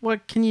more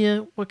can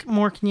you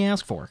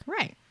ask for?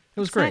 Right. It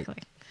was exactly.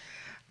 great.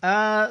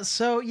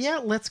 So yeah,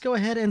 let's go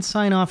ahead and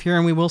sign off here,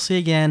 and we will see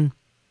again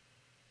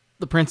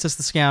The Princess,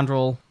 the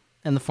Scoundrel,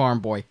 and the Farm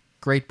Boy.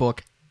 Great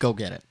book. Go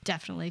get it.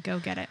 Definitely go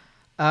get it.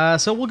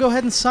 So we'll go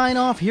ahead and sign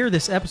off here.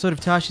 This episode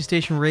of Tashi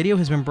Station Radio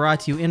has been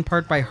brought to you in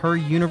part by Her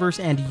Universe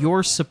and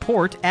your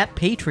support at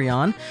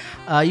Patreon.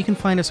 You can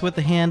find us with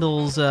the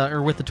handles,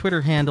 or with the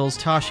Twitter handles,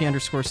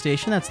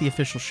 Tashi_Station. That's the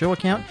official show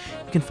account.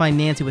 You can find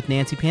Nancy with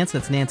Nancy Pants.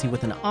 That's Nancy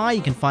with an I.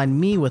 You can find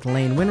me with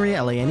Lane Winree,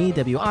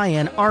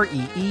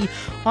 LaneWinree.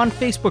 On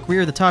Facebook, we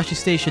are the Tashi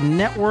Station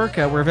Network.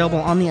 We're available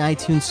on the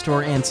iTunes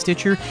Store and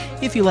Stitcher.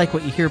 If you like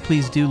what you hear,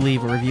 please do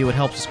leave a review. It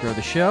helps us grow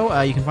the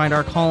show. You can find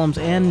our columns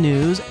and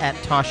news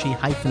at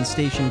Tashi-Station.net.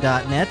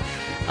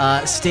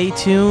 Stay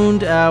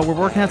tuned. We're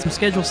working out some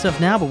schedule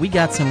stuff now, but we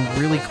got some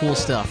really cool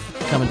stuff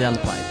coming down the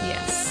pipe.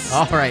 Yes.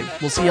 All right.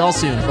 We'll see y'all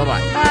soon.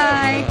 Bye-bye.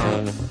 Bye.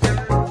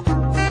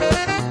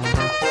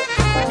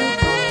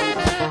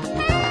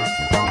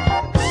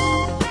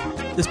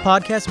 This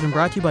podcast has been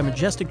brought to you by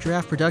Majestic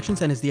Giraffe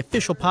Productions and is the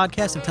official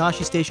podcast of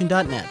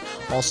TashiStation.net.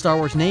 All Star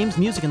Wars names,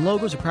 music, and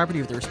logos are property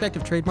of their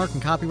respective trademark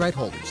and copyright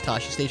holders.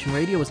 Tashi Station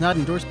Radio is not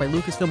endorsed by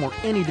Lucasfilm or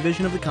any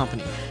division of the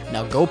company.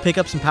 Now go pick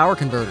up some power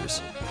converters.